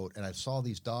my boat, and I saw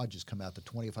these Dodges come out, the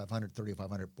 2500,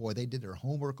 3500. Boy, they did their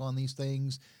homework on these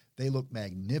things. They look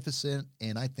magnificent,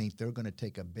 and I think they're going to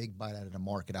take a big bite out of the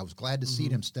market. I was glad to see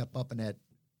them step up in that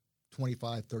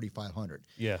 3500.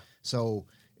 Yeah. So,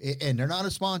 and they're not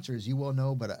a sponsor, as you well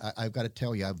know, but I've got to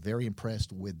tell you, I'm very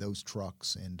impressed with those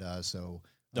trucks. And so,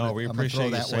 No, we I'm gonna throw appreciate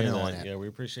you that saying one on that. it. Yeah, we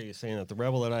appreciate you saying that. The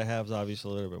Rebel that I have is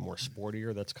obviously a little bit more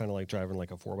sportier. That's kind of like driving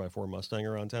like a 4x4 Mustang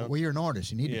around town. Well, you're an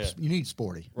artist. You need Yeah. you need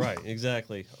sporty. Right,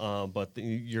 exactly. But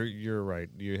you're right.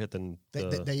 You hit the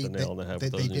nail on the head.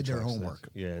 With those they new did their trucks. homework.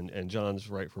 Yeah, and John's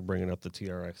right for bringing up the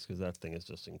TRX because that thing is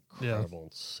just incredible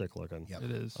and sick looking. Yep.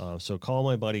 It is. So call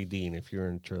my buddy Dean if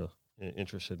you're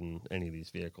interested in any of these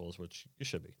vehicles, which you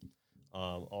should be.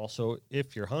 Also,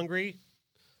 if you're hungry,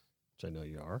 which I know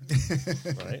you are,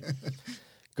 right?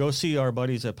 Go see our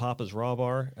buddies at Papa's Raw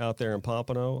Bar out there in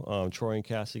Pompano. Troy and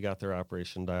Cassie got their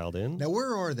operation dialed in. Now,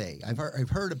 where are they? I've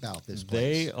heard about this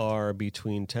place. They are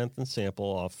between 10th and Sample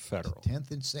off Federal.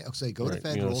 10th and so they go to Right.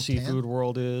 Federal. You know, Seafood 10th.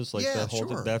 World is like Yeah, that whole.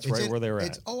 sure. That's It's right in- where they're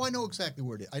it's- at. Oh, I know exactly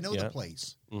where it is. I know Yeah. the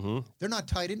place. Mm-hmm. They're not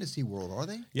tied into SeaWorld, are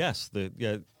they? Yes,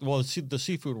 the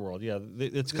Seafood World. Yeah,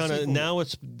 it's kind of Seafood now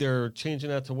they're changing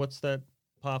that to what's that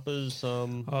Papa's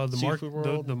The Seafood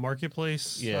World. the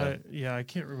marketplace. Yeah. I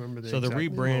can't remember. So they're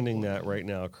exact rebranding name. that right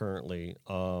now currently.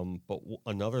 But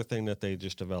another thing that they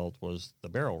just developed was the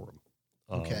barrel room,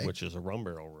 Okay. which is a rum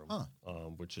barrel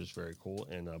room, which is very cool.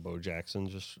 And Bo Jackson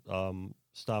just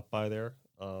stopped by there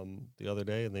the other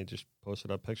day, and they just posted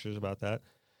up pictures about that.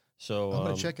 So I'm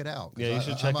going to check it out. 'Cause yeah, you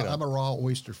should check it out. I'm a raw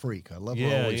oyster freak. I love raw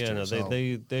Yeah, oysters. yeah, no, so-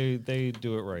 they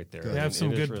do it right there. They have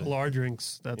some It is good really- Pilar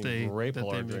drinks that they great that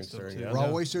Pilar they drinks mixed up there, too. yeah. raw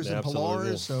no, oysters they and absolutely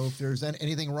do. Pilares. So if there's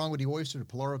anything wrong with the oyster, the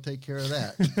Pilar will take care of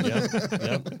that.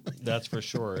 Yep, that's for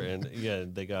sure. And yeah,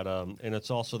 they got and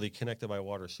it's also the Connected by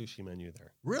Water sushi menu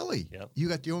there. Really? Yep. You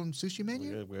got your own sushi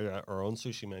menu? We got our own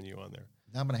sushi menu on there.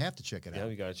 Now I'm going to have to check it Yeah, out.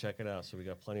 we got to check it out. So we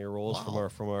got plenty of rolls Wow.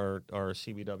 from our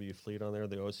CBW fleet on there.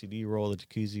 The OCD roll, the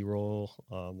Takizi roll,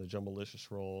 the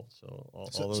Jumbolicious roll. So all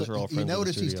those are all friends you of the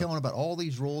notice he's studio. telling about all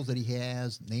these rolls that he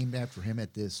has named after him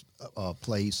at this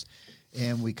place.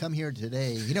 And we come here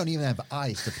today. You don't even have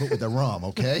ice to put with the rum,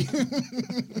 okay?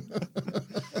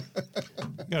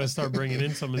 Got to start bringing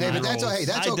in some of Hey, these but that's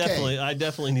roles. okay. I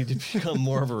definitely need to become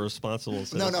more of a responsible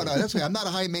citizen. No. That's okay. I'm not a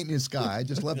high maintenance guy. I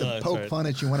just love to that's poke right. fun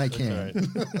at you when I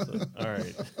can. All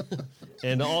right.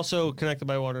 And also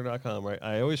connectedbywater.com, right?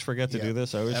 I always forget to do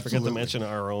this. I always forget to absolutely. mention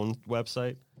our own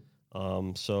website.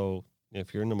 So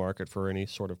if you're in the market for any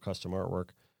sort of custom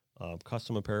artwork,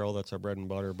 custom apparel, that's our bread and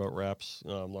butter, boat wraps,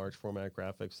 large format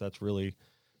graphics, that's really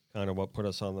kind of what put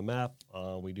us on the map.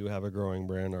 We do have a growing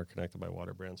brand, our Connected by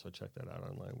Water brand, so check that out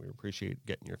online. We appreciate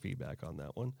getting your feedback on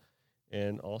that one.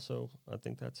 And also, I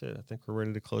think that's it. I think we're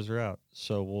ready to close her out.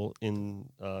 So we'll, in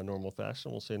normal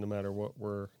fashion, we'll say no matter where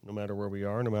we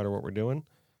are, no matter what we're doing,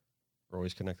 we're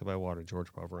always connected by water.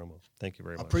 George Poveromo. Thank you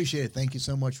very much. Appreciate it. Thank you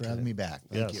so much for having me back.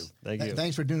 Thank you. Thank you.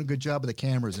 Thanks for doing a good job of the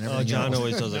cameras and everything. John else.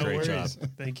 always does a No great worries. job.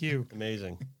 Thank you.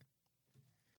 Amazing.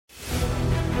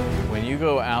 When you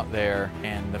go out there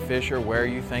and the fish are where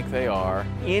you think they are,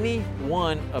 any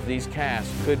one of these casts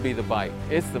could be the bite.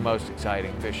 It's the most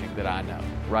exciting fishing that I know,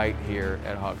 right here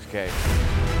at Hawks Cave.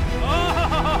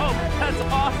 Oh, that's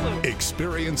awesome!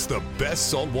 Experience the best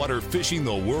saltwater fishing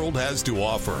the world has to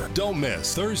offer. Don't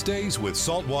miss Thursdays with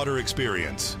Saltwater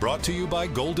Experience, brought to you by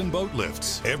Golden Boat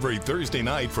Lifts, every Thursday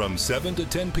night from 7 to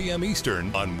 10 p.m.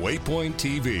 Eastern on Waypoint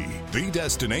TV, the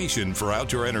destination for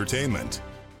outdoor entertainment.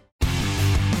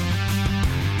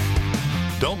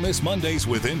 Don't miss Mondays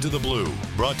with Into the Blue,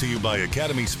 brought to you by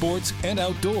Academy Sports and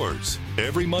Outdoors.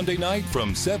 Every Monday night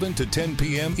from 7 to 10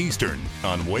 p.m. Eastern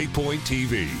on Waypoint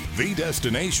TV, the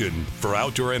destination for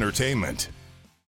outdoor entertainment.